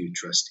know, why are you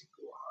trusting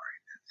Gohari?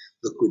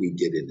 Look what he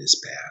did in his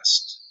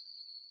past.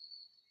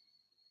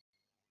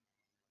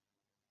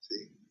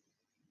 See?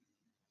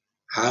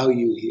 How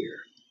you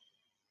hear.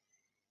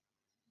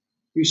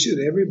 You should,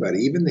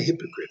 everybody, even the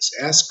hypocrites.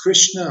 Ask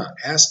Krishna,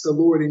 ask the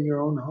Lord in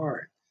your own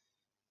heart.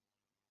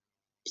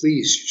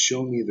 Please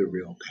show me the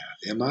real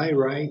path. Am I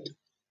right?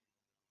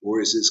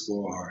 Or is this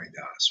Gohari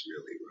Das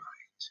really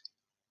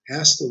right?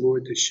 Ask the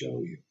Lord to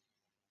show you.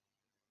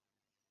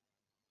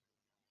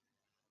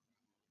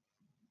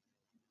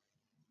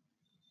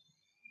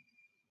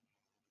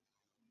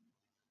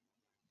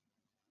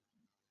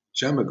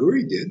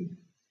 Shamaguri did.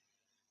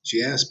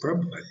 She asked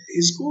Prabhupada,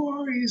 is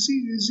Gohari, is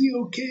he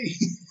okay?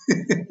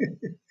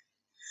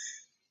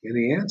 And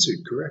he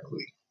answered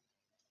correctly.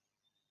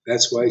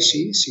 That's why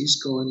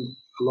she's going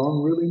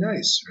along really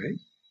nice, right?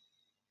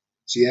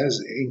 She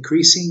has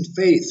increasing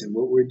faith in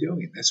what we're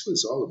doing. That's what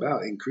it's all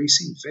about,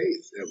 increasing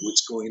faith that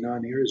what's going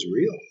on here is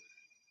real.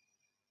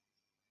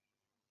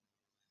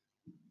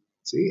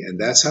 See, and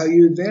that's how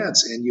you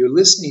advance. And you're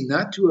listening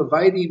not to a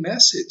Vaidhi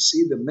message.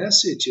 See, the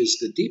message is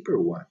the deeper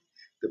one,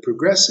 the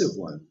progressive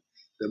one,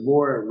 the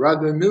more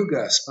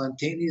raganuga,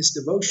 spontaneous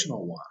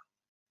devotional one.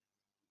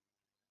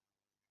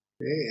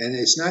 Okay? And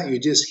it's not you're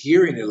just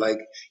hearing it like,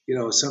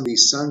 some of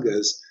these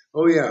sanghas,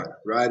 oh yeah,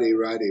 Radhe,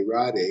 Radhe,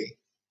 Radhe,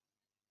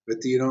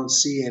 but you don't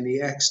see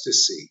any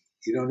ecstasy.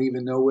 You don't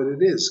even know what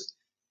it is.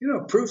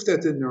 Proof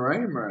that the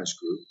Narayan Maharaj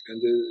group and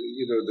the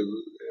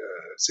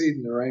Sayyid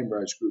Narayan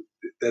Maharaj group,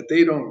 that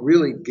they don't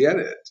really get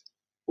it,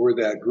 or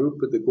that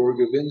group of the Gaur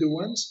Govinda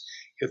ones,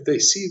 if they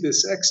see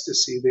this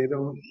ecstasy, they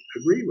don't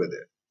agree with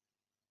it.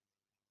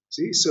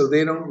 See, so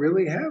they don't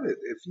really have it.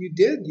 If you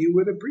did, you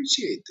would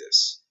appreciate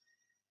this.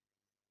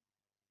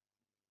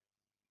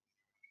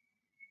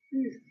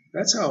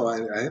 That's how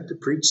I have to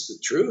preach the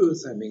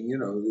truth. I mean,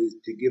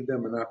 to give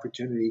them an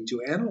opportunity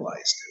to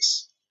analyze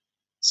this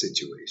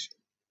situation.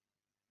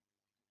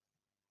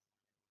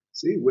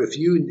 See, if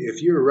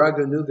you're a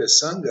Raganuga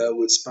Sangha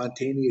with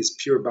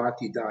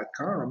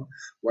spontaneousppurebhakti.com,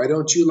 why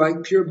don't you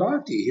like pure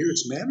bhakti? Here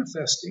it's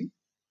manifesting.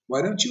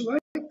 Why don't you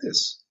like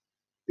this?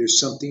 There's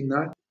something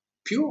not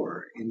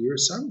pure in your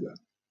Sangha,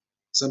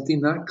 something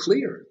not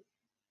clear.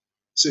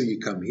 So you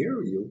come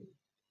here,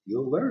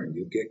 you'll learn,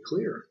 you'll get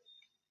clear.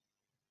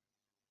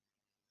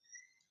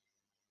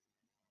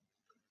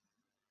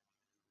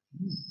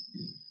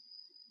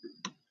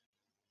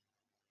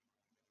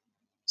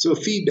 So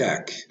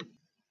feedback.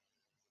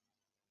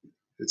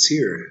 It's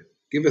here.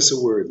 Give us a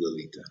word,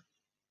 Lalita.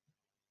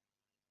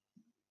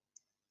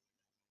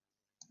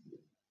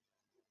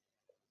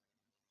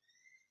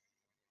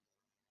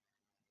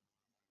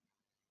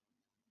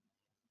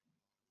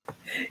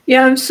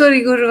 Yeah, I'm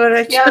sorry, Guru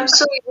Maharaj.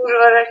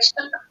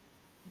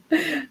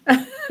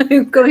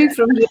 I'm coming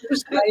from the other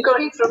side.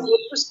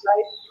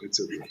 It's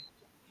okay.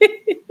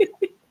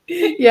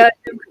 Yeah.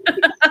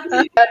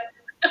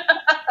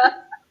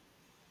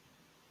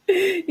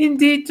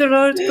 Indeed, the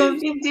Lord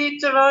comes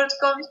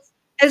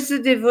as a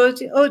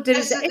devotee. Oh, there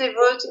is an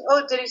echo.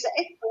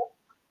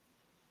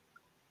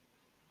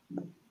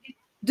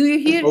 Do you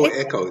hear Oh, echo?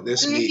 echo.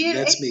 That's me.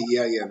 That's me.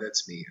 Yeah,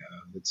 that's me.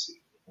 Let's see.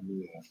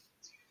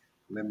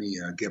 Let me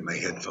get my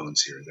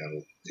headphones here.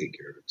 That'll take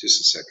care of it.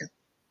 Just a second.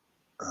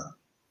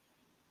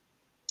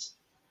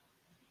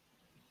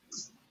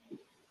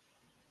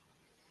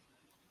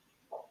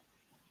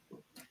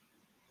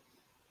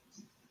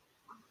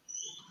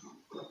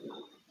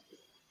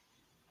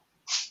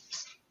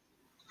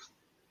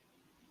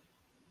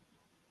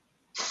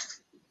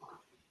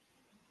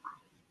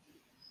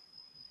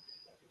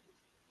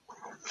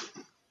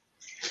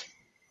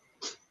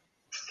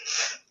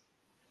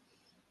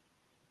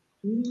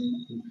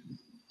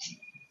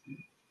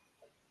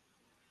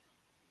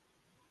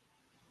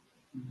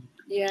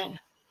 Yeah.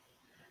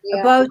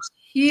 About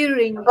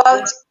hearing.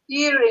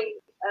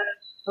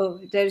 Oh,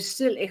 there is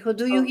still echo.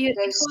 Do you hear echo?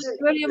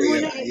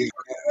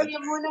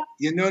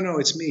 No,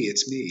 it's me.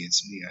 It's me.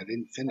 I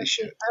didn't finish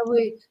Okay, it.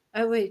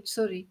 I wait.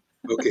 Sorry.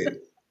 Okay,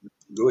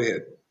 go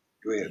ahead.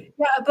 Yeah,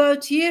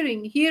 about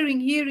hearing. Hear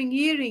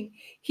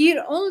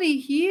only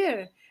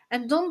hear,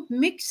 and don't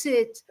mix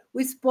it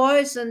with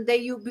poison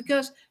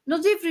because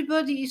not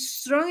everybody is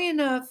strong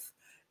enough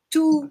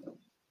to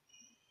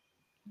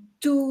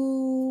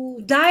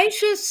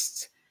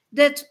digest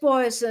that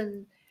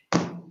poison.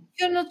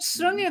 You're not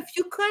strong enough.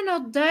 You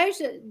cannot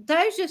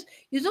digest.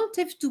 You don't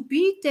have to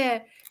be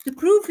there. The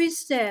proof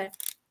is there.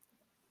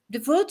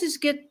 Devotees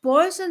get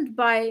poisoned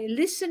by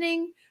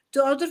listening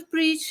to other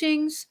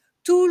preachings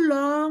too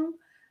long,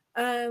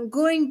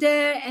 going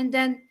there, and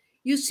then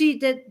you see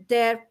that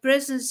their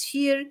presence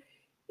here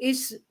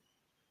is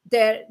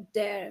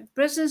their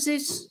presence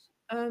is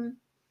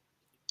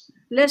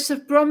lesser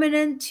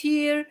prominent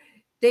here.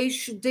 They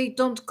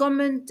don't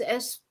comment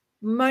as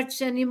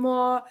much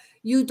anymore.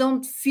 You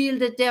don't feel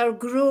that they are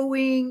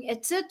growing,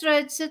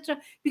 etc.,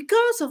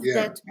 because of Yeah,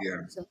 that yeah,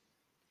 person.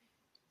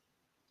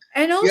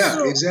 And yeah.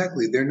 also,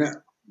 Exactly. They're not.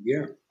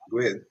 Yeah. Go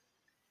ahead.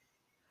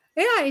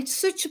 yeah, it's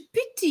such a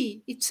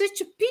pity. It's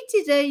such a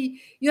pity that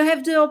you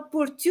have the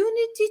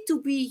opportunity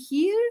to be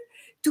here,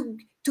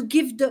 to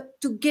give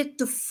to get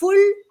the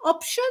full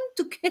option,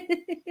 to get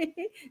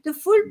the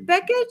full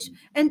package,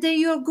 and then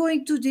you're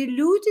going to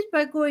dilute it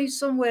by going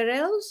somewhere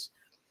else,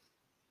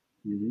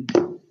 Mm-hmm.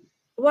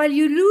 while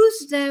you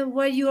lose them,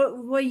 while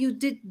you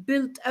did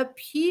build up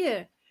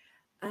here.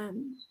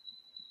 Um,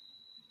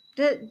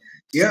 that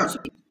Yeah, such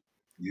a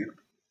yeah,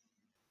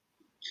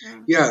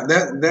 uh, yeah.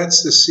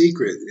 That's the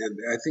secret. And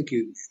I think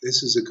you.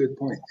 This is a good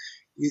point.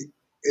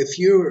 If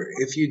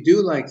you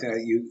do like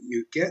that,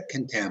 you get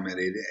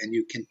contaminated, and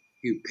you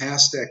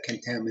pass that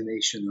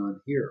contamination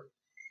on here,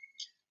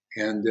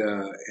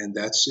 and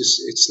that's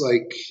just it's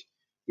like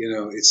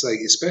it's like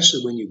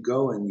especially when you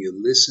go and you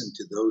listen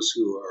to those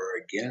who are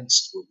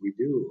against what we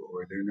do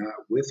or they're not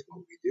with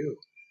what we do.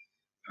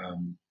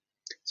 Um,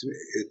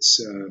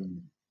 it's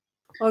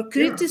or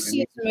yeah. I mean, criticism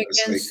it's like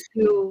against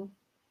you.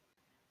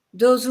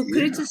 Those who yeah,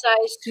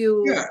 criticize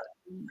you, yeah.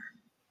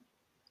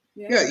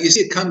 yeah. Yeah, you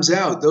see, it comes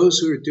out. Those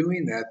who are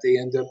doing that, they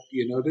end up.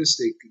 You notice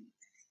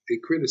they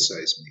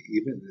criticize me.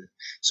 Even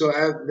so,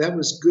 that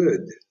was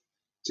good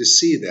to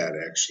see that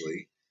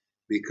actually,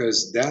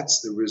 because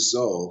that's the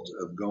result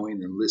of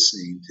going and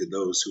listening to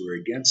those who are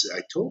against it.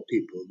 I told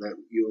people that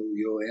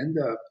you'll end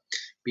up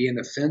being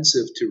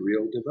offensive to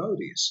real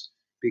devotees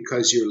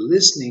because you're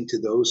listening to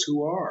those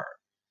who are.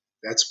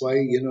 That's why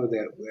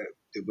that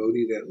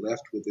devotee that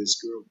left with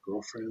his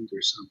girlfriend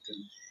or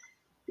something.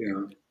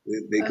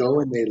 They Uh, go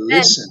and they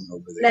listen lens,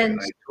 over there, and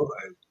lens.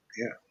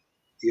 yeah,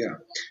 yeah,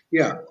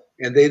 yeah,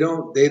 and they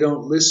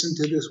don't listen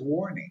to this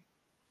warning.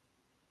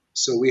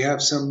 So we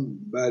have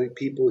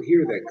people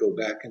here that go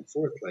back and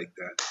forth like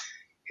that,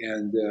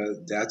 and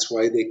that's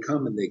why they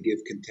come and they give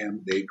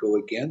contempt. They go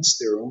against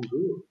their own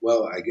guru.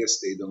 Well, I guess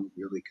they don't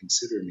really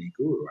consider me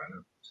guru. I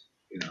don't,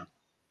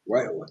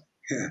 why?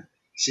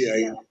 See,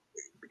 Yeah,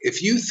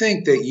 if you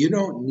think that you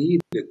don't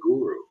need a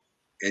guru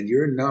and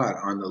you're not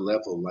on the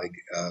level like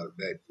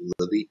that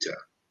Lalita,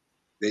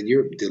 then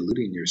you're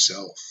deluding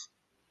yourself.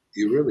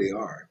 You yeah, really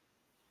are.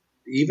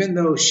 Even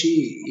though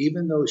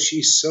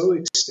she's so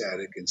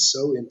ecstatic and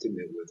so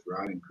intimate with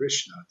Radha and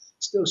Krishna,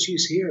 still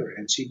she's here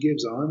and she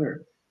gives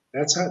honor.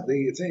 That's how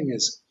the thing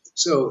is.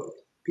 So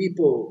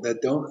people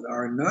that don't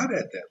are not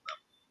at that level,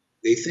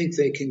 they think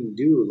they can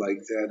do like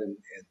that, and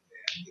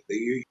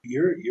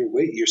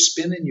you're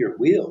spinning your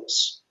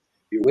wheels.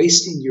 You're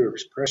wasting your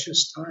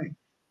precious time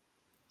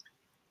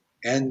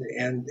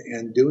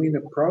and doing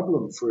a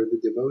problem for the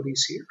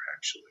devotees here.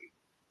 Actually,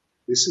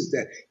 this is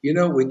that.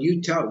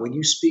 When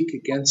you speak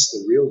against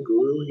the real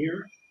guru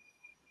here,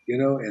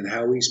 and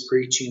how he's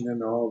preaching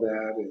and all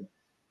that. And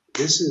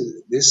this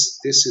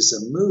is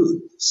a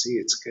mood. See,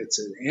 it's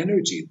an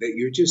energy that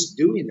you're just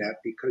doing that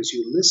because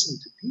you listen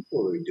to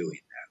people who are doing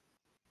that.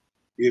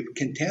 You're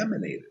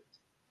contaminated.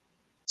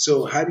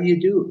 So how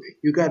do?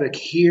 You got to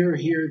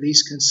hear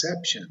these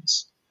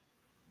conceptions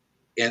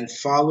and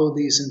follow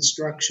these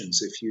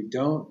instructions. If you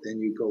don't, then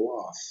you go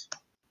off,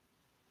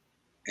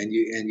 and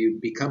you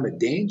become a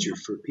danger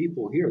for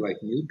people here, like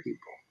new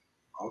people,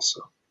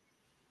 also.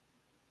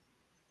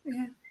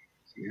 yeah,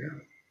 Yeah.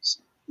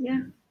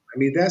 yeah. I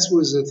mean, that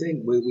was the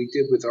thing we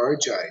did with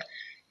Arjai.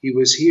 He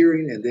was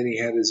hearing, and then he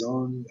had his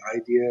own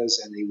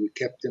ideas, and he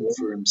kept them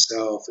for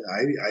himself.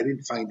 I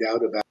didn't find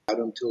out about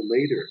him till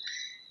later.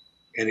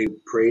 And he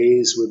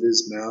praised with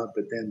his mouth,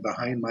 but then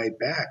behind my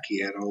back, he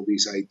had all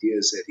these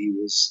ideas that he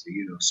was,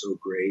 so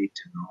great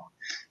and all.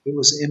 It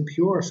was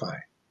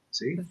impurified.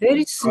 See,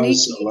 Very caused a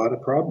sneaky. lot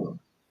of problem.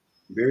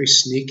 Very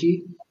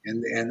sneaky,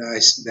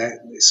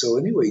 so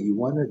anyway, you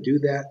want to do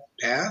that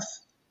path?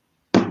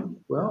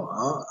 Well,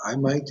 I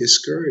might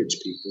discourage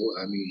people.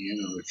 I mean,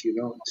 if you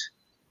don't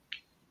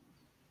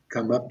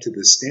come up to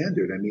the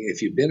standard, I mean,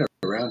 if you've been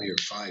around here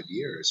 5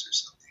 years or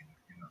something,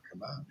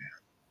 come on, man.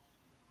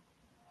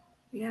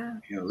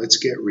 Yeah, Let's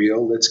get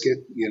real. Let's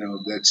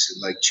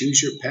like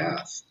choose your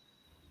path.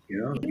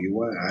 yeah,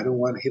 I don't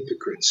want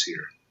hypocrites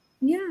here.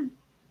 yeah.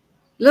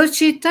 Lord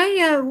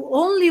Caitanya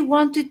only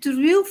wanted the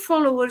real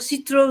followers. He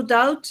threw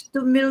out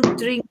the milk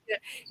drinker.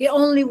 He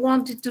only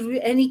wanted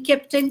and he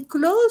kept them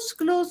close,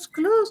 close,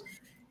 close.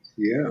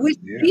 Yeah, With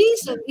yeah,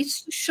 reason, yeah,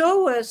 it's to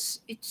show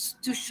us. It's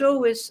to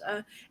show us.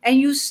 And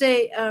you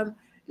say,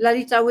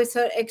 Lalita, with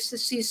her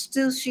ecstasy,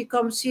 still she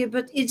comes here,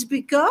 but it's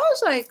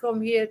because I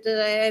come here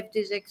that I have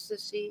this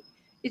ecstasy.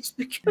 It's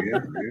because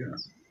yeah, yeah,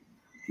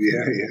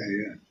 yeah, yeah,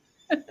 yeah,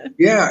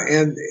 yeah,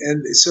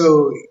 and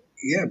so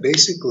yeah,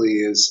 basically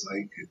is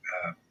like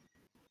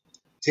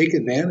take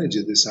advantage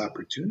of this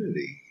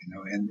opportunity,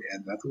 and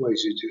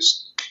otherwise you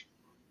just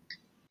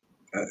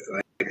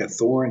like a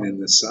thorn in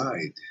the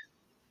side.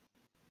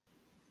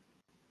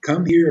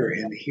 come here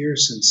and hear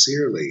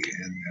sincerely,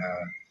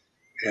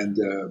 and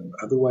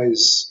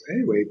otherwise,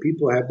 anyway,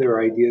 people have their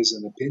ideas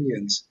and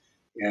opinions,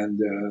 and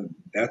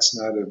that's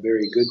not a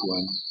very good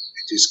one.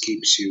 It just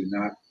keeps you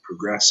not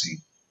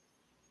progressing.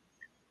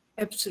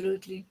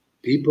 Absolutely.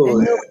 People,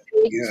 And no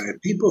yeah,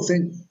 faith. people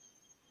think,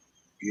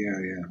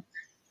 yeah.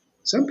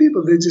 Some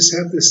people, they just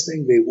have this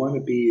thing. They want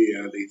to be.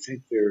 They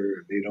think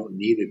they don't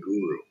need a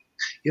guru.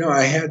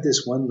 I had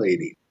this one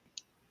lady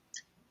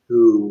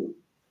who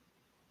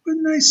was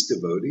a nice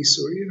devotee,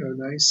 so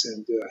nice,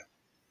 and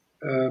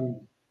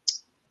um,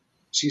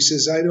 she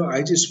says,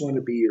 I just want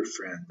to be your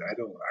friend. I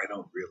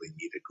don't really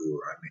need a guru.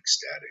 I'm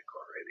ecstatic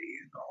already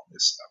and all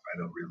this stuff. I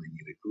don't really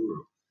need a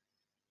guru.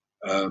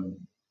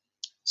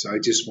 So I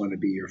just want to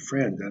be your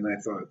friend. And I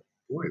thought,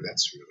 boy,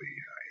 that's really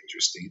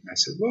interesting. And I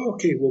said, well,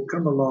 okay, well,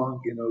 come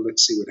along.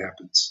 Let's see what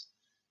happens.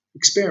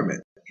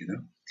 Experiment.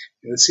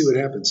 Let's see what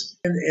happens.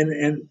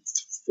 And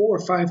 4 or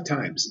 5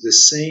 times the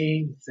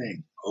same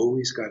thing.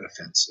 Always got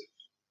offensive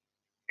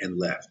and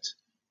left.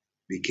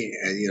 Became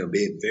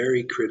being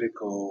very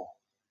critical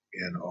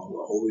and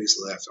always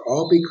left,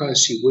 all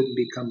because she wouldn't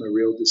become a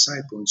real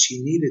disciple, and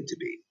she needed to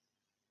be.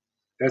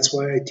 That's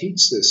why I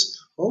teach this.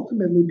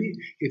 Ultimately,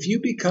 if you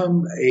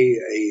become a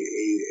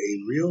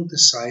real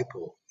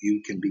disciple,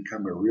 you can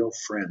become a real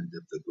friend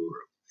of the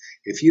guru.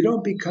 If you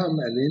don't become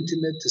an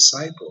intimate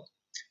disciple,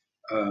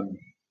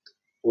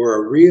 or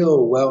a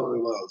real, well,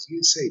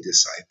 you say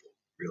disciple,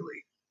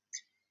 really,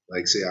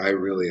 like say, I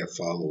really a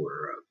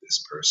follower of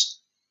this person,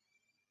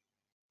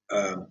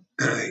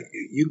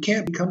 you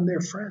can't become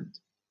their friend.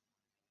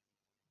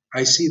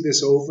 I see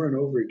this over and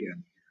over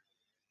again.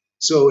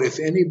 So if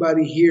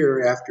anybody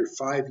here after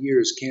 5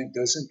 years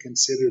doesn't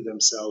consider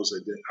themselves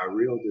a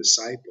real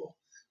disciple,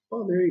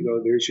 well, there you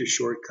go. There's your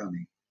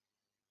shortcoming.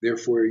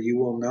 Therefore, you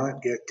will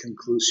not get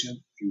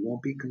conclusion. You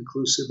won't be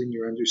conclusive in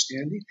your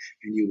understanding,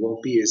 and you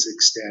won't be as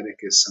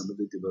ecstatic as some of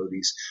the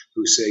devotees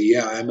who say,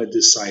 yeah, I'm a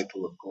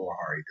disciple of Gaur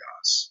Hari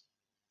Das.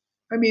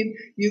 I mean,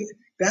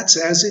 that's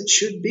as it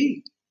should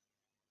be.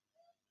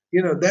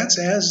 That's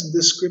as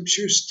the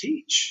scriptures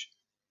teach.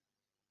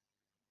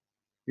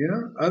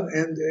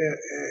 And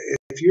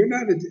if you're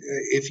not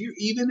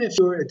even if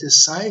you're a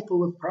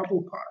disciple of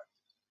Prabhupada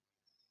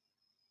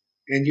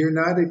and you're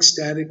not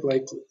ecstatic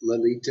like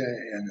Lalita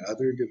and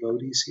other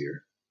devotees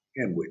here,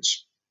 and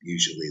which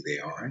usually they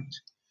aren't,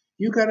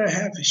 you got to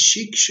have a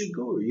Shiksha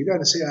Guru. You got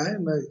to say,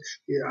 I'm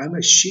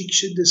a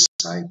Shiksha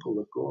disciple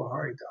of Gaur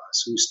Hari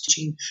Das, who's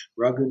teaching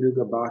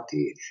Raghunuga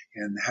Bhakti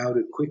and how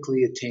to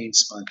quickly attain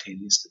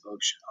spontaneous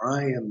devotion.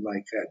 I am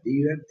like that.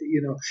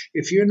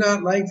 If you're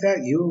not like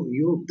that,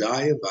 you'll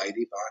die of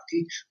Vaidhi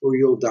Bhakti, or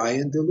you'll die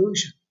in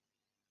delusion,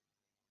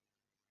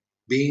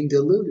 being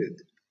deluded.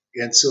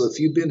 And so if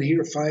you've been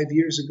here 5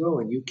 years ago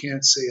and you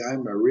can't say,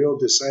 I'm a real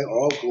disciple,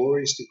 all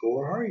glories to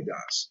Gaur Hari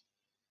Das.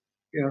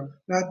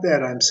 Not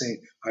that I'm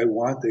saying I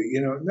want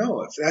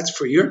no, if that's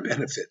for your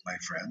benefit, my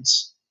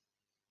friends.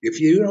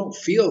 If you don't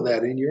feel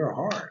that in your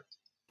heart,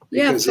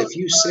 Yeah, because from if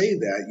you say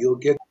that, you'll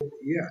get,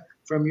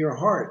 from your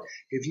heart.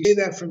 If you say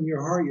that from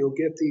your heart, you'll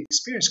get the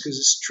experience, because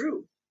it's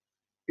true.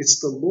 It's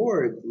the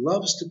Lord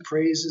loves to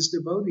praise his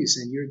devotees,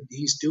 and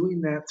he's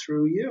doing that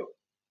through you.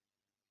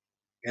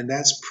 And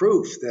that's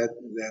proof that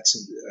that's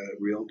a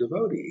real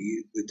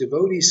devotee. The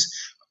devotees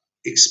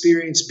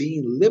experience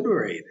being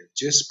liberated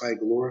just by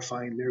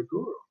glorifying their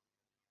guru.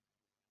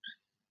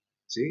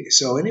 See?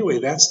 So anyway,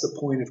 that's the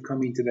point of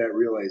coming to that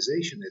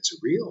realization. It's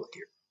real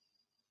here.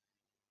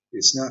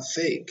 It's not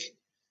fake.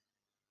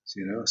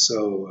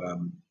 So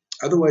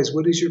otherwise,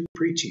 what is your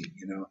preaching?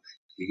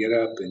 You get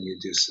up and you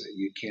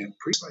can't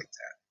preach like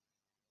that.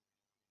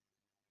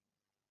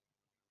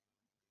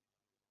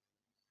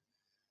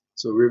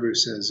 So River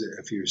says,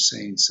 if you're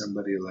saying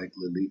somebody like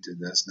Lalita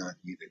does not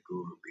need a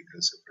guru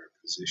because of her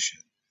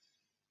position.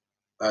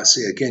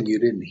 See, again, you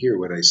didn't hear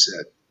what I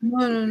said.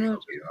 no.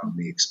 Let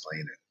me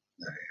explain it.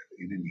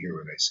 You didn't hear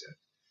what I said.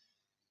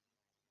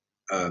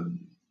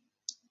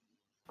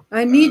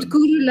 I need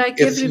guru like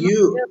If everybody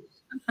you,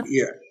 else.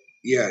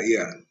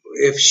 yeah.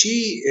 If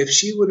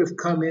she would have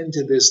come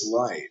into this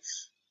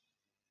life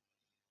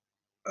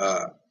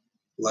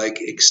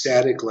like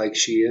ecstatic like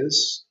she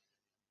is,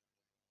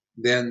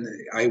 then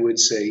I would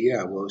say,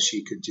 yeah, well,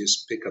 she could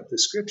just pick up the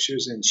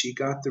scriptures, and she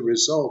got the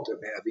result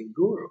of having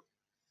guru.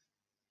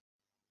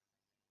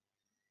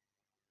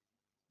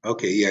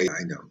 Okay, yeah,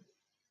 I know.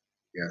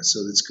 Yeah,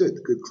 so that's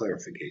good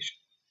clarification.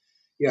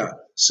 Yeah,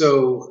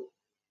 so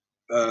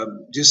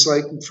just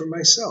like for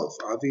myself,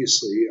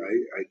 obviously,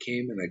 I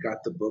came and I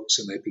got the books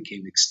and I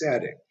became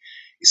ecstatic.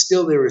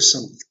 Still, there were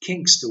some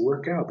kinks to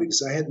work out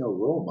because I had no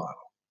role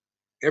model.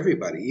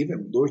 Everybody,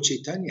 even Lord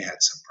Caitanya,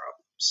 had some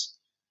problems.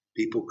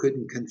 People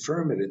couldn't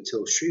confirm it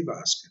until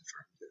Srivas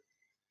confirmed it.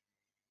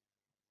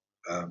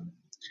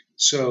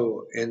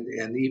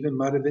 And even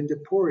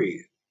Madhavinda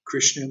Puri,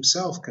 Krishna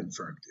himself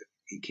confirmed it.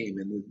 He came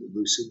in the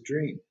lucid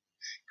dream,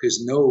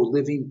 because no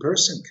living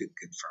person could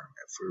confirm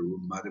it for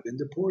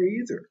Madhavinda Puri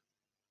either.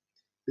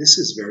 This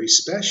is very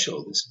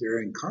special. This is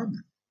very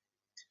uncommon.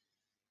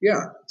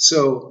 Yeah.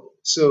 So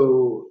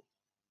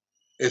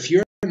If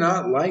you're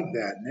not like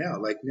that now,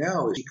 like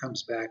now, if she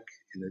comes back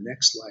in the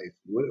next life,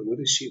 what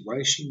is she? Why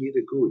does she need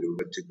a guru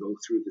to go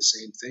through the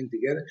same thing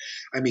together?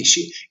 I mean,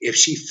 if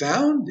she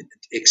found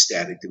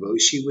ecstatic devotion,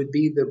 she would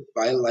be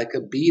like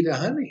a bee to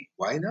honey.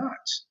 Why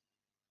not?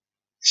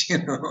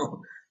 You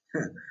know.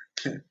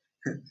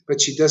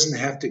 But she doesn't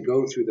have to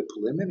go through the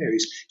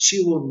preliminaries.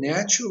 She will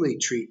naturally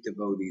treat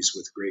devotees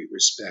with great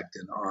respect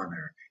and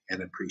honor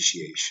and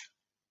appreciation.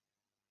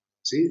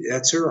 See,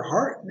 that's her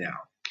heart now.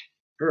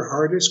 Her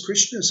heart is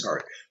Krishna's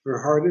heart. Her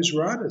heart is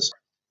Radha's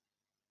heart.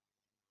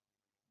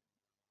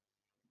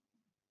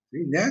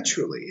 See,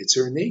 naturally, it's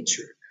her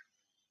nature.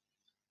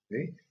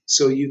 Okay?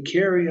 So you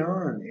carry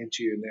on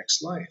into your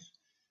next life.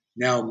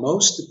 Now,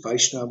 most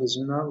Vaishnavas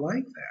are not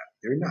like that.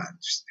 They're not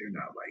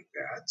like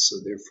that. So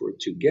therefore,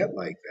 to get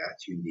like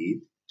that, you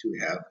need to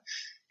have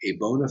a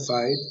bona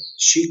fide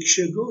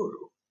Shiksha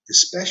Guru,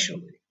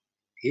 especially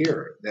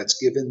here,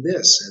 that's given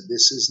this, and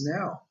this is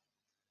now.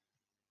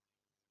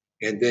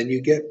 And then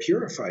you get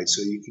purified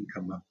so you can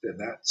come up to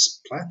that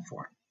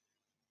platform.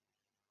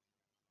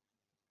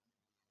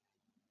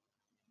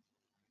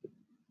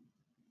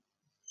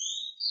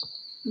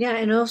 Yeah,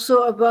 and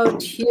also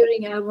about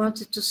hearing, I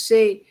wanted to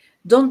say,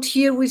 don't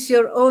hear with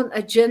your own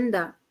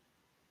agenda.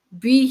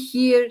 Be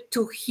here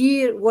to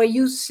hear what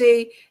you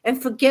say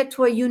and forget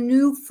what you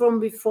knew from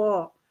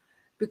before,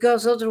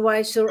 because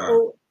otherwise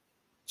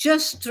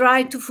just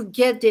try to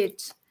forget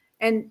it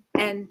and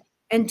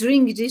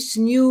drink this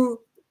new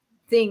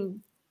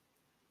thing.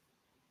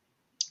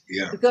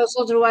 Yeah. Because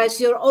otherwise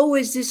you're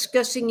always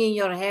discussing in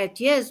your head,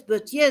 yes,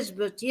 but. Yeah.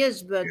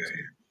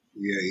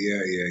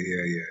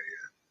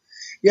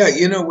 Yeah,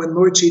 you know, when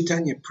Lord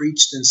Caitanya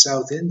preached in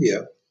South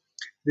India,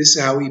 this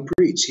is how he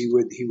preached. He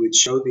would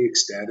show the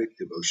ecstatic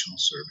devotional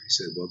service. He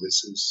said, well,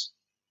 this is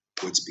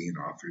what's being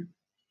offered.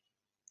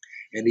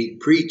 And he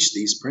preached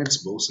these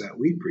principles that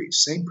we preach,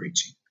 same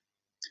preaching.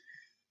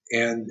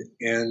 And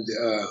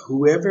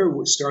whoever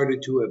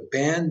started to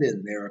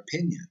abandon their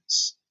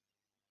opinions,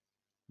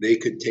 they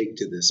could take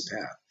to this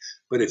path.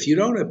 But if you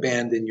don't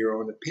abandon your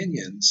own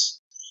opinions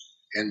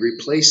and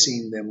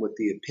replacing them with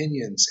the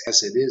opinions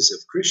as it is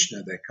of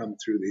Krishna that come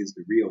through the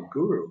real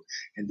guru,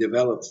 and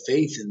develop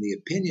faith in the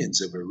opinions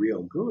of a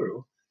real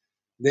guru,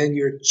 then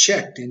you're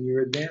checked in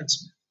your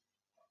advancement.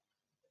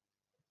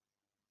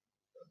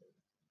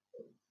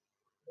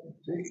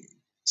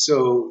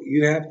 So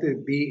you have to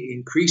be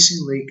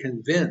increasingly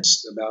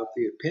convinced about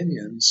the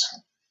opinions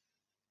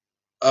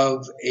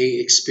of a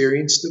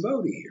experienced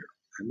devotee here.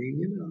 I mean,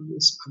 you know,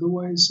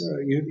 otherwise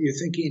you're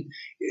thinking,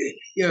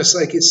 you know, it's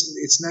like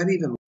it's not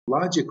even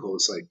logical.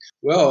 It's like,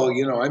 well,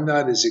 you know, I'm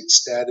not as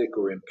ecstatic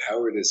or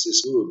empowered as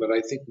this guru, but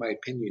I think my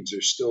opinions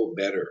are still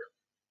better.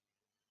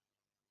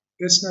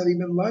 That's not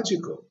even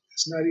logical.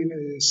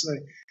 It's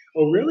like,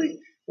 oh, really?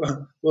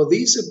 Well,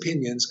 these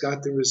opinions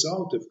got the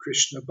result of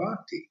Krishna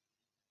Bhakti.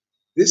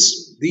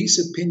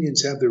 These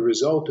opinions have the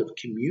result of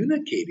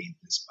communicating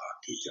this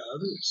bhakti to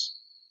others.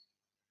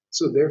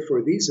 So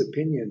therefore, these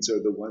opinions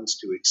are the ones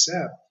to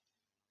accept.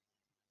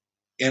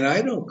 And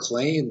I don't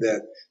claim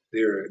that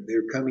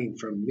they're coming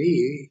from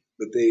me,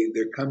 but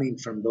they're coming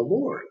from the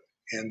Lord.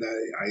 And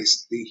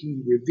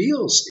He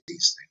reveals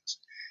these things.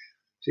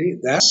 See,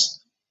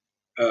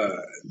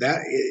 that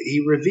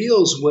He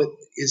reveals what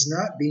is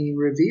not being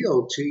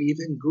revealed to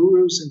even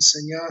gurus and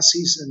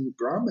sannyasis and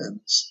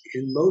brahmins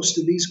in most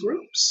of these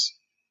groups.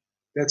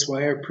 That's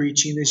why our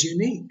preaching is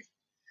unique.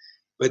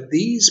 But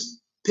these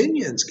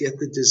opinions get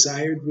the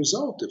desired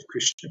result of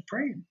Krishna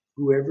prema,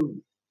 whoever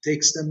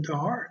takes them to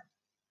heart.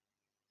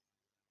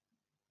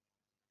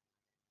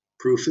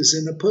 Proof is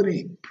in the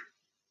pudding.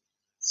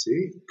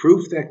 See,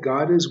 proof that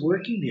God is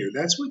working here.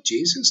 That's what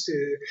Jesus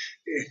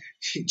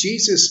did.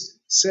 Jesus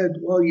said,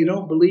 well, you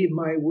don't believe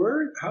my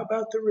word? How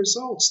about the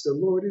results the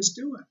Lord is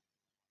doing?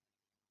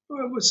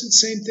 Well, it was the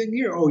same thing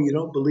here. Oh, you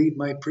don't believe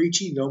my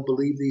preaching? You don't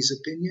believe these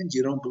opinions?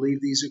 You don't believe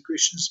these are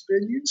Krishna's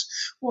opinions?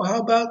 Well, how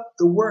about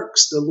the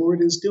works the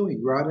Lord is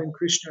doing? Radha and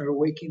Krishna are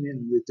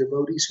awakening the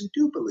devotees who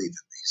do believe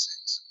in these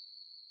things.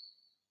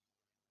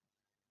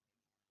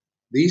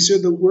 These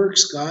are the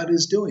works God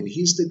is doing.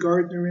 He's the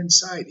gardener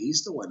inside.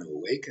 He's the one who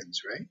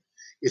awakens, right?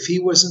 If he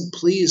wasn't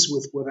pleased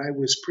with what I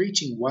was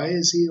preaching, why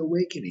is he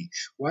awakening?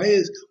 Why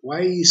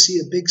do you see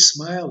a big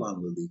smile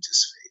on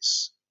Lalita's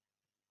face?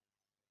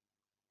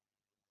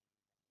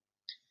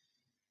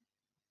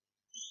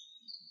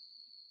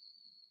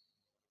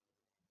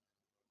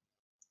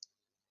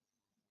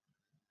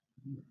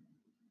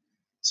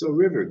 So,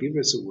 River, give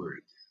us a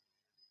word.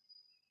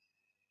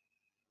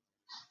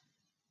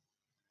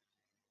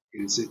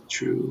 Is it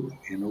true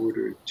in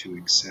order to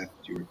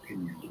accept your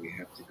opinion, we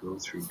have to go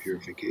through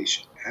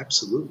purification?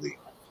 Absolutely.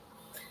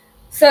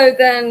 So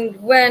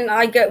then when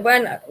I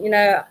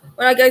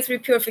go through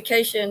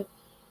purification,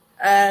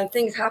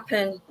 things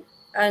happen,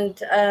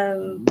 and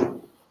I'm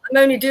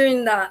only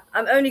doing that.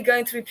 I'm only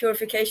going through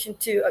purification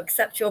to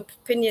accept your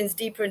opinions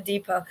deeper and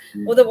deeper.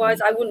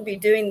 Otherwise, I wouldn't be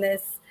doing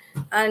this.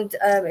 And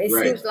it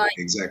seems like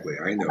exactly,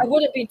 I know. I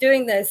wouldn't be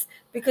doing this,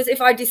 because if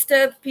I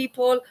disturb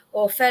people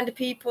or offend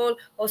people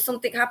or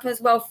something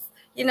happens, well,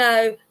 You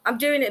know, I'm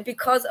doing it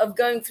because of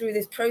going through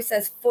this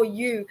process for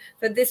you,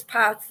 for this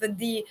path, for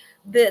the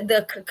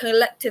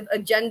collective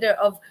agenda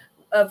of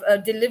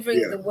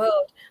delivering the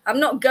world. I'm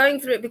not going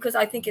through it because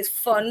I think it's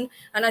fun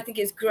and I think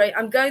it's great.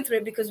 I'm going through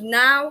it because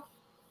now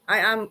I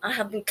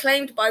have been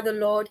claimed by the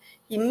Lord.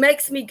 He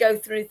makes me go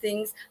through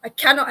things. I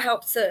cannot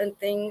help certain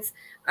things,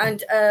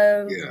 and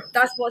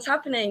that's what's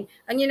happening.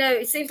 And you know,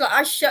 it seems like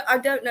I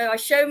don't know. I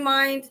show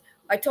mind.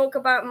 I talk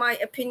about my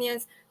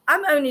opinions.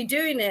 I'm only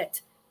doing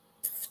it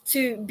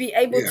to be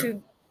able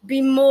to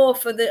be more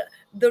for the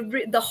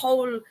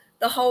whole,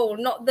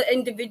 not the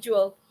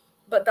individual,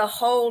 but the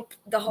whole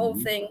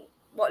thing.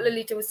 What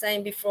Lolita was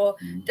saying before,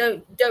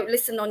 don't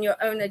listen on your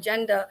own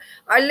agenda.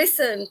 I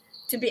listen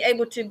to be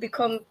able to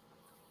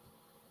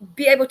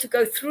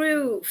go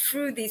through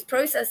these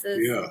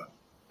processes.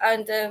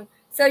 And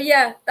so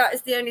yeah, that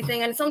is the only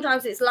thing. And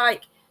sometimes it's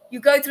like you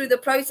go through the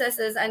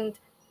processes and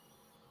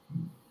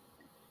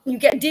you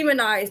get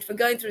demonized for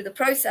going through the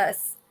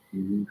process,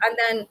 and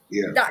then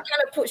that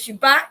kind of puts you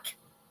back.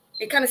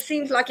 It kind of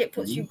seems like it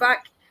puts you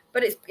back,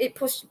 but it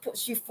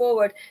puts you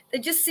forward.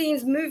 There just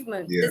seems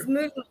movement. There's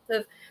movement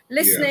of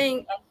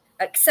listening,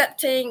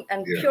 accepting,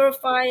 and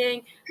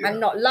purifying, and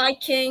not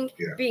liking,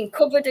 being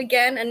covered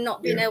again, and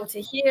not being able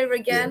to hear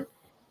again,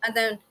 and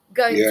then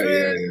going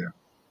through,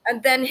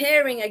 and then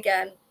hearing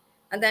again,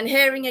 and then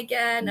hearing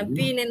again, and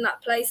being in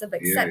that place of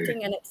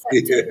accepting and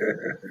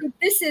accepting.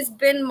 This has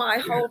been my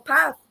whole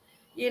path,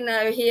 you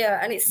know, here,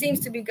 and it seems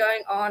to be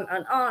going on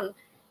and on.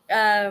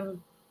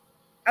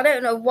 I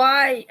don't know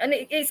why, and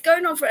it's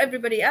going on for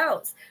everybody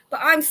else, but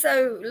I'm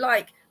so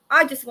like,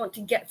 I just want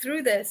to get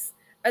through this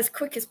as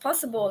quick as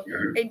possible.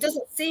 It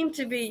doesn't seem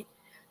to be,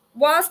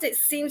 whilst it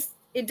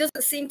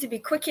doesn't seem to be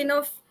quick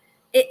enough,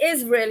 it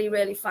is really,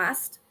 really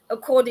fast,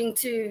 according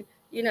to,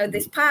 you know,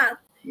 this path.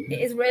 It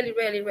is really,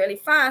 really, really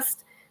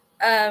fast.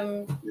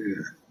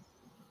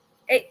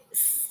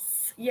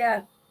 It's,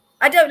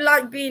 I don't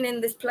like being in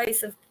this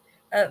place of,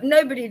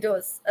 nobody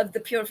does, of the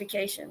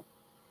purification.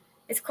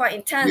 It's quite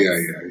intense.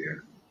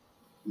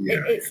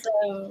 It's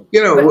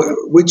you know,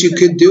 what you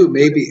could do,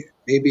 maybe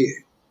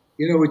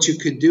you know what you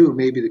could do,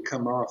 maybe to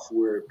come off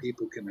where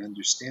people can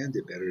understand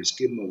it better, is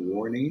give them a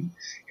warning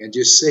and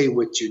just say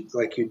what you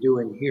like you're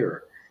doing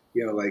here.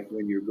 You know, like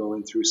when you're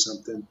going through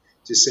something,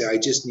 just say, I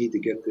just need to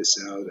get this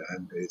out,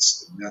 and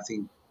it's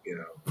nothing, you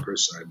know,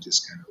 personal. I'm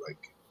just kind of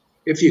like,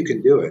 if you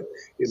can do it,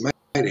 it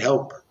might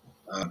help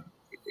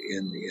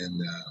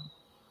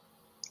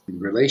in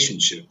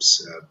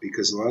relationships,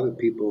 because a lot of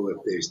people,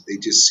 if they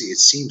just see, it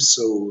seems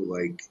so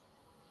like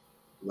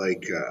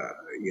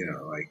you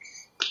know, like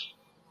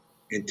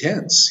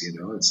intense, you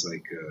know, it's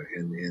like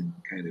and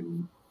kind of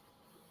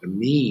a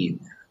mean,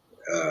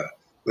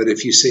 but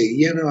if you say,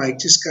 you know, I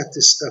just got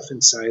this stuff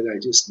inside, I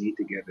just need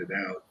to get it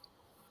out,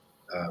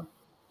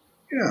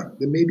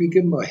 then maybe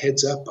give them a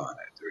heads up on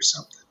it or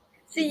something.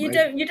 See, you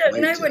don't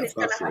know when it's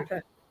going to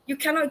happen. You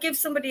cannot give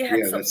somebody a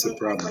heads up that's the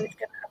problem. When it's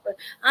going to happen.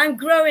 I'm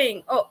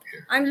growing up.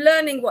 I'm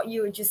learning what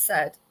you just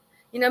said.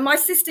 You know, my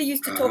sister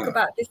used to talk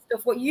about this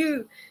stuff.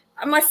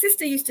 My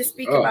sister used to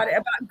speak about it,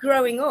 about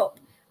growing up.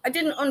 I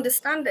didn't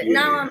understand it.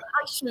 Now I'm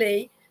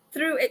actually,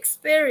 through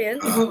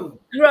experience,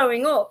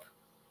 growing up.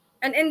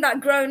 And in that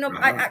growing up,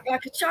 I act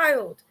like a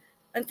child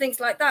and things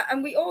like that.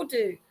 And we all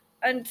do.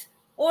 And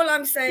all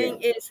I'm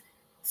saying is,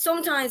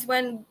 sometimes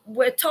when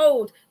we're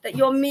told that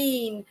you're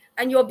mean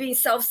and you're being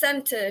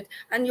self-centered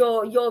and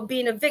you're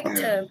being a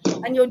victim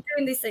and you're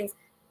doing these things,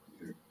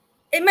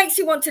 it makes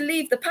you want to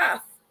leave the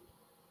path.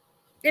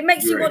 It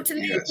makes you want to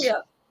leave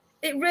here.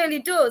 It really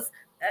does.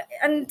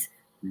 And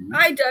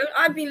I don't.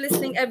 I've been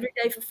listening every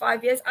day for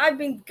 5 years. I've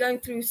been going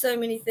through so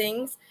many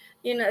things,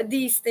 you know,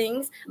 these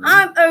things.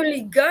 I'm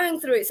only going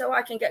through it so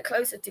I can get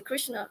closer to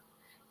Krishna,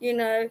 you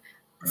know.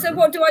 So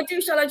what do I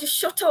do? Shall I just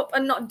shut up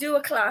and not do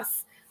a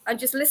class and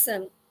just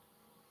listen?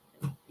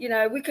 You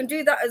know, we can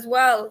do that as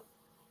well.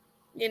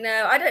 You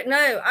know, I don't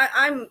know.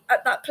 I'm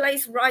at that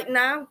place right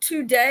now,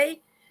 today,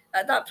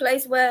 at that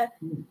place where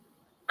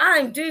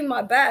I'm doing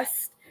my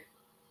best.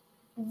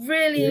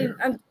 Really,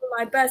 I'm doing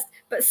my best.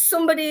 But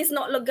somebody is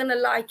not going to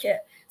like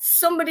it.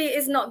 Somebody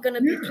is not going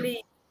to be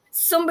pleased.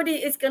 Somebody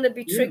is going to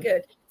be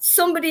triggered.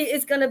 Somebody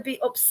is going to be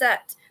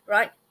upset,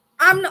 right?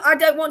 I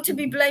don't want to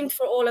be blamed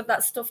for all of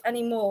that stuff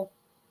anymore.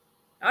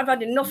 I've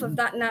had enough of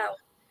that now.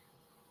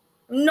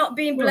 I'm not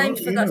being blamed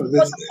for that.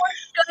 What's the point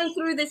of going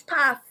through this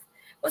path?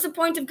 What's the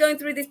point of going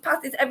through this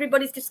path? Is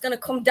everybody's just going to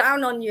come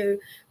down on you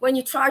when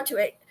you try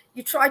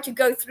to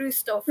go through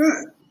stuff?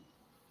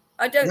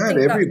 I don't think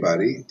not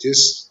everybody.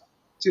 Just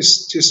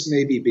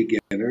maybe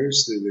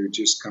beginners that are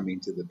just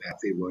coming to the path.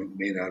 They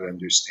may not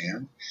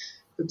understand,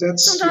 but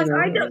that's sometimes, you know,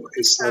 I don't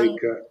it's understand.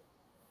 like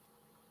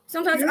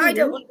sometimes I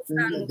don't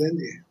understand.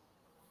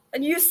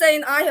 And you're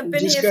saying I have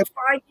been here for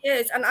 5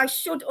 years and I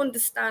should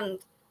understand.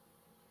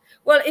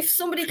 Well, if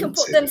somebody can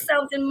put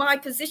themselves in my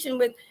position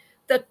with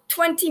the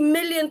 20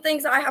 million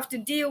things I have to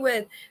deal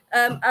with,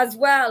 as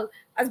well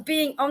as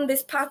being on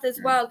this path as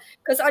well,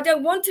 because I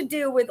don't want to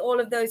deal with all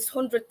of those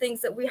 100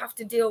 things that we have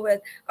to deal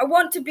with. I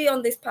want to be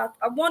on this path.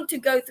 I want to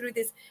go through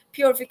this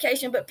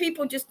purification, but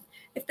people just,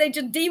 if they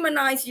just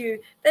demonize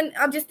you, then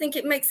I just think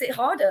it makes it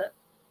harder.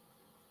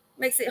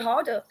 Makes it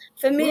harder.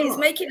 For me, it's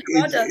making it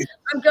harder.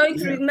 I'm going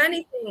through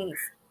many things.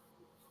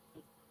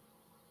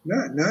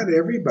 Not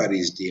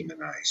everybody's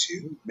demonize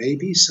you.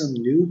 Maybe some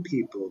new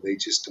people, they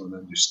just don't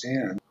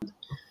understand,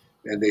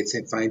 and they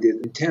find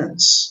it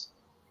intense,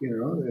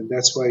 and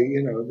that's why,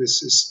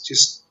 this is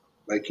just,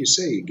 like you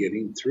say, you're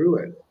getting through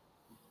it.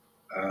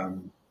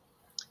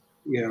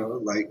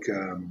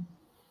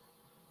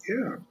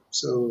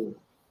 So,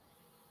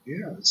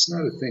 it's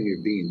not a thing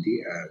of being,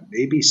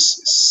 maybe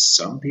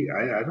some people,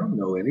 I don't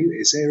know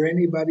is there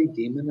anybody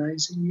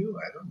demonizing you?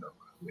 I don't know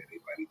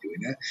anybody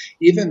doing that.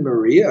 Even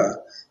Maria,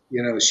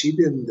 she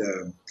didn't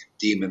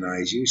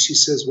demonize you. She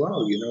says,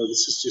 well,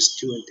 this is just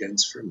too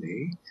intense for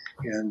me.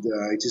 And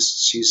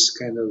she's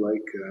kind of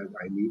like,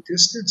 I need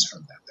distance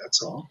from that.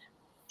 That's all.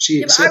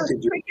 She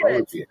accepted your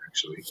apology,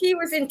 actually. She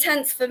was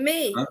intense for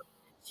me. Huh?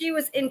 She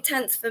was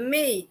intense for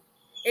me.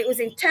 It was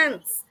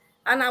intense.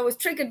 And I was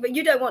triggered, but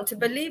you don't want to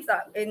believe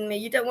that in me.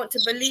 You don't want to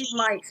believe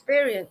my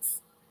experience,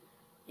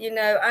 And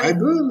I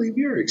believe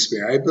your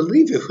experience. I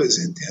believe it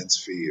was intense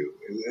for you.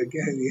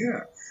 Again,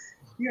 yeah.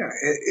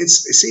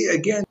 See,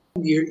 again,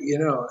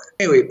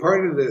 anyway,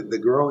 part of the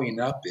growing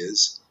up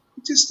is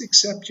you just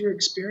accept your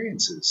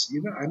experiences.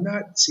 I'm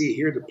not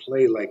here to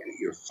play like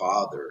your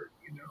father.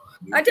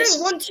 I don't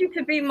want you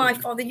to be my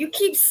father. You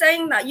keep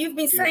saying that. You've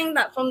been saying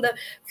that from the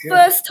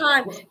first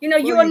time.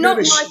 You are not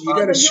my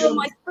father. You're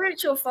my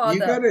spiritual father. You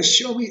got to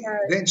show me.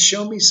 Then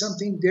show me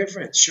something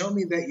different. Show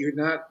me that you're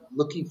not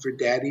looking for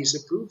daddy's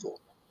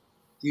approval.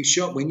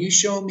 When you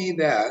show me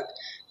that,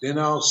 then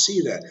I'll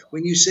see that.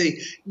 When you say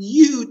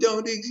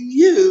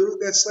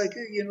that's like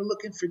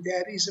looking for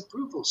daddy's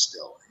approval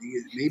still.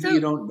 Maybe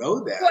you don't know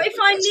that. What if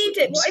I need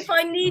it? What if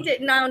I need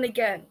it now and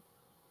again?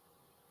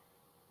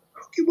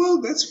 Okay,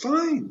 well, that's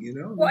fine.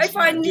 What if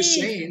I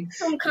need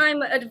some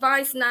kind of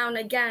advice now and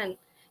again?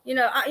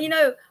 I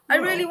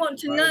really want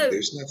to know.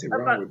 There's nothing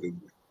wrong with it.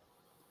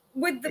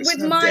 With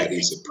my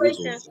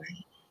situation.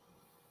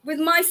 With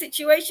my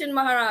situation,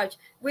 Maharaj,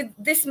 with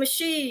this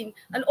machine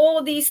and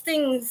all these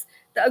things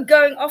that are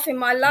going off in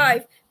my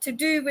life to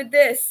do with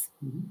this,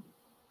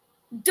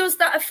 does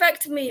that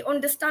affect me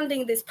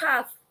understanding this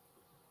path?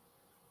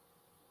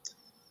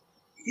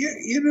 Yeah,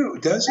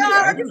 does it?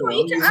 I just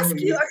want you to ask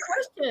you a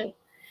question,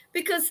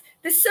 because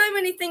there's so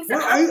many things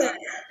that happen.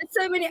 There's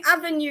so many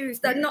avenues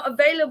that are not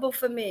available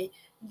for me.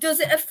 Does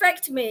it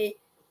affect me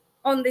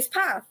on this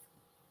path?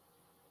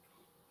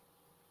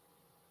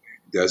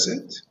 Does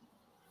it?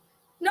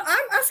 No,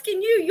 I'm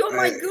asking you. You're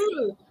my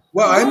guru.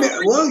 Well, I'm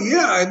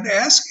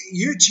asking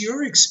you. It's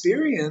your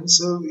experience.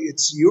 So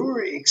it's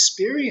your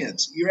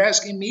experience. You're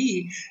asking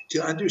me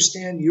to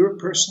understand your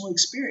personal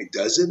experience.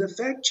 Does it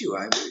affect you?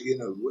 I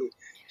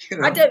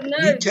don't know.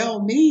 You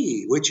tell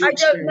me what your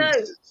experience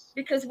is.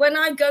 Because when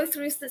I go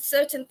through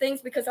certain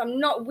things, because I'm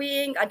not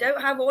weeing, I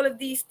don't have all of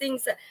these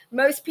things that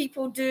most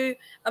people do.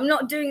 I'm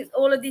not doing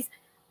all of these.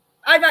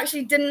 I've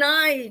actually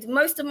denied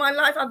most of my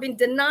life. I've been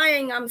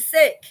denying I'm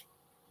sick.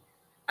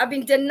 I've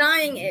been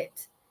denying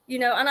it,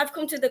 and I've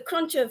come to the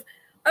crunch of,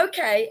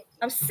 okay,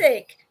 I'm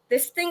sick.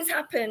 There's things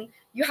happen.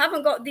 You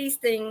haven't got these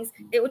things.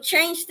 It will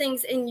change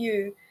things in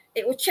you.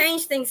 It will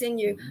change things in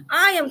you.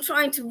 I am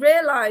trying to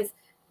realize,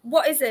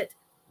 what is it?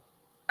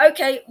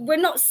 Okay, we're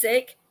not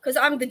sick because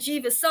I'm the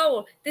Jiva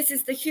soul. This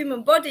is the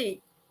human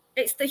body.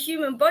 It's the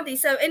human body.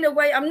 So in a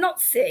way, I'm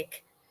not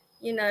sick.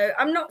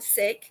 I'm not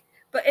sick.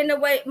 But in a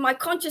way, my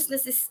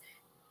consciousness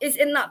is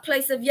in that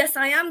place of, yes,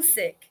 I am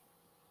sick.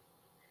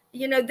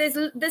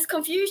 There's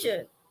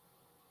confusion.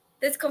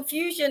 There's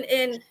confusion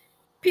in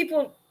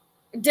people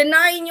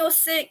denying you're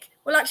sick.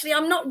 Well, actually,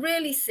 I'm not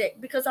really sick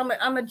because I'm a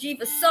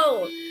Jiva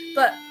soul.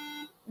 But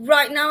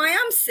right now I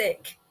am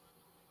sick.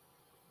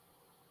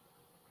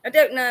 I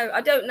don't know.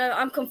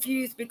 I'm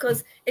confused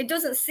because it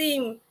doesn't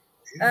seem,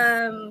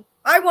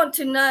 I want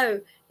to know.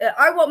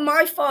 I want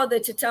my father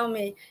to tell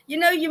me,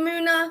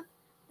 Yamuna,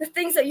 the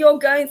things that you're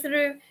going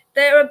through,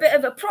 they're a bit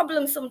of a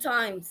problem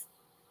sometimes,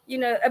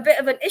 a bit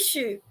of an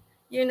issue.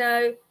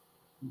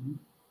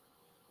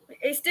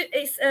 It's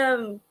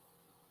there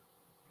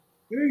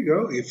you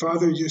go. Your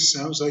father just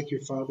sounds like your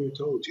father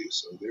told you.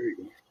 So there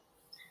you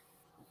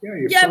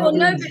go. Well,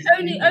 no, but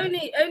only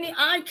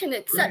I can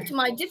accept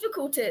my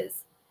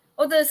difficulties.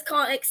 Others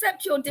can't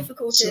accept your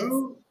difficulties.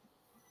 So,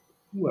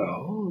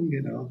 well,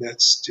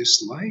 that's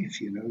just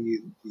life.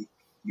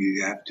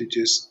 You have to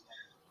just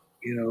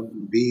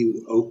be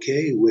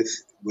okay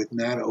with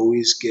not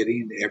always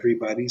getting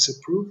everybody's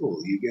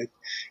approval. You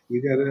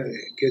gotta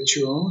get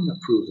your own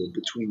approval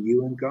between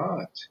you and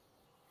God.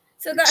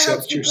 So that Accept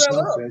helps you yourself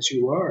grow up. As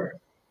you are.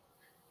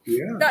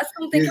 Yeah. That's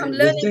something I'm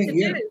learning to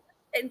do.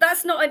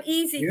 That's not an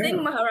easy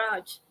thing,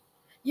 Maharaj.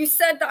 You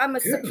said that I'm a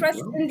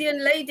suppressed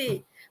Indian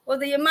lady. Well,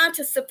 the amount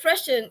of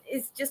suppression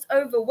is just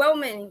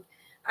overwhelming.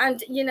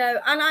 And, you know,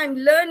 and I'm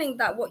learning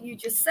that what you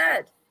just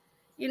said,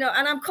 you know,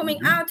 and I'm coming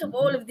out of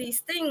all of these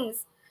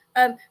things.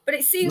 But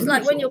it seems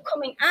like when you're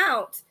coming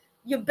out,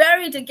 you're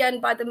buried again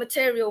by the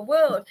material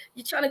world.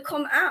 You're trying to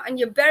come out and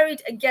you're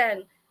buried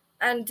again.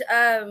 And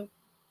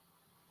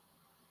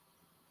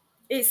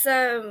it's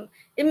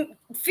in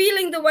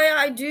feeling the way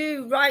I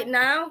do right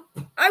now.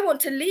 I want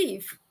to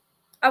leave.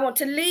 I want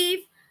to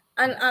leave,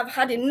 and I've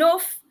had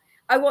enough.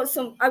 I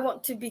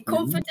want to be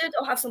comforted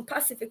or have some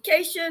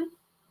pacification.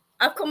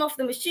 I've come off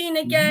the machine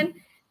again,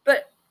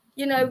 but,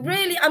 you know,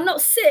 really, I'm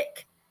not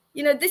sick.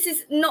 You know, this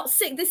is not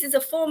sick. This is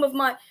a form of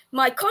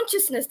my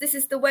consciousness. This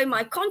is the way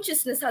my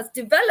consciousness has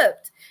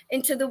developed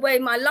into the way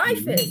my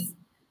life is,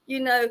 you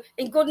know,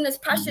 in goodness,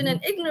 passion,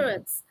 and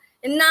ignorance.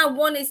 And now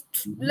one is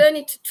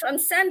learning to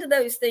transcend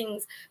those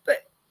things.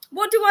 But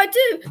what do I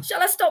do?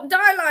 Shall I stop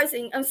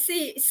dialyzing and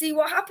see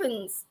what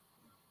happens?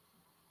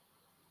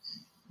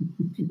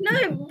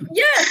 No,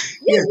 yes,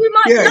 we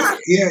might laugh.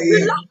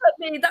 You laugh at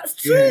me. That's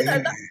true,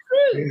 though. That's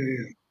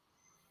true.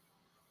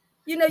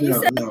 You know, you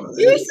said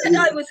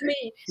I was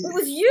mean. It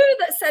was you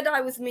that said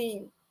I was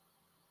mean.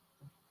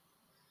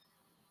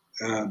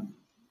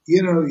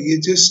 You know,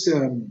 you just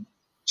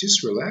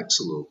relax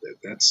a little bit.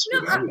 That's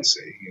what I would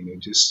say. You know,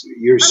 just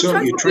you're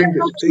trying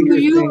to figure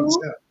things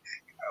out.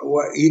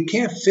 Well, you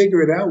can't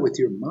figure it out with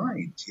your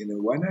mind. You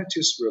know, why not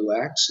just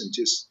relax and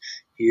just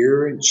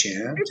hear and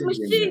chant? This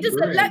machine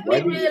doesn't let me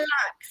relax.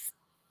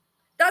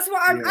 That's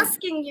what I'm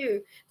asking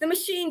you. The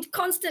machine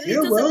constantly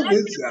doesn't let me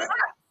relax.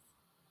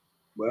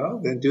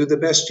 Well, then do the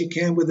best you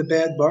can with a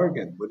bad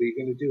bargain. What are you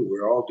going to do?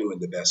 We're all doing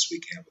the best we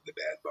can with the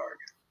bad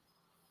bargain.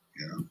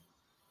 You know,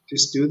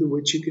 just do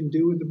what you can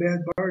do with the bad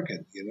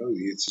bargain. You know,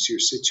 it's your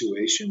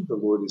situation. The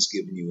Lord has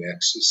given you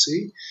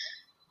ecstasy.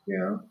 You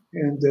know,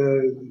 and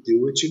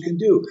do what you can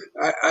do.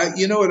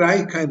 You know what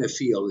I kind of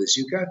feel is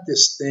you got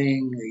this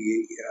thing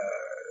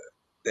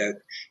that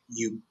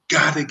you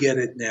got to get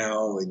it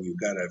now, and you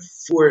got to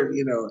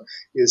you know,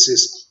 it's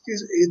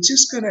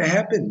just going to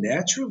happen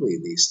naturally.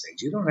 These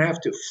things, you don't have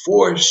to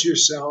force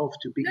yourself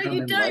to become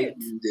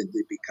enlightened and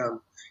to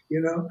become, you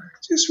know,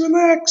 just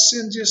relax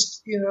and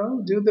just, you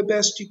know, do the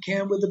best you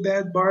can with the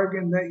bad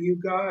bargain that you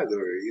got,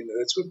 or, you know,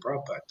 that's what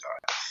Prabhupada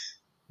taught.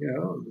 You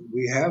know,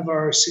 we have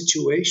our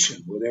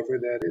situation, whatever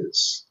that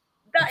is.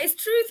 That is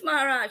truth,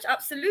 Maharaj,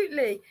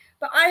 absolutely.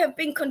 But I have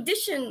been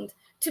conditioned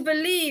to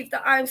believe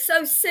that I'm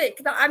so sick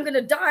that I'm going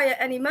to die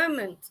at any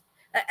moment.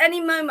 At any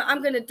moment,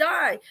 I'm going to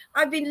die.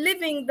 I've been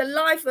living the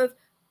life of,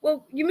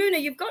 well, Yamuna,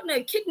 you've got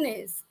no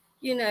kidneys,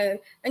 you know,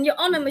 and you're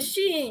on a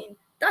machine.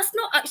 That's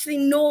not actually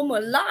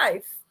normal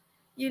life,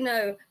 you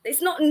know.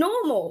 It's not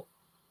normal.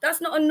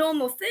 That's not a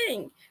normal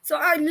thing. So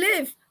I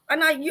live,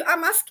 and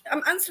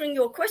I'm answering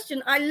your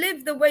question. I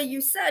live the way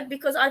you said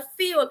because I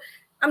feel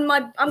I'm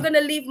going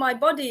to leave my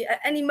body at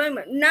any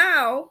moment.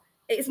 Now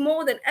it's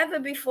more than ever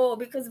before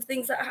because of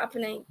things that are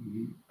happening.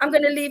 I'm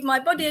going to leave my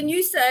body, and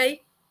you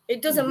say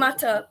it doesn't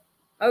matter.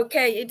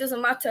 Okay, it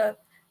doesn't matter.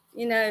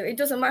 You know, it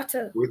doesn't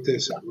matter.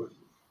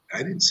 I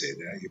didn't say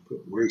that. You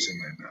put words in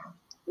my mouth.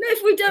 No,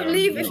 if we don't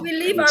leave, if we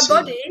leave our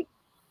body,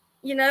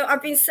 you know,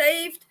 I've been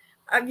saved.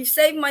 You've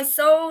saved my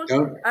soul.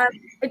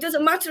 It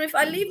doesn't matter if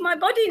I leave my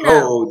body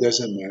now. Oh, it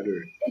doesn't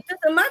matter. It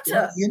doesn't matter.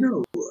 Well, you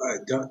know,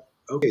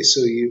 okay,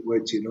 so you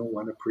don't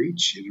want to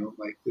preach? You don't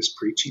like this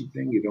preaching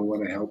thing? You don't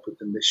want to help with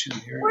the mission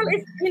here? Well,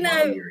 you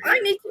know,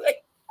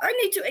 I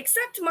need to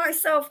accept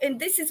myself, and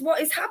this is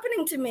what is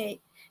happening to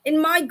me. In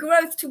my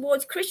growth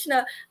towards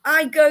Krishna,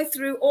 I go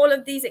through all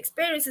of these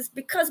experiences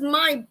because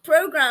my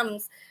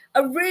programs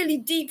are really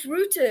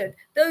deep-rooted.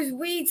 Those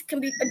weeds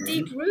can be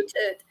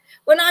deep-rooted.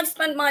 When I've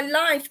spent my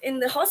life in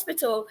the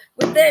hospital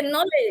with their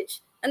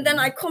knowledge, and then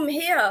I come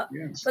here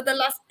for the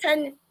last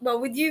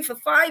with you for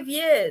 5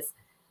 years,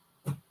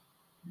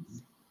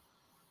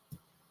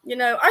 you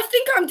know, I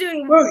think I'm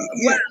doing well,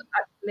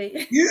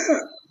 actually.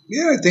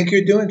 Yeah, I think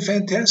you're doing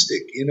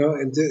fantastic, you know,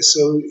 and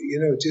so, you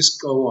know,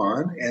 just go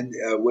on, and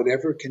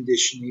whatever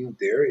conditioning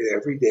there,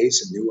 every day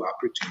is a new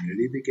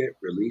opportunity to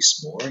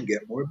release more and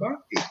get more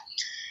bhakti.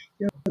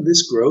 You know,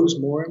 this grows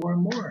more and more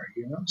and more,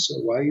 you know, so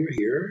while you're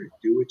here,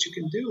 do what you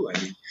can do.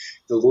 I mean,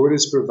 the Lord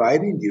is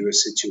providing you a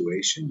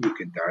situation. You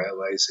can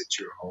dialyze at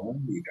your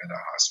home. You got a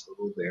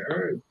hospital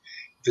there, and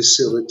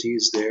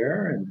facilities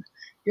there, and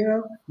you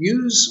know,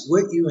 use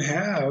what you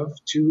have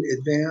to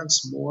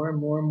advance more and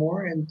more and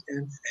more, and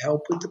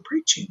help with the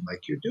preaching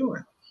like you're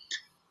doing.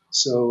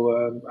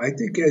 So I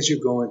think as you're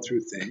going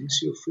through things,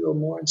 you'll feel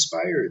more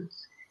inspired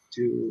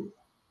to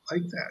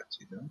like that,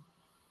 you know.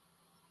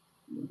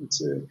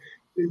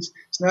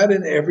 It's not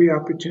in every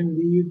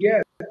opportunity you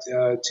get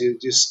to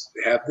just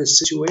have this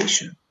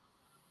situation.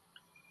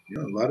 You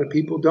know, a lot of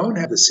people don't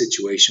have the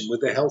situation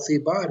with a healthy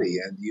body,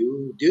 and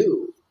you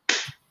do.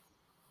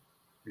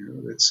 You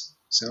know, that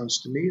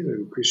sounds to me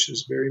that Krishna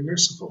is very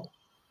merciful.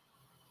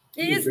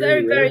 He is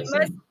very, very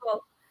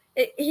merciful.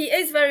 He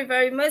is very,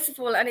 very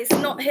merciful, and it's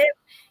not him.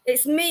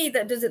 It's me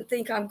that doesn't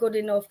think I'm good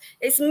enough.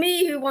 It's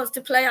me who wants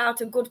to play out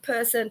a good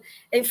person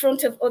in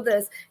front of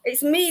others.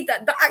 It's me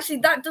that actually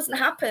that doesn't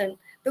happen.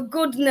 The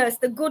goodness,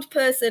 the good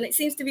person, it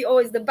seems to be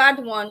always the bad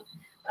one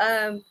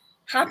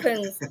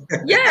happens.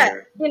 Yeah,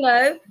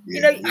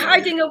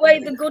 hiding away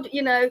the good,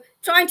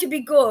 trying to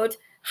be good,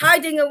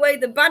 hiding away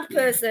the bad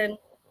person,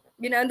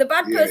 and the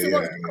bad person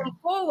wants to come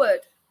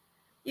forward,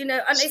 and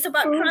it's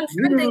about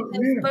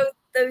transcending both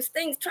those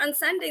things,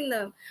 transcending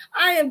them.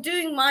 I am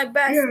doing my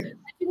best. And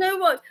you know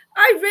what?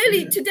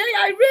 Today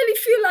I really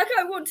feel like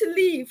I want to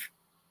leave.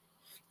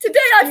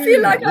 Today I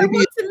feel like I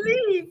want to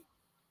leave.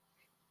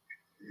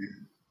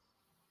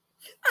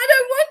 I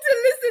don't want to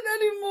listen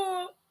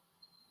anymore.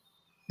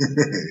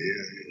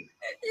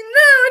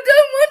 I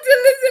don't want to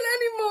listen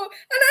anymore.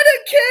 And I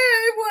don't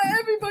care what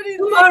everybody's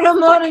Tomorrow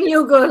morning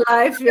you go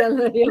live,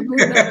 Yamuna.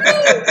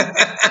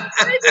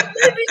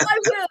 Maybe I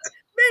will.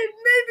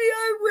 Maybe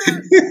I will.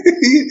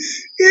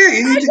 Yeah,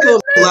 you need to go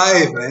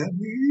live, man.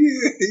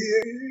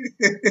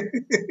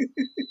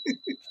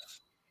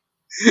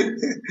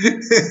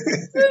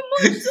 It's too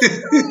much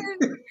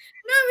sometimes.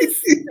 No, it's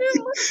too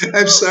much.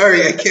 I'm sorry,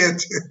 I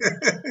can't.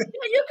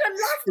 You can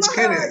laugh. It's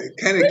kind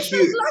of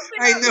cute.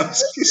 I know.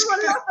 It's just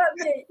laugh at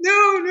me. No.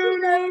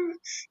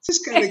 It's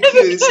just kind of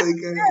cute. It's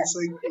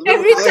like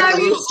every time a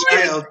little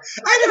child.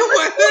 I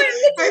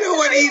don't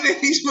want to eat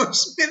any more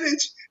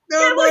spinach. No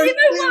more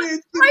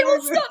spinach. I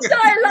will stop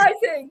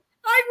dialyzing.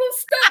 I will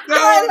stop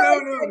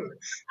dialyzing.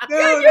 No.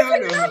 You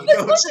can laugh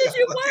as much as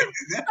you want.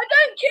 I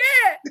don't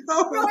care.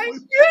 Right?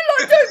 You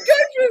lot don't go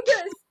through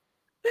this.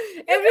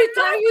 Every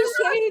time you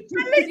say it,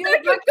 at least I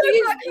can go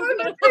back home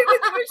and be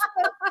with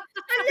Krishna.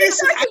 At least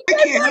I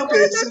can't help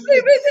it.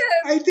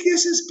 I think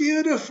this is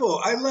beautiful.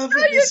 I love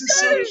it. This is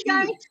so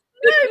cute.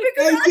 No,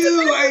 because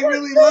I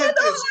really love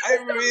this. I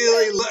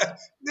really love.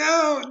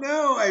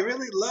 No. I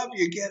really love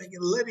you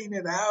letting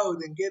it out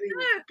and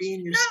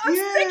being yourself. I'm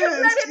sick of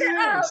letting it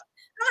out.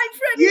 Like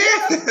Freddie,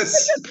 I'm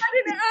sick of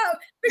letting it out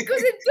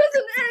because it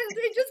doesn't end.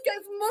 It just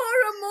gets more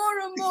and more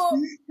and more.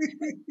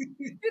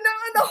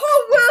 And the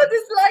whole world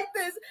is like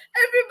this.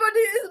 Everybody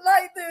is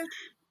like this.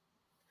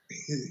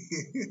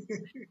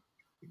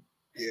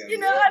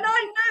 And I know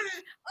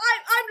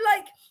I'm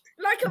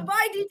like a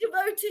Vaidhi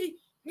devotee.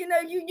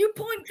 You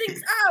point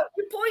things out.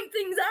 You point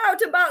things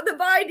out about the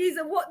Vaidhis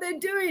and what they're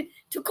doing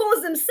to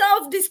cause them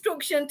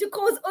self-destruction, to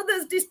cause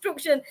others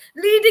destruction,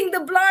 leading the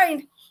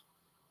blind.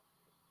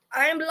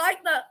 I am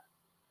like that.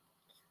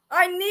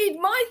 I need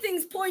my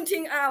things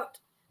pointing out.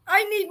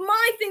 I need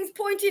my things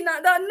pointing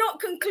out that are not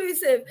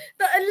conclusive,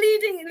 that are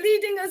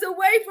leading us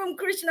away from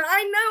Krishna.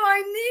 I know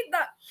I need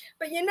that.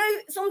 But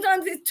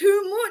sometimes it's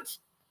too much.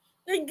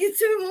 It's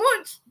too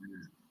much.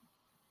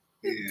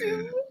 It's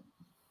too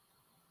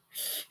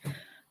much.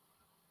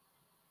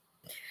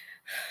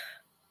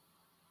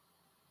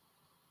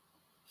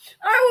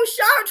 I will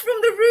shout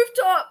from the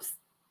rooftops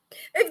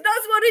if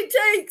that's what it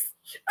takes.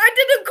 I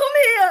didn't come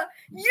here.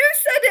 You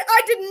said it.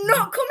 I did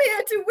not come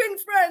here to win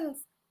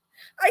friends.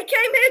 I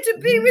came here to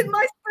be with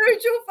my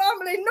spiritual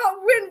family,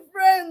 not win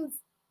friends.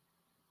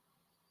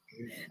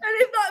 And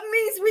if that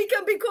means we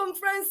can become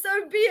friends,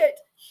 so be it.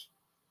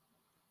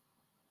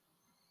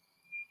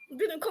 I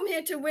didn't come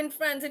here to win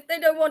friends. If they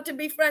don't want to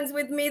be friends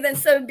with me, then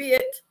so be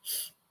it.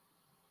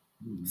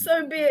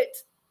 So be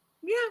it.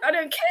 Yeah. I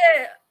don't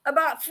care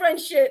about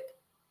friendship.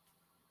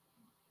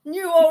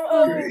 New or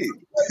old.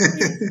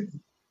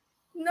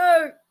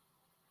 No.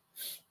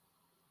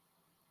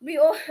 We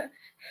all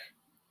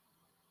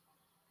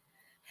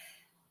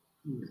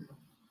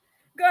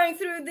going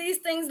through these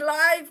things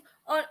live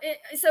on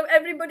it, so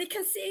everybody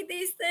can see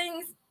these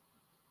things.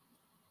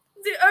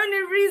 The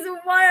only reason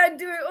why I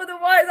do it,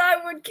 otherwise I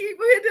would keep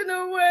hidden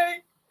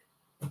away.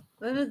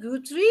 Well, a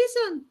good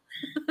reason.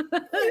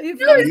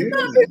 It's not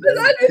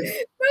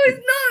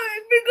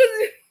because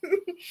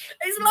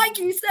it's like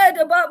you said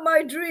about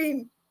my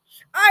dream.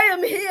 I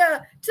am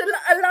here to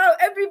allow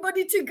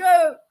everybody to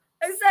go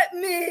except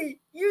me.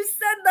 You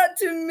said that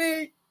to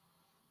me.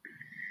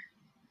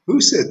 Who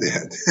said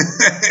that?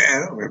 I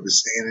don't remember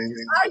saying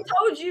anything. I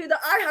told you that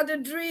I had a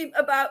dream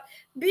about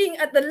being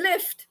at the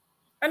lift,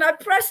 and I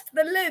pressed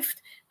the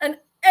lift, and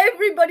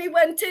everybody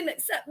went in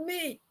except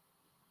me.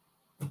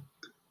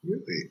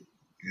 Really?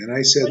 And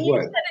I said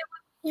what?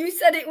 You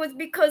said it was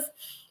because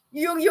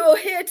you're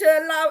here to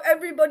allow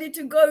everybody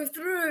to go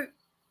through.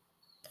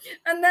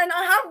 And then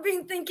I have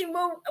been thinking,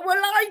 well,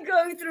 will I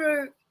go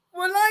through?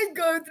 Will I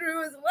go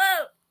through as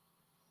well?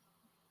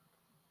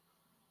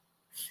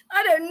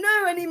 I don't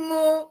know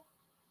anymore.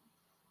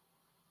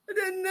 I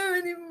don't know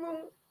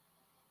anymore.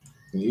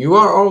 You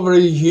are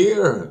already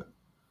here.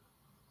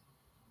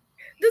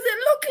 Does it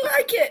look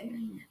like it?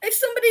 If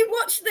somebody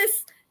watched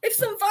this, if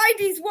some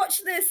Vaidhis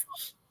watch this,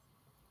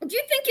 do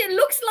you think it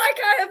looks like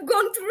I have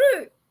gone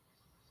through?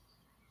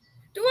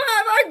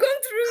 Have I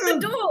gone through the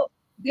door?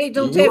 They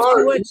don't have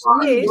to watch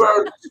this. You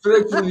are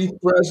spiritually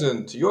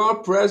present. You are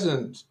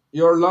present.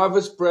 Your love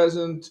is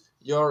present.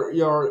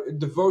 Your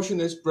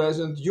devotion is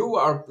present.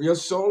 Your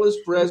soul is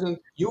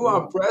present. You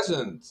are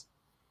present.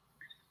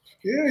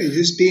 Yeah, you're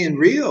just being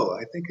real.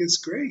 I think it's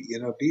great.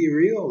 Be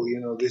real.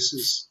 This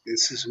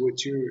is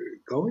what you're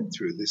going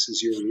through. This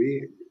is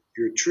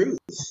your truth.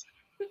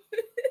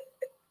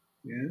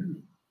 Yeah.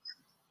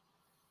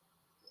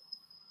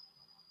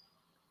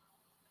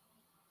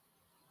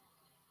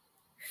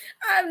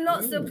 I'm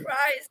not Yeah.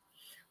 surprised.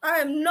 I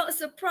am not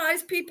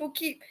surprised people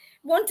keep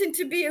wanting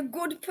to be a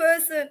good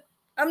person.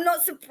 I'm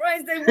not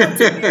surprised they want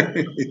to be a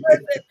good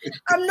person.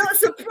 I'm not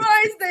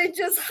surprised they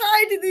just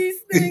hide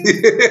these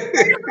things.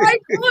 They hide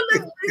all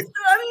of this.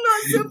 I'm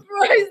not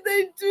surprised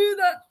they do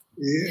that.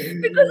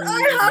 Because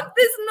I have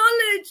this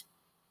knowledge.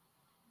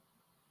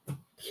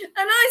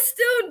 And I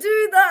still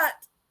do that.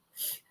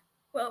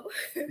 Well,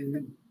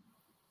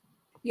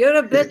 You're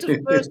a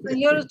better person.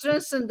 You're a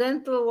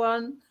transcendental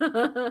one.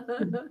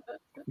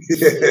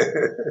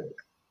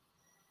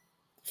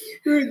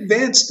 You're an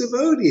advanced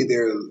devotee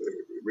there,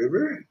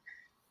 River.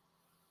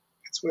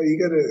 That's why you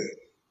gotta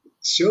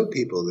show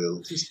people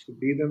they'll just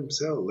be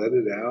themselves, let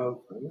it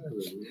out.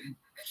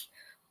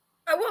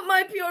 I want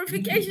my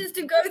purifications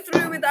to go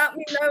through without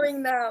me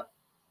knowing now.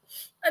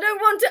 I don't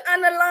want to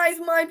analyze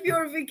my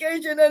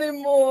purification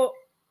anymore.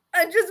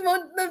 I just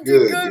want them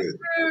to go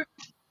through.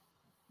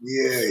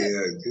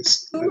 Yeah.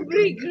 Just It let would it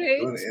go. be Now.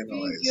 great Don't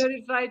being analyze.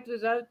 purified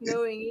without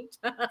knowing it.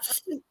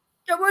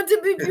 I want to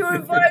be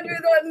purified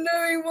without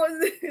knowing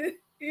what's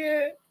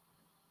yeah.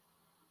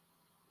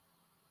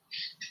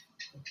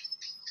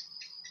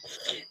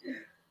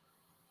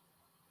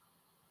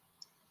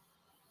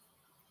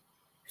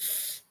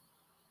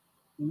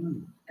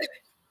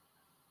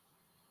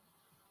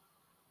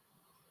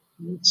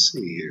 Let's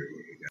see here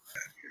what we got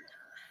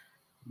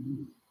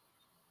here.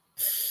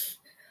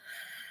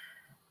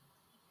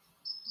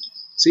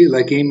 See,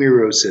 like Amy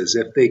Rose says,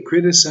 if they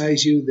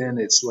criticize you, then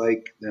it's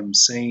like them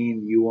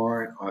saying you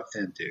aren't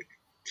authentic,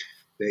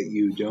 that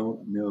you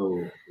don't know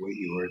what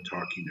you are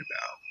talking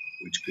about,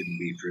 which couldn't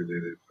be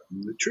further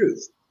from the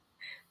truth.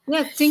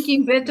 Yeah,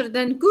 thinking better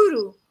than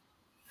Guru.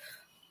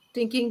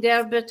 Thinking they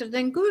are better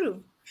than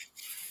Guru.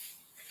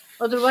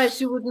 Otherwise,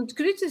 you wouldn't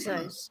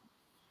criticize.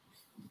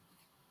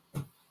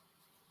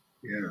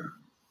 Yeah.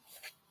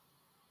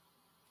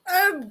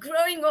 I'm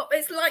growing up.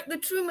 It's like the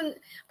Truman.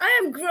 I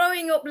am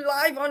growing up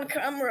live on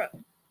camera.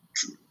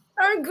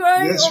 I'm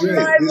growing That's up right.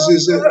 live on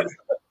camera.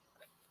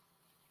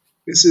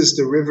 This is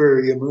the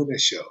River Yamuna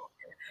show.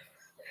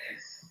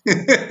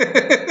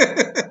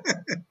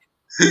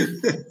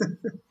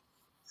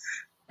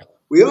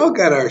 We all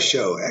got our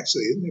show.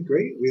 Actually, isn't it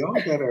great? We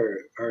all got our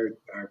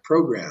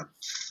program.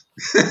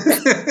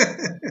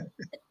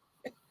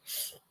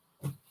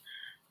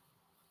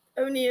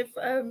 Only if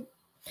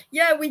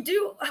yeah, we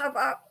do have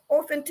our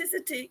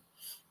authenticity,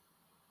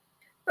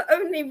 but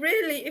only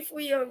really if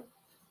we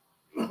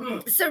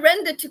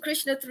surrender to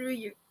Krishna through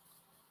you.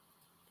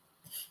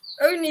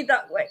 Only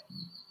that way.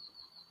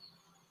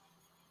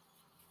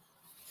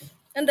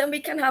 And then we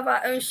can have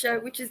our own show,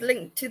 which is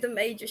linked to the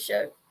major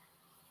show.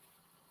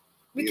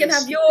 We can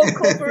have your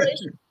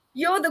corporation.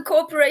 You're the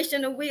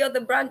corporation and we are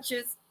the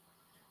branches.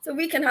 So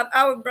we can have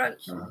our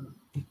branch,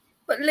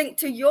 but linked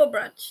to your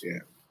branch. Yeah.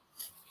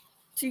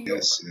 To your,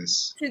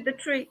 yes. To the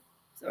tree.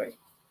 Sorry.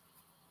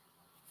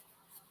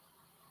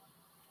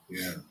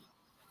 Yeah.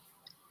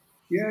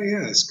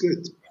 It's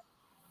good.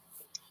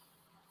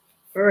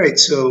 All right,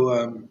 so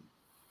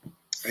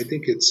I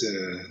think it's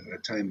a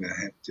time I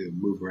have to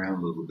move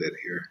around a little bit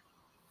here.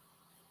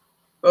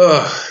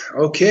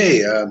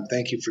 Okay.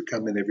 Thank you for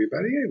coming,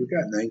 everybody. Hey, we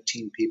got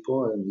 19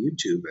 people on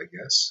YouTube, I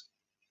guess.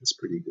 That's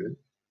pretty good.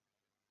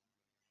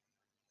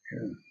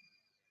 Yeah.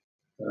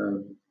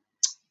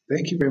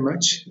 Thank you very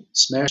much.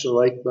 Smash the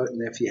like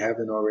button if you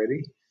haven't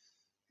already,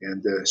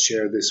 and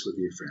share this with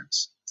your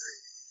friends.